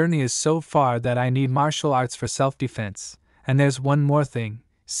 The journey is so far that I need martial arts for self-defense. And there's one more thing.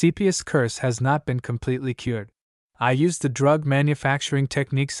 Sepia's curse has not been completely cured. I used the drug manufacturing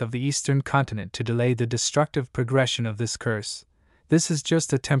techniques of the Eastern continent to delay the destructive progression of this curse. This is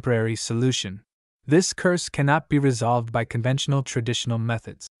just a temporary solution. This curse cannot be resolved by conventional traditional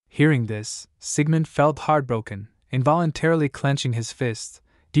methods. Hearing this, Sigmund felt heartbroken, involuntarily clenching his fist.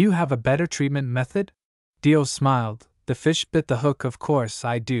 Do you have a better treatment method? Dio smiled. The fish bit the hook, of course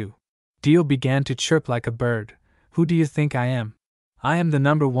I do. Dio began to chirp like a bird. Who do you think I am? I am the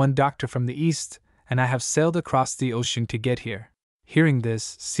 #1 doctor from the East, and I have sailed across the ocean to get here. Hearing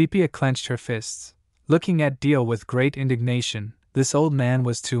this, Sepia clenched her fists. Looking at Dio with great indignation, this old man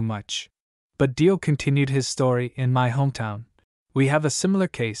was too much. But Dio continued his story. In my hometown, we have a similar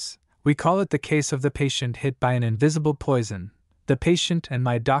case. We call it the case of the patient hit by an invisible poison. The patient and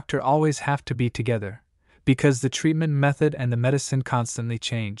my doctor always have to be together, because the treatment method and the medicine constantly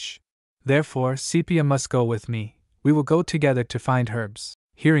change. Therefore, Sepia must go with me. We will go together to find herbs.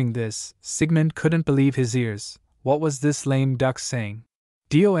 Hearing this, Sigmund couldn't believe his ears. What was this lame duck saying?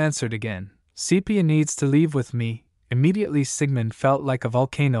 Dio answered again. Sepia needs to leave with me. Immediately Sigmund felt like a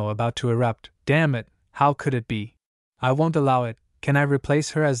volcano about to erupt. Damn it, how could it be? I won't allow it. Can I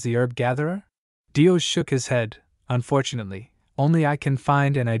replace her as the herb gatherer? Dio shook his head. Unfortunately, only I can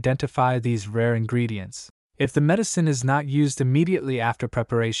find and identify these rare ingredients. If the medicine is not used immediately after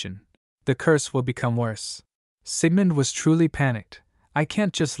preparation, the curse will become worse. Sigmund was truly panicked. I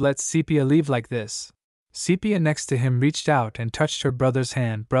can't just let Sepia leave like this. Sepia next to him reached out and touched her brother's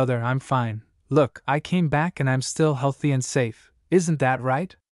hand. Brother, I'm fine. Look, I came back and I'm still healthy and safe. Isn't that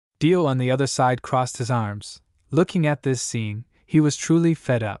right? Dio on the other side crossed his arms. Looking at this scene, he was truly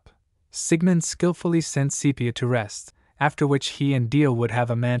fed up. Sigmund skillfully sent Sepia to rest, after which he and Dio would have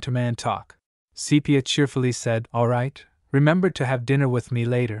a man-to-man talk. Sepia cheerfully said, All right, remember to have dinner with me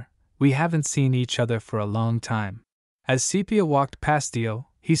later. We haven't seen each other for a long time. As Sepia walked past Dio,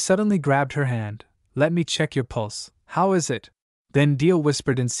 he suddenly grabbed her hand. Let me check your pulse. How is it? Then Dio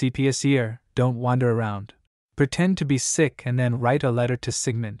whispered in Sepia's ear, Don't wander around. Pretend to be sick and then write a letter to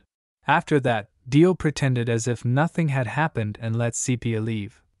Sigmund. After that, Dio pretended as if nothing had happened and let Sepia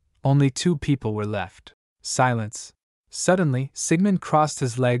leave. Only 2 people were left. Silence. Suddenly, Sigmund crossed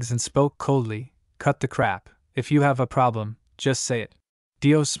his legs and spoke coldly. Cut the crap. If you have a problem, just say it.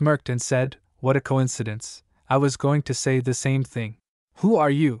 Dio smirked and said, What a coincidence. I was going to say the same thing. Who are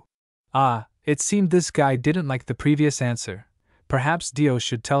you? Ah, it seemed this guy didn't like the previous answer. Perhaps Dio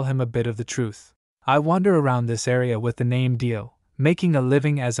should tell him a bit of the truth. I wander around this area with the name Dio, making a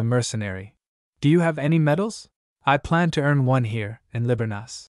living as a mercenary. Do you have any medals? I plan to earn one here, in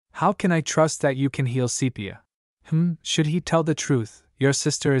Liburnas. How can I trust that you can heal Sepia? Should he tell the truth? Your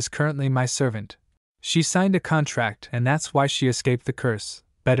sister is currently my servant. She signed a contract and that's why she escaped the curse.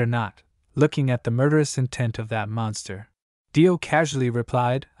 Better not. Looking at the murderous intent of that monster. Dio casually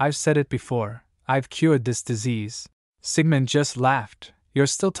replied, I've said it before. I've cured this disease. Sigmund just laughed. You're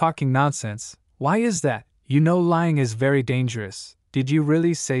still talking nonsense. Why is that? You know lying is very dangerous. Did you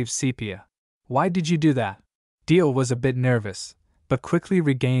really save Sepia? Why did you do that? Dio was a bit nervous, but quickly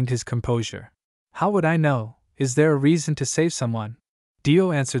regained his composure. How would I know? Is there a reason to save someone?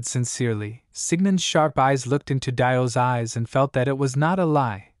 Dio answered sincerely. Sigmund's sharp eyes looked into Dio's eyes and felt that it was not a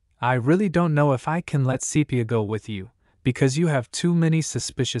lie. I really don't know if I can let Sepia go with you, because you have too many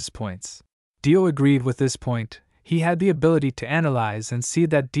suspicious points. Dio agreed with this point. He had the ability to analyze and see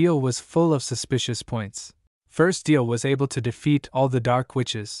that Dio was full of suspicious points. First, Dio was able to defeat all the dark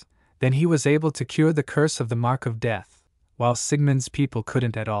witches, then he was able to cure the curse of the Mark of Death, while Sigmund's people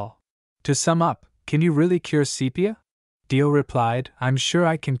couldn't at all. To sum up, can you really cure Sepia? Dio replied, I'm sure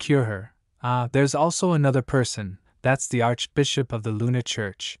I can cure her. There's also another person, that's the Archbishop of the Luna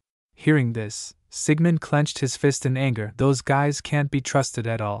Church. Hearing this, Sigmund clenched his fist in anger. Those guys can't be trusted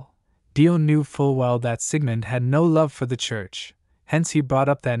at all. Dio knew full well that Sigmund had no love for the church, hence he brought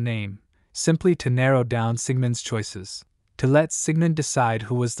up that name, simply to narrow down Sigmund's choices, to let Sigmund decide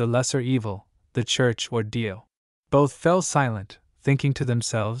who was the lesser evil, the church or Dio. Both fell silent, thinking to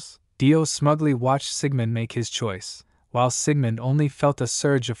themselves. Dio smugly watched Sigmund make his choice, while Sigmund only felt a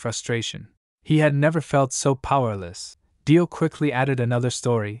surge of frustration. He had never felt so powerless. Dio quickly added another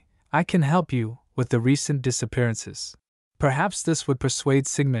story. I can help you with the recent disappearances. Perhaps this would persuade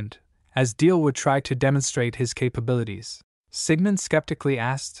Sigmund, as Dio would try to demonstrate his capabilities. Sigmund skeptically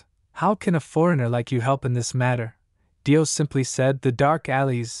asked, How can a foreigner like you help in this matter? Dio simply said, The dark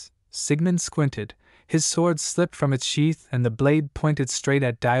alleys. Sigmund squinted, His sword slipped from its sheath and the blade pointed straight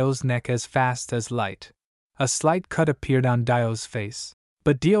at Dio's neck as fast as light. A slight cut appeared on Dio's face.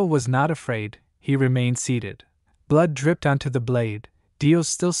 But Dio was not afraid, he remained seated. Blood dripped onto the blade. Dio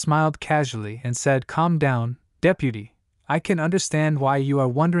still smiled casually and said, "Calm down, Deputy. I can understand why you are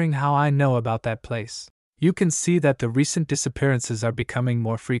wondering how I know about that place. You can see that the recent disappearances are becoming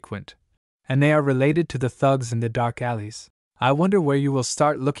more frequent. And they are related to the thugs in the dark alleys. I wonder where you will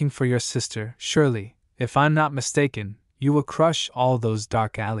start looking for your sister. Surely, if I'm not mistaken, you will crush all those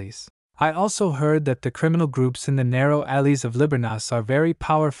dark alleys. I also heard that the criminal groups in the narrow alleys of Liburnas are very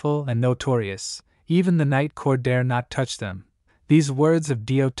powerful and notorious. Even the Night Court dare not touch them." These words of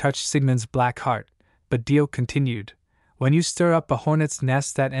Dio touched Sigmund's black heart, but Dio continued, "When you stir up a hornet's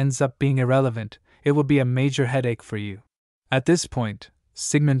nest that ends up being irrelevant, it will be a major headache for you." At this point,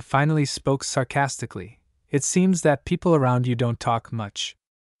 Sigmund finally spoke sarcastically. "It seems that people around you don't talk much.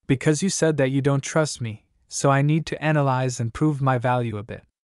 Because you said that you don't trust me, so I need to analyze and prove my value a bit."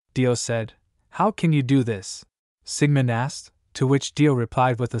 Dio said, "How can you do this?" Sigmund asked, to which Dio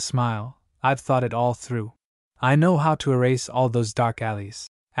replied with a smile, "I've thought it all through. I know how to erase all those dark alleys."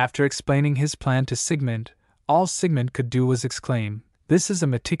 After explaining his plan to Sigmund, all Sigmund could do was exclaim, "This is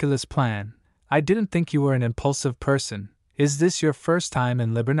a meticulous plan. I didn't think you were an impulsive person. Is this your first time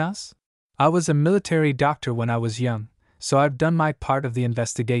in Liburnas?" "I was a military doctor when I was young, so I've done my part of the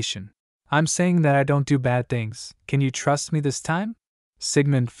investigation. I'm saying that I don't do bad things. Can you trust me this time?"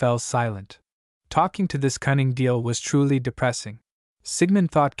 Sigmund fell silent. Talking to this cunning Dio was truly depressing.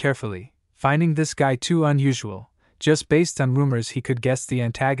 Sigmund thought carefully, finding this guy too unusual. Just based on rumors he could guess the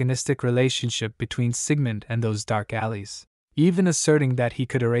antagonistic relationship between Sigmund and those dark alleys, even asserting that he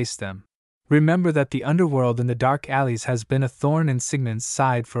could erase them. Remember that the underworld in the dark alleys has been a thorn in Sigmund's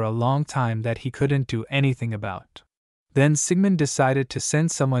side for a long time that he couldn't do anything about. Then Sigmund decided to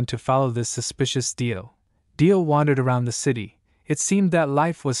send someone to follow this suspicious Dio. Dio wandered around the city. It seemed that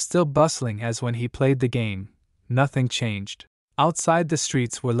life was still bustling as when he played the game. Nothing changed. Outside the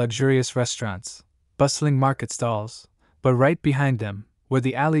streets were luxurious restaurants, bustling market stalls, but right behind them were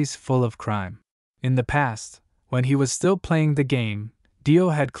the alleys full of crime. In the past, when he was still playing the game, Dio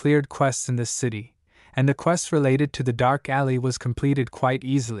had cleared quests in this city, and the quest related to the dark alley was completed quite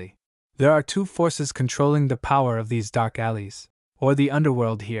easily. There are two forces controlling the power of these dark alleys, or the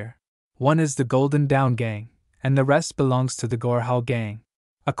underworld here. One is the Golden Dawn Gang, and the rest belongs to the Gorhal Gang.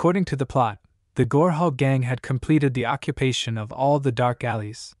 According to the plot, the Gorhal Gang had completed the occupation of all the dark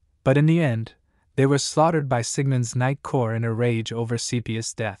alleys, but in the end, they were slaughtered by Sigmund's Night Corps in a rage over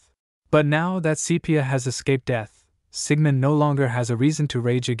Sepia's death. But now that Sepia has escaped death, Sigmund no longer has a reason to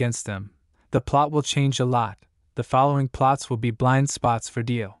rage against them. The plot will change a lot. The following plots will be blind spots for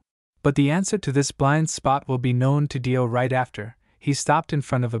Dio. But the answer to this blind spot will be known to Dio right after he stopped in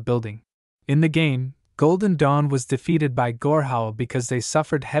front of a building. In the game, Golden Dawn was defeated by Gorhal because they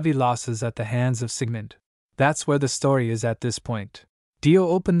suffered heavy losses at the hands of Sigmund. That's where the story is at this point. Dio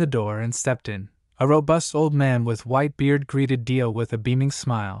opened the door and stepped in. A robust old man with white beard greeted Dio with a beaming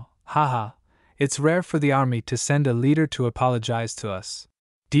smile. "Haha, it's rare for the army to send a leader to apologize to us."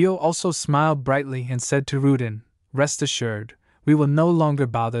 Dio also smiled brightly and said to Rudin, "Rest assured, we will no longer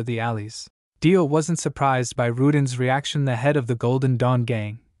bother the alleys." Dio wasn't surprised by Rudin's reaction. The head of the Golden Dawn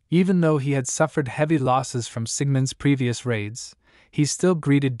Gang, even though he had suffered heavy losses from Sigmund's previous raids, he still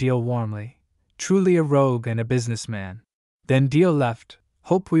greeted Dio warmly. Truly a rogue and a businessman. Then Dio left.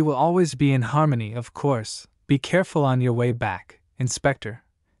 "Hope we will always be in harmony, of course. Be careful on your way back, Inspector."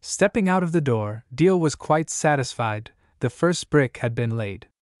 Stepping out of the door, Dio was quite satisfied. The first brick had been laid.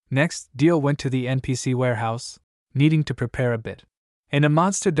 Next, Dio went to the NPC warehouse, needing to prepare a bit. In a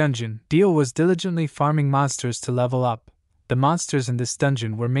monster dungeon, Dio was diligently farming monsters to level up. The monsters in this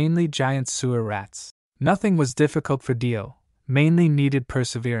dungeon were mainly giant sewer rats. Nothing was difficult for Dio, mainly needed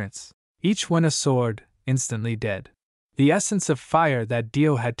perseverance. Each one a sword, instantly dead. The essence of fire that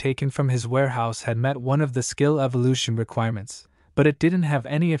Dio had taken from his warehouse had met one of the skill evolution requirements, but it didn't have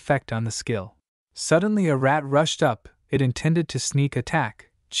any effect on the skill. Suddenly a rat rushed up. It intended to sneak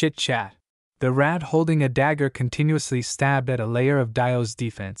attack. Chit-chat. The rat holding a dagger continuously stabbed at a layer of Dio's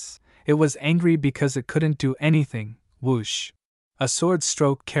defense. It was angry because it couldn't do anything. Whoosh. A sword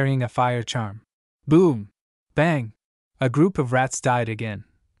stroke carrying a fire charm. Boom. Bang. A group of rats died again.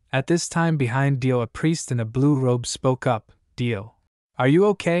 At this time behind Dio a priest in a blue robe spoke up. "Dio. Are you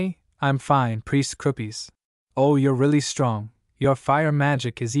okay?" "I'm fine, Priest Krupis." "Oh, you're really strong. Your fire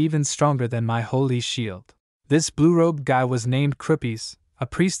magic is even stronger than my holy shield." This blue-robed guy was named Krupis, a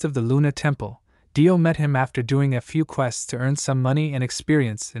priest of the Luna Temple. Dio met him after doing a few quests to earn some money and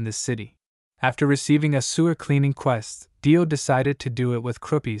experience in this city. After receiving a sewer cleaning quest, Dio decided to do it with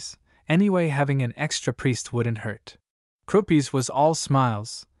Krupis, Anyway, having an extra priest wouldn't hurt. Krupis was all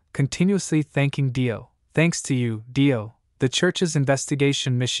smiles, continuously thanking Dio. Thanks to you, Dio, the church's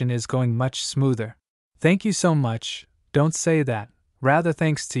investigation mission is going much smoother. Thank you so much. Don't say that. Rather,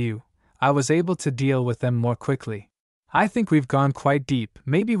 thanks to you, I was able to deal with them more quickly. I think we've gone quite deep.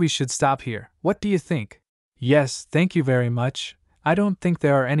 Maybe we should stop here. What do you think? Yes, thank you very much. I don't think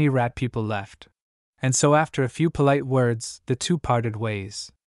there are any rat people left. And so after a few polite words, the two parted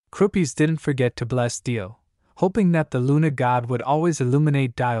ways. Krupis didn't forget to bless Dio, hoping that the Luna god would always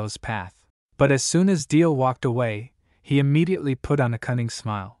illuminate Dio's path. But as soon as Dio walked away, he immediately put on a cunning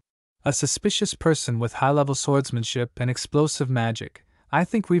smile. A suspicious person with high-level swordsmanship and explosive magic. I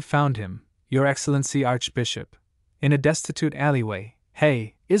think we've found him, Your Excellency Archbishop. In a destitute alleyway.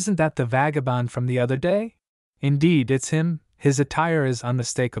 Hey, isn't that the vagabond from the other day? Indeed, it's him. His attire is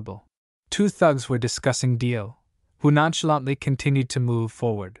unmistakable. Two thugs were discussing Dio, who nonchalantly continued to move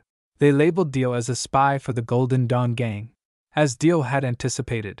forward. They labeled Dio as a spy for the Golden Dawn gang. As Dio had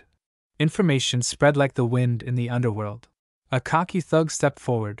anticipated, information spread like the wind in the underworld. A cocky thug stepped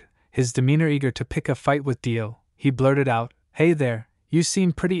forward, his demeanor eager to pick a fight with Dio. He blurted out, "Hey there, you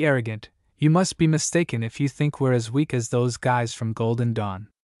seem pretty arrogant. You must be mistaken if you think we're as weak as those guys from Golden Dawn."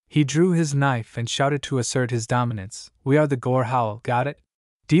 He drew his knife and shouted to assert his dominance. "We are the Gore Howl, got it?"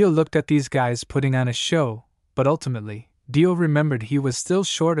 Dio looked at these guys putting on a show, but ultimately, Dio remembered he was still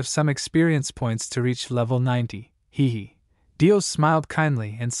short of some experience points to reach level 90. Hee. Dio smiled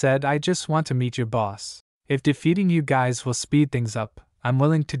kindly and said, "I just want to meet your boss. If defeating you guys will speed things up, I'm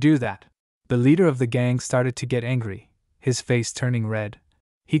willing to do that." The leader of the gang started to get angry, his face turning red.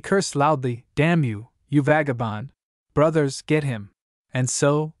 He cursed loudly, "Damn you, you vagabond! Brothers, get him!" And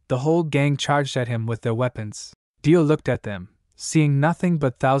so, the whole gang charged at him with their weapons. Dio looked at them, seeing nothing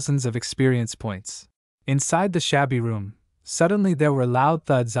but thousands of experience points. Inside the shabby room, suddenly there were loud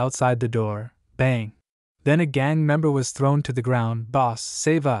thuds outside the door. Bang! Then a gang member was thrown to the ground. "Boss,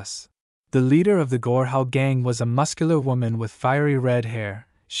 save us!" The leader of the Gorehow gang was a muscular woman with fiery red hair.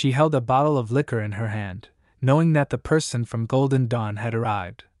 She held a bottle of liquor in her hand, knowing that the person from Golden Dawn had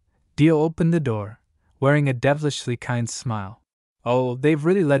arrived. Dio opened the door, wearing a devilishly kind smile. "Oh, they've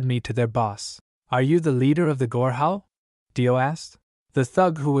really led me to their boss. Are you the leader of the Gorehow?" Dio asked. The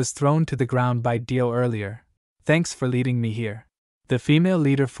thug who was thrown to the ground by Dio earlier. "Thanks for leading me here." The female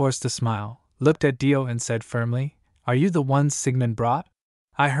leader forced a smile, looked at Dio and said firmly, "Are you the one Sigmund brought?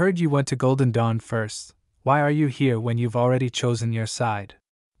 I heard you went to Golden Dawn first. Why are you here when you've already chosen your side?"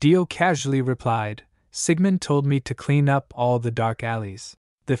 Dio casually replied, "Sigmund told me to clean up all the dark alleys."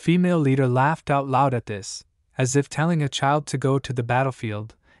 The female leader laughed out loud at this, as if telling a child to go to the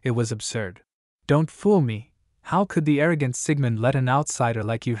battlefield. It was absurd. "Don't fool me. How could the arrogant Sigmund let an outsider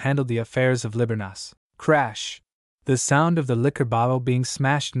like you handle the affairs of Libernas?" Crash! The sound of the liquor bottle being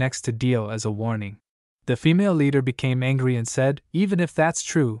smashed next to Dio as a warning. The female leader became angry and said, "Even if that's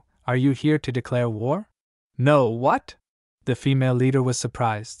true, are you here to declare war?" "No, what?" The female leader was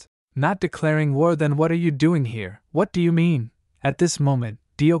surprised. "Not declaring war, then what are you doing here? What do you mean?" At this moment,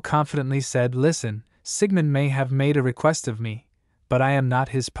 Dio confidently said, "Listen, Sigmund may have made a request of me, but I am not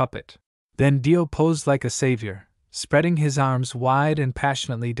his puppet." Then Dio posed like a savior, spreading his arms wide and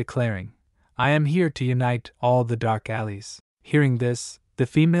passionately declaring, "I am here to unite all the dark alleys." Hearing this, the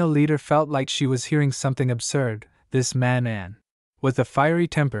female leader felt like she was hearing something absurd. This man. With a fiery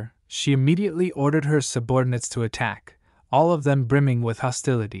temper, she immediately ordered her subordinates to attack, all of them brimming with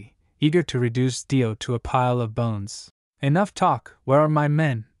hostility, eager to reduce Dio to a pile of bones. "Enough talk, where are my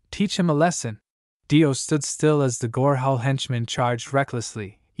men? Teach him a lesson." Dio stood still as the Gorehow henchmen charged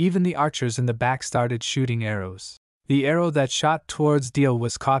recklessly. Even the archers in the back started shooting arrows. The arrow that shot towards Dio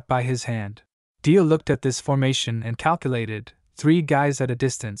was caught by his hand. Dio looked at this formation and calculated, 3 guys at a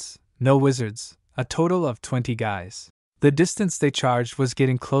distance, no wizards, a total of 20 guys. The distance they charged was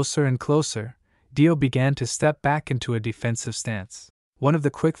getting closer and closer. Dio began to step back into a defensive stance. One of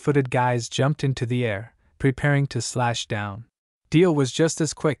the quick-footed guys jumped into the air, preparing to slash down. Dio was just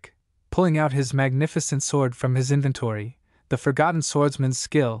as quick, pulling out his magnificent sword from his inventory, the forgotten swordsman's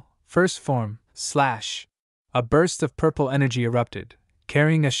skill, first form, slash. A burst of purple energy erupted,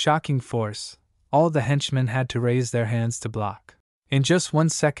 carrying a shocking force. All the henchmen had to raise their hands to block. In just 1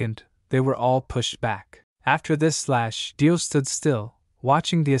 second, they were all pushed back. After this slash, Dio stood still,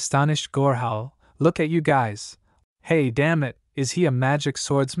 watching the astonished Gorehow. "Look at you guys. Hey, damn it, is he a magic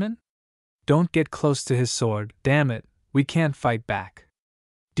swordsman? Don't get close to his sword, damn it, we can't fight back."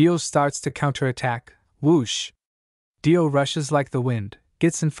 Dio starts to counterattack. Whoosh! Dio rushes like the wind,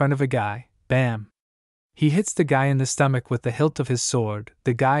 gets in front of a guy, bam! He hits the guy in the stomach with the hilt of his sword.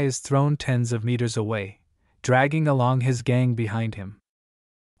 The guy is thrown tens of meters away, dragging along his gang behind him.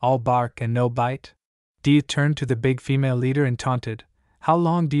 All bark and no bite? Dio turned to the big female leader and taunted, "How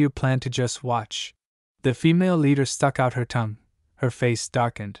long do you plan to just watch?" The female leader stuck out her tongue. Her face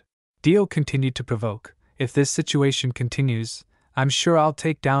darkened. Dio continued to provoke, "If this situation continues, I'm sure I'll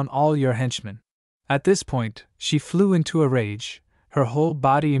take down all your henchmen." At this point, she flew into a rage, her whole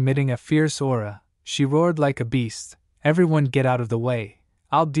body emitting a fierce aura. She roared like a beast, "Everyone get out of the way.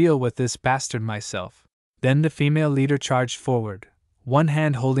 I'll deal with this bastard myself." Then the female leader charged forward, one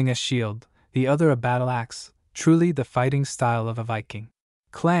hand holding a shield, the other a battle axe, truly the fighting style of a Viking.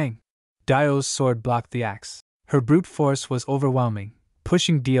 Clang! Dio's sword blocked the axe. Her brute force was overwhelming,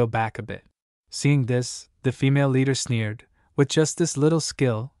 pushing Dio back a bit. Seeing this, the female leader sneered, "With just this little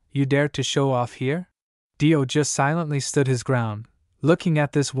skill, you dare to show off here?" Dio just silently stood his ground, looking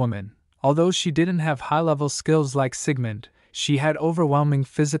at this woman. Although she didn't have high-level skills like Sigmund, she had overwhelming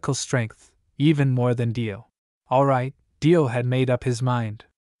physical strength, even more than Dio. Alright, Dio had made up his mind.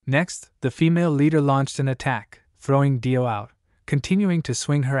 Next, the female leader launched an attack, throwing Dio out, continuing to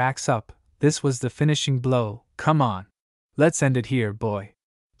swing her axe up. This was the finishing blow. "Come on. Let's end it here, boy."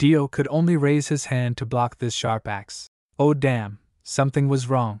 Dio could only raise his hand to block this sharp axe. Oh damn, something was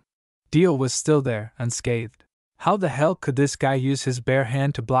wrong. Dio was still there, unscathed. How the hell could this guy use his bare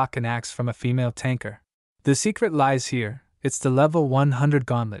hand to block an axe from a female tanker? The secret lies here. It's the level 100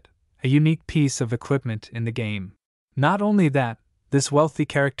 gauntlet, a unique piece of equipment in the game. Not only that, this wealthy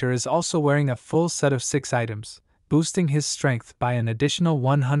character is also wearing a full set of 6 items, boosting his strength by an additional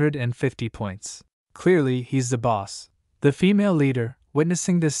 150 points. Clearly, he's the boss. The female leader,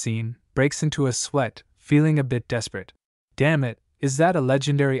 witnessing this scene, breaks into a sweat, feeling a bit desperate. Damn it, is that a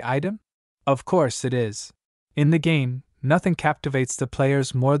legendary item? Of course it is. In the game, nothing captivates the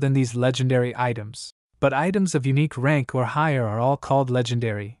players more than these legendary items. But items of unique rank or higher are all called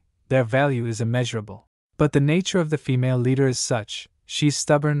legendary. Their value is immeasurable. But the nature of the female leader is such, she's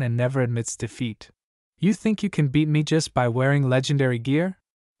stubborn and never admits defeat. "You think you can beat me just by wearing legendary gear?"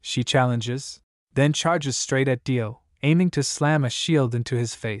 she challenges, then charges straight at Dio, aiming to slam a shield into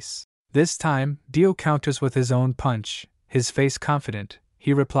his face. This time, Dio counters with his own punch, his face confident.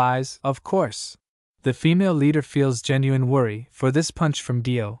 He replies, "Of course." The female leader feels genuine worry, for this punch from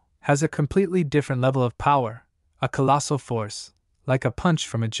Dio has a completely different level of power, a colossal force, like a punch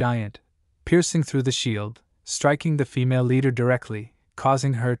from a giant, piercing through the shield, striking the female leader directly,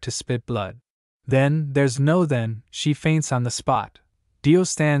 causing her to spit blood. Then, there's no then, she faints on the spot. Dio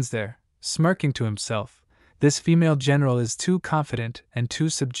stands there, smirking to himself. This female general is too confident and too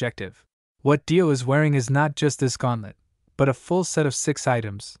subjective. What Dio is wearing is not just this gauntlet, but a full set of 6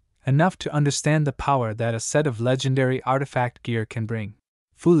 items, enough to understand the power that a set of legendary artifact gear can bring.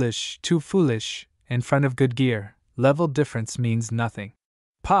 Foolish, too foolish, in front of good gear, level difference means nothing.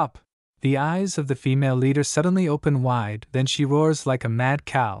 Pop! The eyes of the female leader suddenly open wide, then she roars like a mad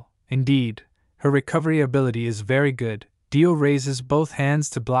cow. Indeed, her recovery ability is very good. Dio raises both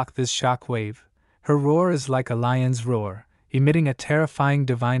hands to block this shock wave. Her roar is like a lion's roar, emitting a terrifying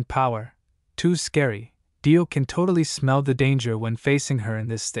divine power. Too scary. Dio can totally smell the danger when facing her in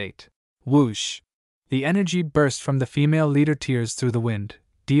this state. Whoosh! The energy burst from the female leader tears through the wind.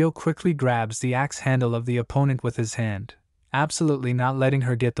 Dio quickly grabs the axe handle of the opponent with his hand, absolutely not letting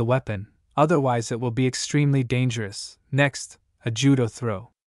her get the weapon, otherwise it will be extremely dangerous. Next, a judo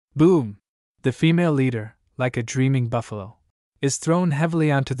throw. Boom! The female leader, like a dreaming buffalo, is thrown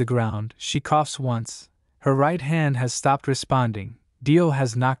heavily onto the ground. She coughs once. Her right hand has stopped responding. Dio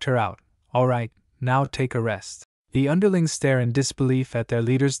has knocked her out. Alright, now take a rest. The underlings stare in disbelief at their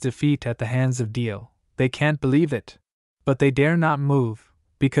leader's defeat at the hands of Dio. They can't believe it. But they dare not move,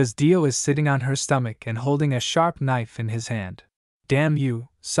 because Dio is sitting on her stomach and holding a sharp knife in his hand. Damn you,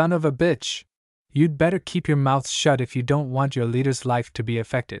 son of a bitch! You'd better keep your mouth shut if you don't want your leader's life to be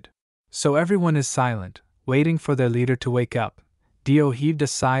affected. So everyone is silent, waiting for their leader to wake up. Dio heaved a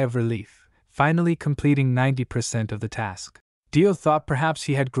sigh of relief, finally completing 90% of the task. Dio thought perhaps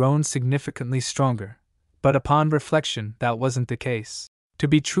he had grown significantly stronger, but upon reflection, that wasn't the case. To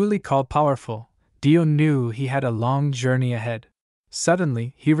be truly called powerful, Dio knew he had a long journey ahead.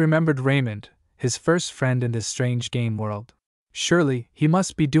 Suddenly, he remembered Raymond, his first friend in this strange game world. Surely, he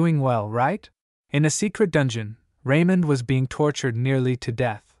must be doing well, right? In a secret dungeon, Raymond was being tortured nearly to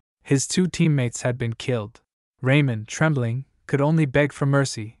death. His 2 teammates had been killed. Raymond, trembling, could only beg for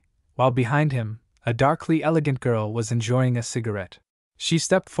mercy, while behind him, a darkly elegant girl was enjoying a cigarette. She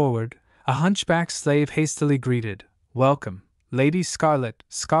stepped forward. A hunchback slave hastily greeted. "Welcome, Lady Scarlet."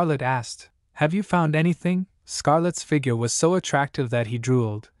 Scarlet asked, "Have you found anything?" Scarlet's figure was so attractive that he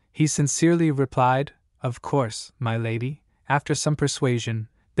drooled. He sincerely replied, "Of course, my lady." After some persuasion,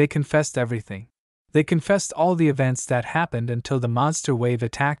 they confessed everything. They confessed all the events that happened until the monster wave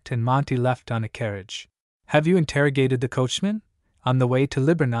attacked and Monty left on a carriage. Have you interrogated the coachman? On the way to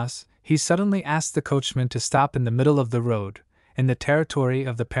Liburnas, he suddenly asked the coachman to stop in the middle of the road, in the territory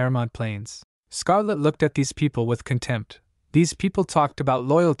of the Paramount Plains. Scarlet looked at these people with contempt. These people talked about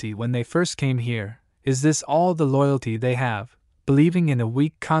loyalty when they first came here. Is this all the loyalty they have? Believing in a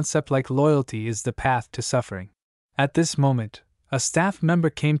weak concept like loyalty is the path to suffering. At this moment, a staff member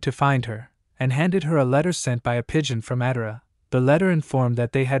came to find her, and handed her a letter sent by a pigeon from Adara. The letter informed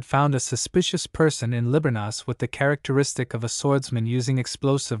that they had found a suspicious person in Liburnas with the characteristic of a swordsman using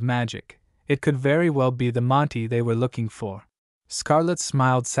explosive magic. It could very well be the Monty they were looking for. Scarlet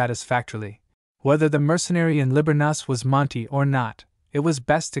smiled satisfactorily. Whether the mercenary in Liburnas was Monty or not, it was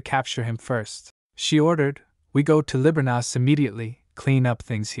best to capture him first. She ordered, "We go to Liburnas immediately, clean up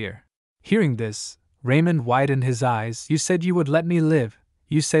things here." Hearing this, Raymond widened his eyes. "You said you would let me live.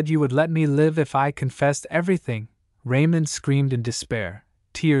 You said you would let me live if I confessed everything." Raymond screamed in despair.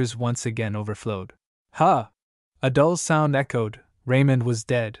 Tears once again overflowed. "Huh!" A dull sound echoed. Raymond was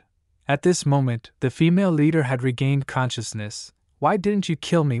dead. At this moment, the female leader had regained consciousness. "Why didn't you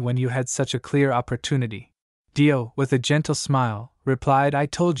kill me when you had such a clear opportunity?" Dio, with a gentle smile, replied, "I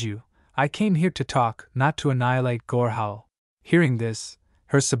told you, I came here to talk, not to annihilate Gorehowl." Hearing this,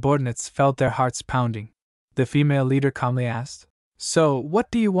 her subordinates felt their hearts pounding. The female leader calmly asked, "So, what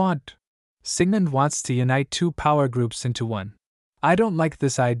do you want?" "Sigmund wants to unite two power groups into one. I don't like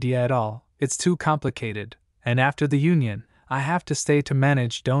this idea at all, it's too complicated, and after the union, I have to stay to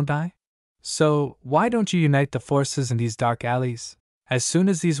manage, don't I? So, why don't you unite the forces in these dark alleys?" As soon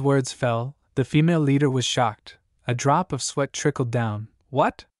as these words fell, the female leader was shocked. A drop of sweat trickled down.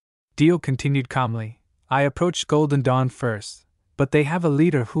 "What?" Dio continued calmly, "I approached Golden Dawn first, but they have a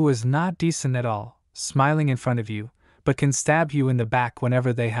leader who is not decent at all, smiling in front of you, but can stab you in the back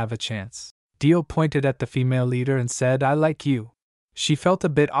whenever they have a chance." Dio pointed at the female leader and said, "I like you." She felt a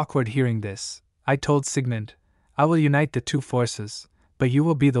bit awkward hearing this. "I told Sigmund, I will unite the two forces, but you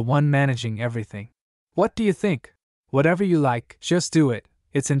will be the one managing everything. What do you think? Whatever you like, just do it,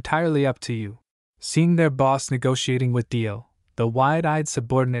 it's entirely up to you." Seeing their boss negotiating with Dio, the wide-eyed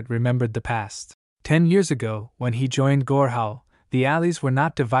subordinate remembered the past. 10 years ago, when he joined Gorehowl, the alleys were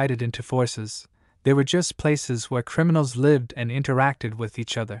not divided into forces. They were just places where criminals lived and interacted with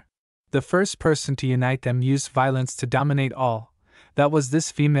each other. The first person to unite them used violence to dominate all. That was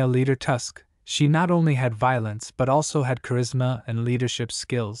this female leader Tusk. She not only had violence but also had charisma and leadership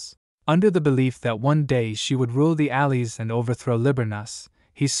skills. Under the belief that one day she would rule the alleys and overthrow Liburnas,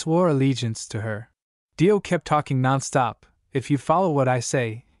 he swore allegiance to her. Dio kept talking non-stop. "If you follow what I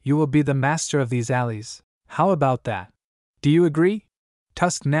say, you will be the master of these alleys. How about that? Do you agree?"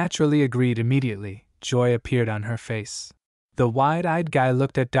 Tusk naturally agreed immediately. Joy appeared on her face. The wide-eyed guy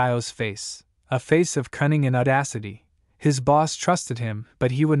looked at Dio's face, a face of cunning and audacity. His boss trusted him,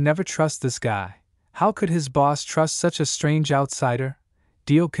 but he would never trust this guy. How could his boss trust such a strange outsider?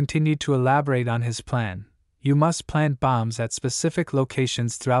 Dio continued to elaborate on his plan. "You must plant bombs at specific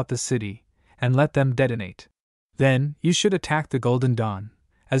locations throughout the city, and let them detonate. Then, you should attack the Golden Dawn,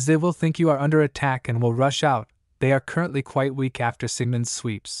 as they will think you are under attack and will rush out. They are currently quite weak after Sigmund's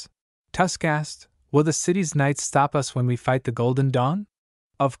sweeps." Tusk asked, "Will the city's knights stop us when we fight the Golden Dawn?"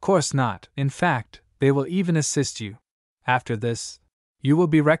 "Of course not. In fact, they will even assist you. After this, you will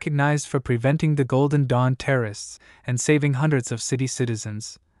be recognized for preventing the Golden Dawn terrorists and saving hundreds of city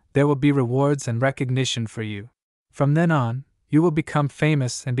citizens. There will be rewards and recognition for you. From then on, you will become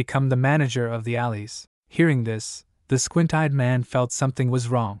famous and become the manager of the alleys." Hearing this, the squint-eyed man felt something was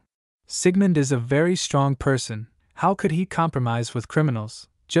wrong. Sigmund is a very strong person. How could he compromise with criminals,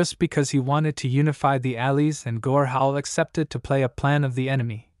 just because he wanted to unify the alleys and Gorehowl accepted to play a plan of the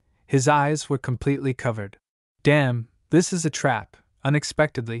enemy? His eyes were completely covered. "Damn, this is a trap."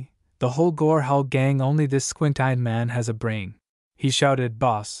 Unexpectedly, the whole Gorehowl gang, only this squint-eyed man has a brain. He shouted,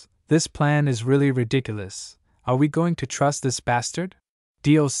 "Boss, this plan is really ridiculous. Are we going to trust this bastard?"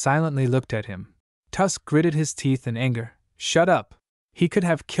 Dio silently looked at him. Tusk gritted his teeth in anger. "Shut up. He could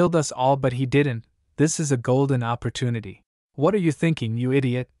have killed us all, but he didn't. This is a golden opportunity. What are you thinking, you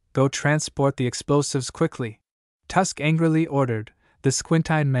idiot? Go transport the explosives quickly." Tusk angrily ordered. The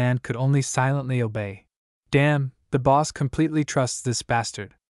squint-eyed man could only silently obey. Damn, the boss completely trusts this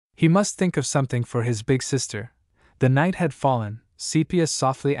bastard. He must think of something for his big sister. The night had fallen. Sepia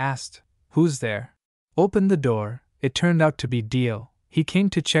softly asked, "Who's there?" Opened the door. It turned out to be Dio. He came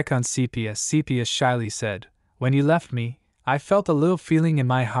to check on Sepia. Sepia shyly said, "When you left me, I felt a little feeling in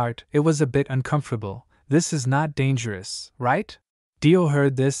my heart. It was a bit uncomfortable. This is not dangerous, right?" Dio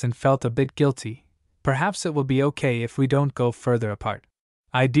heard this and felt a bit guilty. "Perhaps it will be okay if we don't go further apart."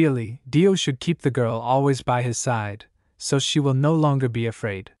 Ideally, Dio should keep the girl always by his side, so she will no longer be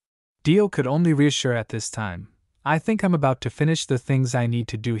afraid. Dio could only reassure at this time. I think I'm about to finish the things I need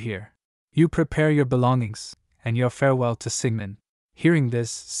to do here. You prepare your belongings, and your farewell to Sigmund. Hearing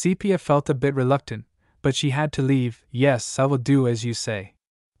this, Sepia felt a bit reluctant, but she had to leave. Yes, I will do as you say.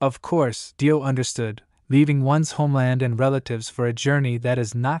 Of course, Dio understood. Leaving one's homeland and relatives for a journey that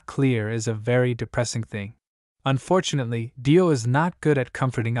is not clear is a very depressing thing. Unfortunately, Dio is not good at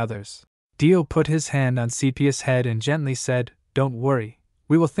comforting others. Dio put his hand on Sepia's head and gently said, "Don't worry,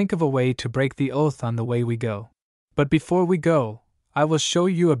 we will think of a way to break the oath on the way we go. But before we go, I will show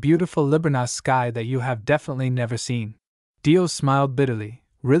you a beautiful Libranos sky that you have definitely never seen." Dio smiled bitterly,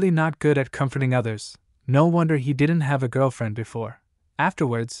 really not good at comforting others. No wonder he didn't have a girlfriend before.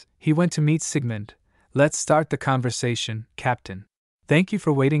 Afterwards, he went to meet Sigmund. "Let's start the conversation, Captain. Thank you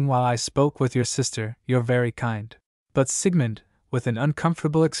for waiting while I spoke with your sister, you're very kind." But Sigmund, with an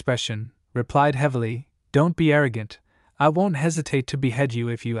uncomfortable expression, replied heavily, "Don't be arrogant. I won't hesitate to behead you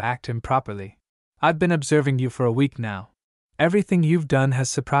if you act improperly. I've been observing you for a week now. Everything you've done has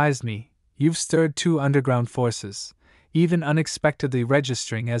surprised me. You've stirred 2 underground forces, even unexpectedly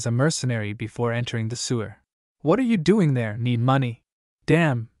registering as a mercenary before entering the sewer. What are you doing there? Need money?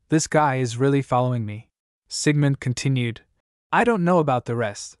 Damn, this guy is really following me." Sigmund continued, "I don't know about the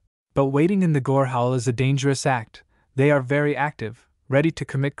rest, but waiting in the Gorehowl is a dangerous act. They are very active, ready to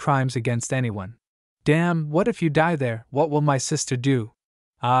commit crimes against anyone. Damn, what if you die there? What will my sister do?"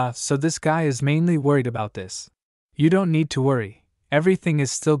 "Ah, so this guy is mainly worried about this. You don't need to worry. Everything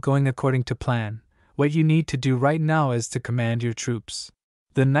is still going according to plan. What you need to do right now is to command your troops."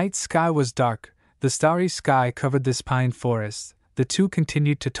 The night sky was dark. The starry sky covered this pine forest. The two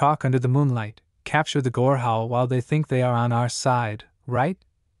continued to talk under the moonlight. "Capture the Gorehowl while they think they are on our side, right?"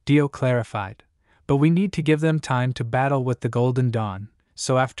 Dio clarified. "But we need to give them time to battle with the Golden Dawn,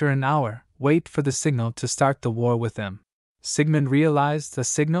 so after an hour, wait for the signal to start the war with them." Sigmund realized. A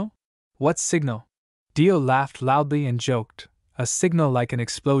signal? What signal? Dio laughed loudly and joked. "A signal like an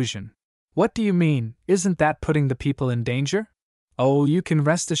explosion." "What do you mean? Isn't that putting the people in danger?" "Oh, you can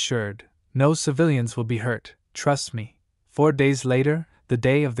rest assured. No civilians will be hurt, trust me." 4 days later, the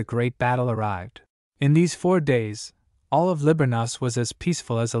day of the great battle arrived. In these 4 days, all of Libranos was as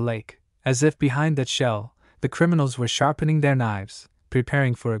peaceful as a lake. As if behind that shell, the criminals were sharpening their knives,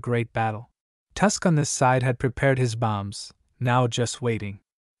 preparing for a great battle. Tusk on this side had prepared his bombs, now just waiting.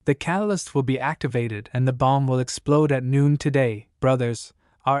 "The catalyst will be activated and the bomb will explode at noon today, brothers.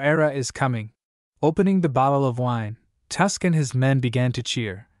 Our era is coming." Opening the bottle of wine, Tusk and his men began to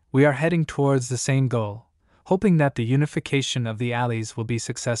cheer. "We are heading towards the same goal, hoping that the unification of the alleys will be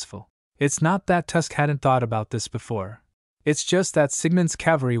successful." It's not that Tusk hadn't thought about this before. It's just that Sigmund's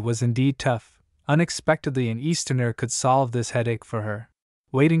cavalry was indeed tough. Unexpectedly, an Easterner could solve this headache for her.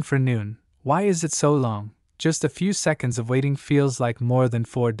 Waiting for noon. Why is it so long? Just a few seconds of waiting feels like more than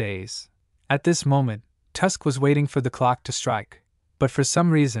 4 days. At this moment, Tusk was waiting for the clock to strike. But for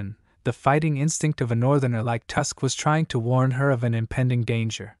some reason, the fighting instinct of a northerner like Tusk was trying to warn her of an impending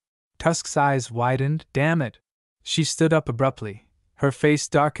danger. Tusk's eyes widened. Damn it! She stood up abruptly. Her face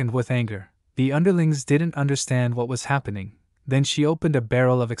darkened with anger. The underlings didn't understand what was happening. Then she opened a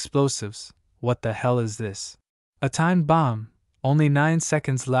barrel of explosives. What the hell is this? A timed bomb. Only 9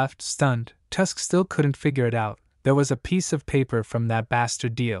 seconds left. Stunned, Tusk still couldn't figure it out. There was a piece of paper from that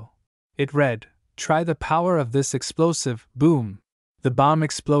bastard Dio. It read, "Try the power of this explosive." Boom! The bomb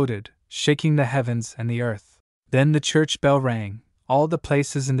exploded, shaking the heavens and the earth. Then the church bell rang. All the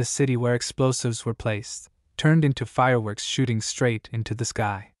places in the city where explosives were placed turned into fireworks shooting straight into the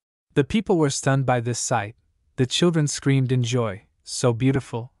sky. The people were stunned by this sight. The children screamed in joy. So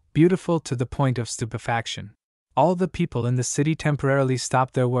beautiful, beautiful to the point of stupefaction. All the people in the city temporarily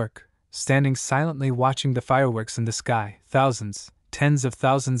stopped their work, standing silently watching the fireworks in the sky. Thousands, tens of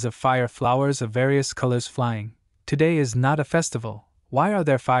thousands of fire flowers of various colors flying. Today is not a festival. Why are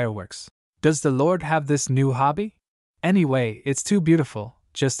there fireworks? Does the Lord have this new hobby? Anyway, it's too beautiful,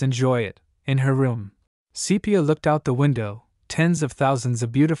 just enjoy it. In her room, Sepia looked out the window, tens of thousands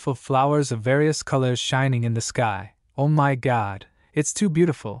of beautiful flowers of various colors shining in the sky. Oh my God, it's too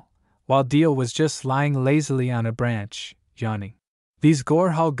beautiful. While Dio was just lying lazily on a branch, yawning. These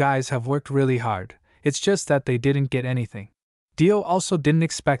Gorehowl guys have worked really hard, it's just that they didn't get anything. Dio also didn't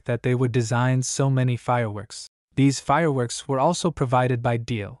expect that they would design so many fireworks. These fireworks were also provided by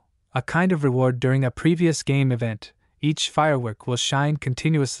Dio, a kind of reward during a previous game event. Each firework will shine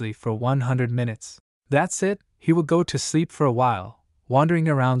continuously for 100 minutes. That's it, he will go to sleep for a while. Wandering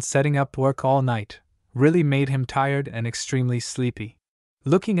around setting up work all night really made him tired and extremely sleepy.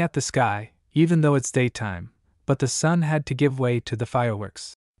 Looking at the sky, even though it's daytime, but the sun had to give way to the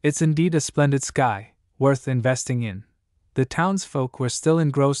fireworks. It's indeed a splendid sky, worth investing in. The townsfolk were still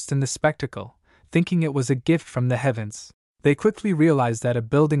engrossed in the spectacle, thinking it was a gift from the heavens. They quickly realized that a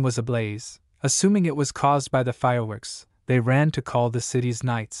building was ablaze. Assuming it was caused by the fireworks, they ran to call the city's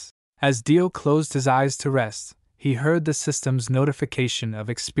knights. As Dio closed his eyes to rest, he heard the system's notification of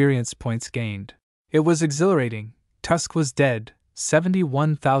experience points gained. It was exhilarating. Tusk was dead,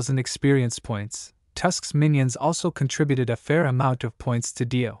 71,000 experience points. Tusk's minions also contributed a fair amount of points to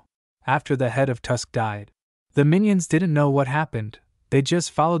Dio. After the head of Tusk died, the minions didn't know what happened. They just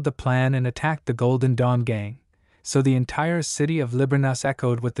followed the plan and attacked the Golden Dawn gang. So the entire city of Libranas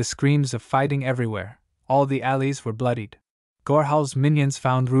echoed with the screams of fighting everywhere. All the alleys were bloodied. Gorhal's minions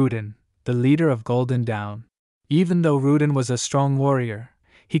found Rudin, the leader of Golden Dawn. Even though Rudin was a strong warrior,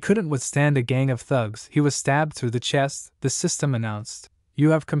 he couldn't withstand a gang of thugs. He was stabbed through the chest. The system announced,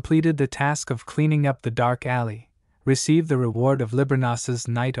 "You have completed the task of cleaning up the dark alley. Receive the reward of Libranas's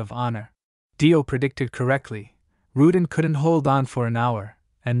Knight of Honor." Dio predicted correctly. Rudin couldn't hold on for an hour,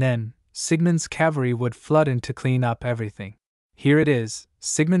 and then Sigmund's cavalry would flood in to clean up everything. Here it is.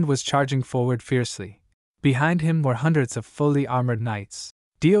 Sigmund was charging forward fiercely. Behind him were hundreds of fully armored knights.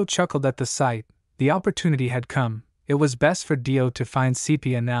 Dio chuckled at the sight. The opportunity had come. It was best for Dio to find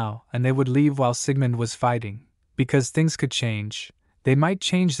Sepia now, and they would leave while Sigmund was fighting. Because things could change. They might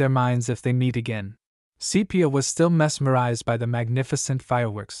change their minds if they meet again. Sepia was still mesmerized by the magnificent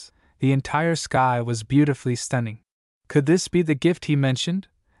fireworks. The entire sky was beautifully stunning. Could this be the gift he mentioned?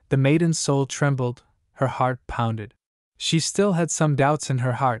 The maiden's soul trembled, her heart pounded. She still had some doubts in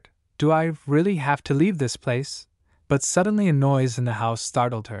her heart. Do I really have to leave this place? But suddenly a noise in the house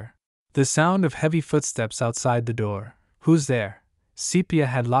startled her. The sound of heavy footsteps outside the door. Who's there? Sepia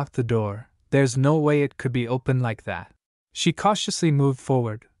had locked the door. There's no way it could be open like that. She cautiously moved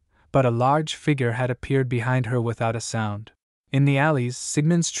forward, but a large figure had appeared behind her without a sound. In the alleys,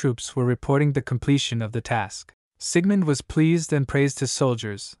 Sigmund's troops were reporting the completion of the task. Sigmund was pleased and praised his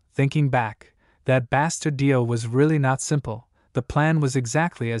soldiers. Thinking back, that bastard Dio was really not simple. The plan was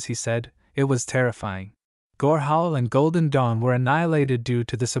exactly as he said. It was terrifying. Gorhal and Golden Dawn were annihilated due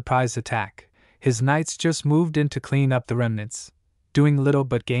to the surprise attack. His knights just moved in to clean up the remnants, doing little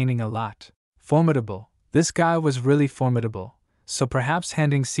but gaining a lot. Formidable. This guy was really formidable, so perhaps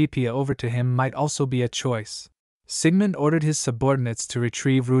handing Sepia over to him might also be a choice. Sigmund ordered his subordinates to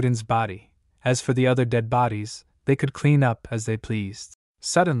retrieve Rudin's body. As for the other dead bodies, they could clean up as they pleased.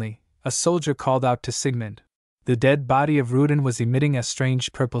 Suddenly, a soldier called out to Sigmund. The dead body of Rudin was emitting a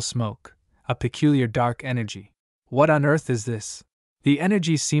strange purple smoke, a peculiar dark energy. What on earth is this? The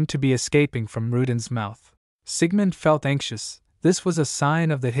energy seemed to be escaping from Rudin's mouth. Sigmund felt anxious. This was a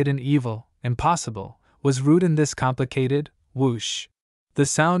sign of the hidden evil. Impossible. Was Rudin this complicated? Whoosh. The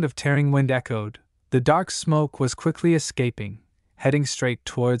sound of tearing wind echoed. The dark smoke was quickly escaping, heading straight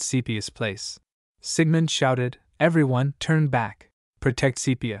towards Sepia's place. Sigmund shouted, "Everyone, turn back. Protect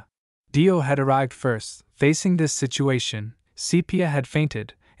Sepia." Dio had arrived first. Facing this situation, Sepia had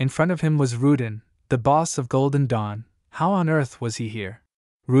fainted. In front of him was Rudin, the boss of Golden Dawn. How on earth was he here?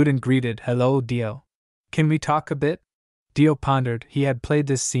 Rudin greeted, "Hello, Dio. Can we talk a bit?" Dio pondered. He had played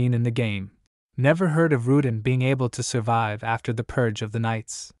this scene in the game. Never heard of Rudin being able to survive after the purge of the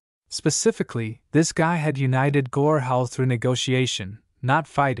Knights. Specifically, this guy had united Gorhal through negotiation, not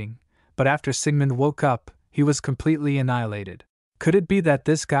fighting, but after Sigmund woke up, he was completely annihilated. Could it be that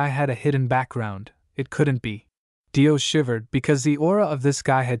this guy had a hidden background? It couldn't be. Dio shivered because the aura of this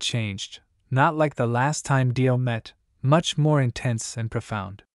guy had changed, not like the last time Dio met, much more intense and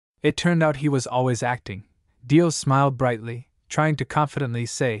profound. It turned out he was always acting. Dio smiled brightly, trying to confidently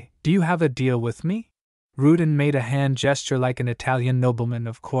say, "Do you have a deal with me?" Rudin made a hand gesture like an Italian nobleman,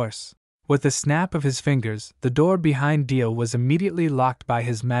 of course. With a snap of his fingers, the door behind Dio was immediately locked by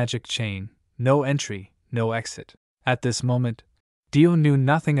his magic chain. No entry, no exit. At this moment, Dio knew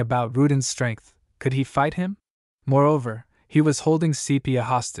nothing about Rudin's strength. Could he fight him? Moreover, he was holding Sepia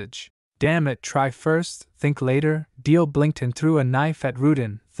hostage. Damn it, try first, think later. Dio blinked and threw a knife at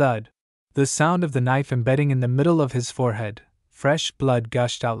Rudin. Thud. The sound of the knife embedding in the middle of his forehead. Fresh blood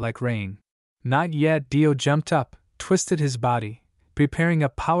gushed out like rain. Not yet. Dio jumped up, twisted his body, preparing a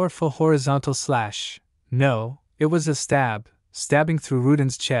powerful horizontal slash. No, it was a stab, stabbing through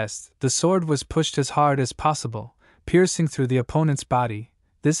Rudin's chest. The sword was pushed as hard as possible, piercing through the opponent's body.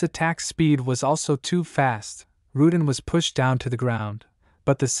 This attack speed was also too fast. Rudin was pushed down to the ground,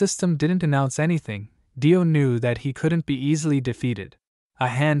 but the system didn't announce anything. Dio knew that he couldn't be easily defeated. A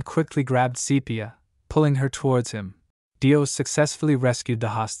hand quickly grabbed Sepia, pulling her towards him. Dio successfully rescued the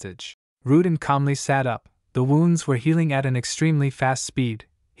hostage. Rudin calmly sat up. The wounds were healing at an extremely fast speed.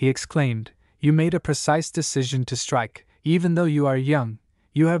 He exclaimed, You made a precise decision to strike. Even though you are young,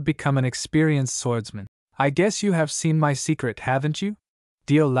 you have become an experienced swordsman. I guess you have seen my secret, haven't you?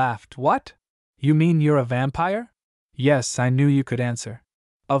 Dio laughed. What? You mean you're a vampire? Yes, I knew you could answer.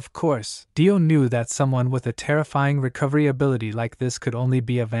 Of course, Dio knew that someone with a terrifying recovery ability like this could only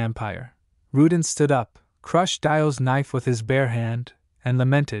be a vampire. Rudin stood up, crushed Dio's knife with his bare hand, and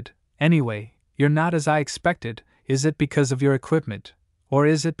lamented, Anyway, you're not as I expected. Is it because of your equipment? Or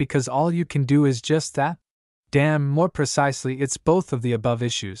is it because all you can do is just that? Damn, more precisely, it's both of the above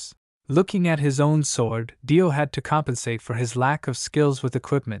issues. Looking at his own sword, Dio had to compensate for his lack of skills with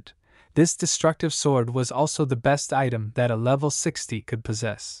equipment. This destructive sword was also the best item that a level 60 could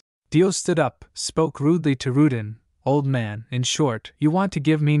possess. Dio stood up, spoke rudely to Rudin. Old man, in short, you want to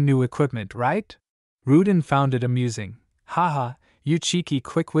give me new equipment, right? Rudin found it amusing. Haha, you cheeky,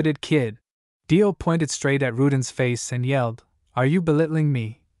 quick-witted kid. Dio pointed straight at Rudin's face and yelled, Are you belittling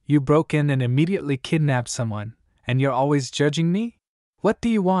me? You broke in and immediately kidnapped someone, and you're always judging me? What do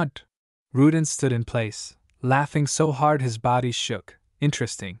you want? Rudin stood in place, laughing so hard his body shook.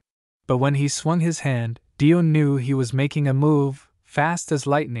 Interesting. But when he swung his hand, Dio knew he was making a move. Fast as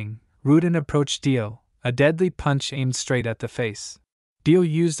lightning, Rudin approached Dio, a deadly punch aimed straight at the face. Dio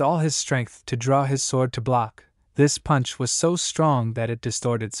used all his strength to draw his sword to block. This punch was so strong that it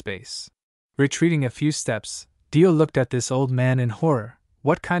distorted space. Retreating a few steps, Dio looked at this old man in horror.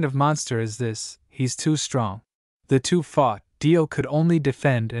 What kind of monster is this? He's too strong. The two fought. Dio could only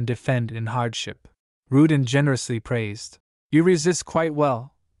defend and defend in hardship. Rudin generously praised. You resist quite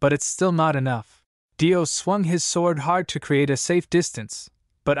well, but it's still not enough. Dio swung his sword hard to create a safe distance,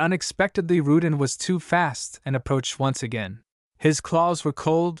 but unexpectedly Rudin was too fast and approached once again. His claws were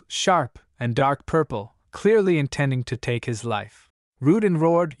cold, sharp, and dark purple, clearly intending to take his life. Rudin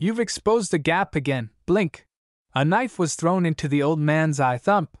roared, You've exposed the gap again, blink! A knife was thrown into the old man's eye.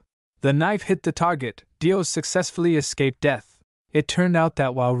 Thump! The knife hit the target. Dio successfully escaped death. It turned out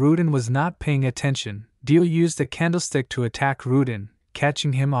that while Rudin was not paying attention, Dio used a candlestick to attack Rudin,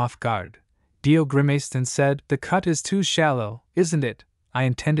 catching him off guard. Dio grimaced and said, The cut is too shallow, isn't it? I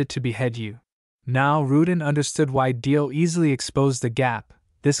intended to behead you. Now Rudin understood why Dio easily exposed the gap.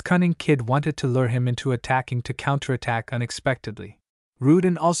 This cunning kid wanted to lure him into attacking to counterattack unexpectedly.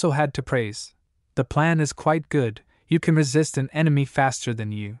 Rudin also had to praise. The plan is quite good. You can resist an enemy faster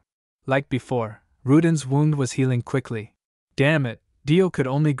than you. Like before, Rudin's wound was healing quickly. Damn it, Dio could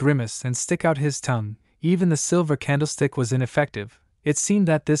only grimace and stick out his tongue. Even the silver candlestick was ineffective. It seemed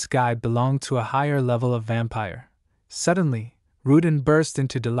that this guy belonged to a higher level of vampire. Suddenly, Rudin burst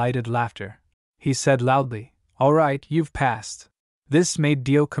into delighted laughter. He said loudly, All right, you've passed. This made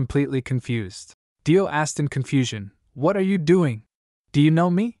Dio completely confused. Dio asked in confusion, What are you doing? Do you know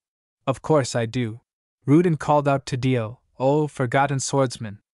me? Of course I do. Rudin called out to Dio, Oh, forgotten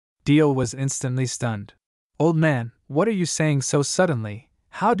swordsman. Dio was instantly stunned. Old man, what are you saying so suddenly?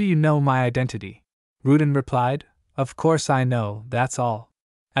 How do you know my identity? Rudin replied, Of course I know, that's all.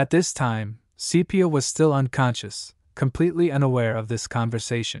 At this time, Sepia was still unconscious, completely unaware of this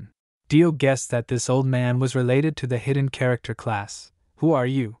conversation. Dio guessed that this old man was related to the hidden character class. Who are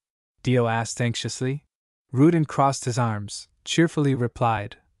you? Dio asked anxiously. Rudin crossed his arms, cheerfully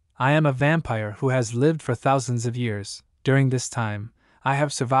replied, I am a vampire who has lived for thousands of years. During this time, I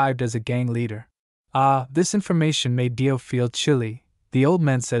have survived as a gang leader. Ah, this information made Dio feel chilly. The old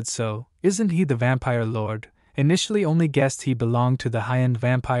man said so. Isn't he the vampire lord? Initially only guessed he belonged to the high-end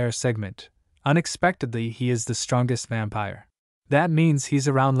vampire segment. Unexpectedly, he is the strongest vampire. That means he's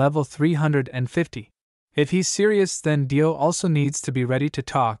around level 350. If he's serious, then Dio also needs to be ready to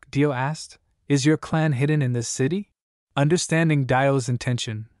talk. Dio asked, Is your clan hidden in this city? Understanding Dio's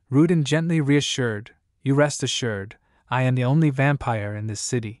intention, Rudin gently reassured, You rest assured, I am the only vampire in this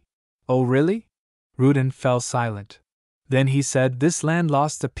city. Oh really? Rudin fell silent. Then he said, This land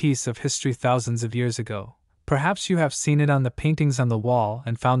lost a piece of history thousands of years ago. Perhaps you have seen it on the paintings on the wall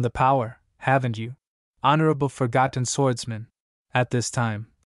and found the power, haven't you? Honorable forgotten swordsman. At this time,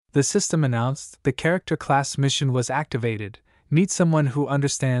 the system announced the character class mission was activated. Meet someone who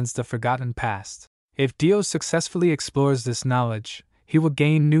understands the forgotten past. If Dio successfully explores this knowledge, he will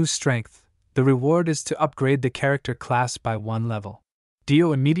gain new strength. The reward is to upgrade the character class by 1 level.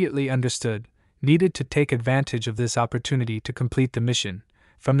 Dio immediately understood, needed to take advantage of this opportunity to complete the mission.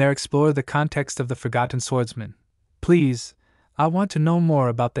 From there explore the context of the forgotten swordsman. Please, I want to know more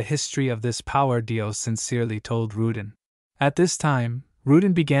about the history of this power, Dio sincerely told Rudin. At this time,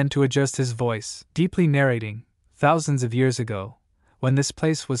 Rudin began to adjust his voice, deeply narrating, thousands of years ago, when this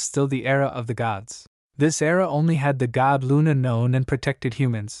place was still the era of the gods. This era only had the god Luna known and protected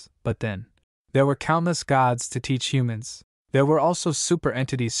humans, but then, there were countless gods to teach humans. There were also super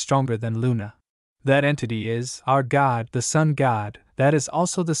entities stronger than Luna. That entity is our god, the sun god, that is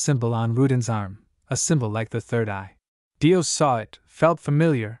also the symbol on Ruden's arm, a symbol like the third eye. Dio saw it, felt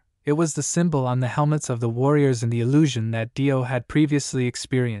familiar. It was the symbol on the helmets of the warriors in the illusion that Dio had previously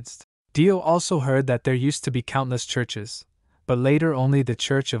experienced. Dio also heard that there used to be countless churches, but later only the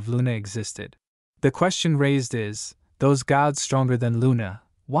Church of Luna existed. The question raised is, those gods stronger than Luna,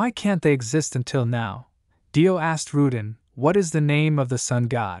 why can't they exist until now? Dio asked Ruden, what is the name of the sun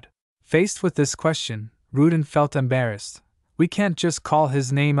god? Faced with this question, Ruden felt embarrassed. We can't just call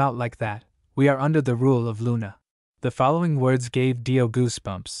his name out like that, we are under the rule of Luna. The following words gave Dio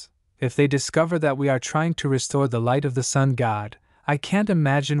goosebumps. If they discover that we are trying to restore the light of the sun god, I can't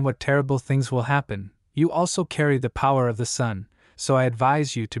imagine what terrible things will happen. You also carry the power of the sun, so I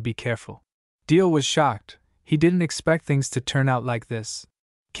advise you to be careful. Dio was shocked. He didn't expect things to turn out like this.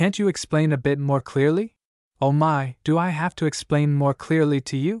 Can't you explain a bit more clearly? Oh my, do I have to explain more clearly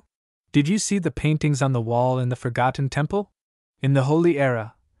to you? Did you see the paintings on the wall in the Forgotten Temple? In the Holy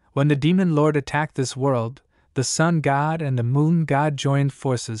Era, when the Demon Lord attacked this world, the Sun God and the Moon God joined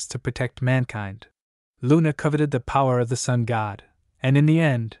forces to protect mankind. Luna coveted the power of the Sun God, and in the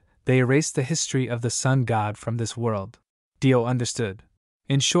end, they erased the history of the Sun God from this world. Dio understood.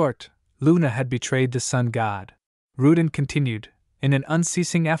 In short, Luna had betrayed the Sun God. Ruden continued, in an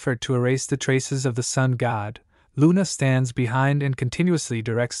unceasing effort to erase the traces of the Sun God, Luna stands behind and continuously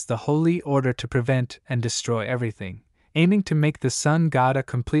directs the Holy Order to prevent and destroy everything, aiming to make the Sun God a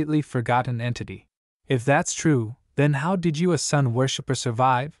completely forgotten entity. If that's true, then how did you, a sun worshipper,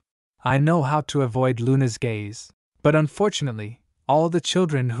 survive? I know how to avoid Luna's gaze, but unfortunately, all the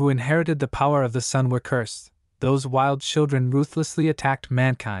children who inherited the power of the sun were cursed. Those wild children ruthlessly attacked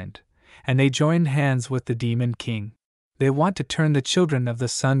mankind, and they joined hands with the Demon King. They want to turn the children of the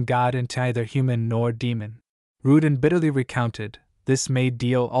Sun God into either human nor demon. Ruden bitterly recounted. This made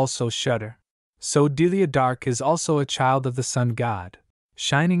Dio also shudder. So Delia Dark is also a child of the Sun God,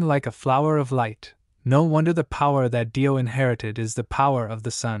 shining like a flower of light. No wonder the power that Dio inherited is the power of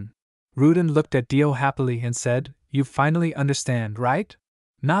the sun. Ruden looked at Dio happily and said, you finally understand, right?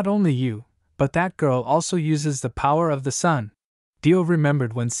 Not only you, but that girl also uses the power of the sun. Dio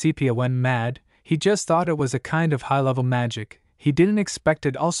remembered when Sepia went mad. He just thought it was a kind of high-level magic. He didn't expect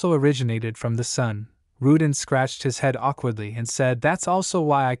it also originated from the sun. Ruden scratched his head awkwardly and said, that's also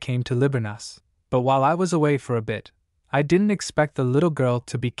why I came to Liburnas. But while I was away for a bit, I didn't expect the little girl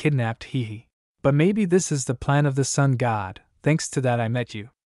to be kidnapped, hee. But maybe this is the plan of the sun god. Thanks to that I met you.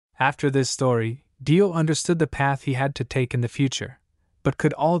 After this story, Dio understood the path he had to take in the future. But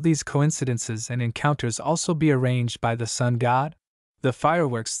could all these coincidences and encounters also be arranged by the sun god? The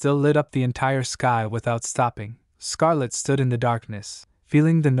fireworks still lit up the entire sky without stopping. Scarlet stood in the darkness,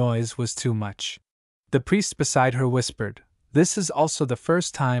 feeling the noise was too much. The priest beside her whispered, this is also the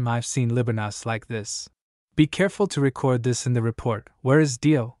first time I've seen Liburnas like this. Be careful to record this in the report. Where is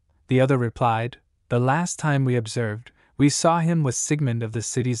Dio? The other replied, the last time we observed, we saw him with Sigmund of the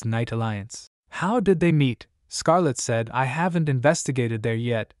city's Night Alliance. How did they meet? Scarlet said, I haven't investigated there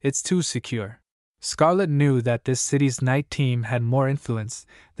yet, it's too secure. Scarlet knew that this city's night team had more influence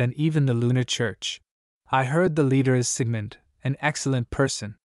than even the Lunar Church. I heard the leader is Sigmund, an excellent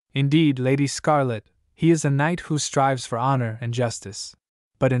person. Indeed, Lady Scarlet, he is a knight who strives for honor and justice.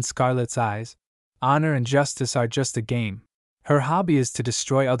 But in Scarlet's eyes, honor and justice are just a game. Her hobby is to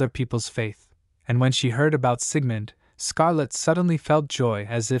destroy other people's faith, and when she heard about Sigmund, Scarlet suddenly felt joy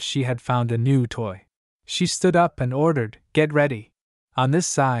as if she had found a new toy. She stood up and ordered, get ready. On this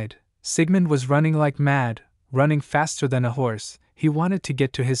side, Sigmund was running like mad, running faster than a horse. He wanted to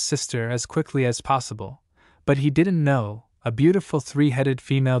get to his sister as quickly as possible, but he didn't know, a beautiful three-headed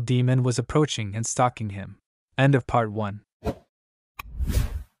female demon was approaching and stalking him. End of part 1.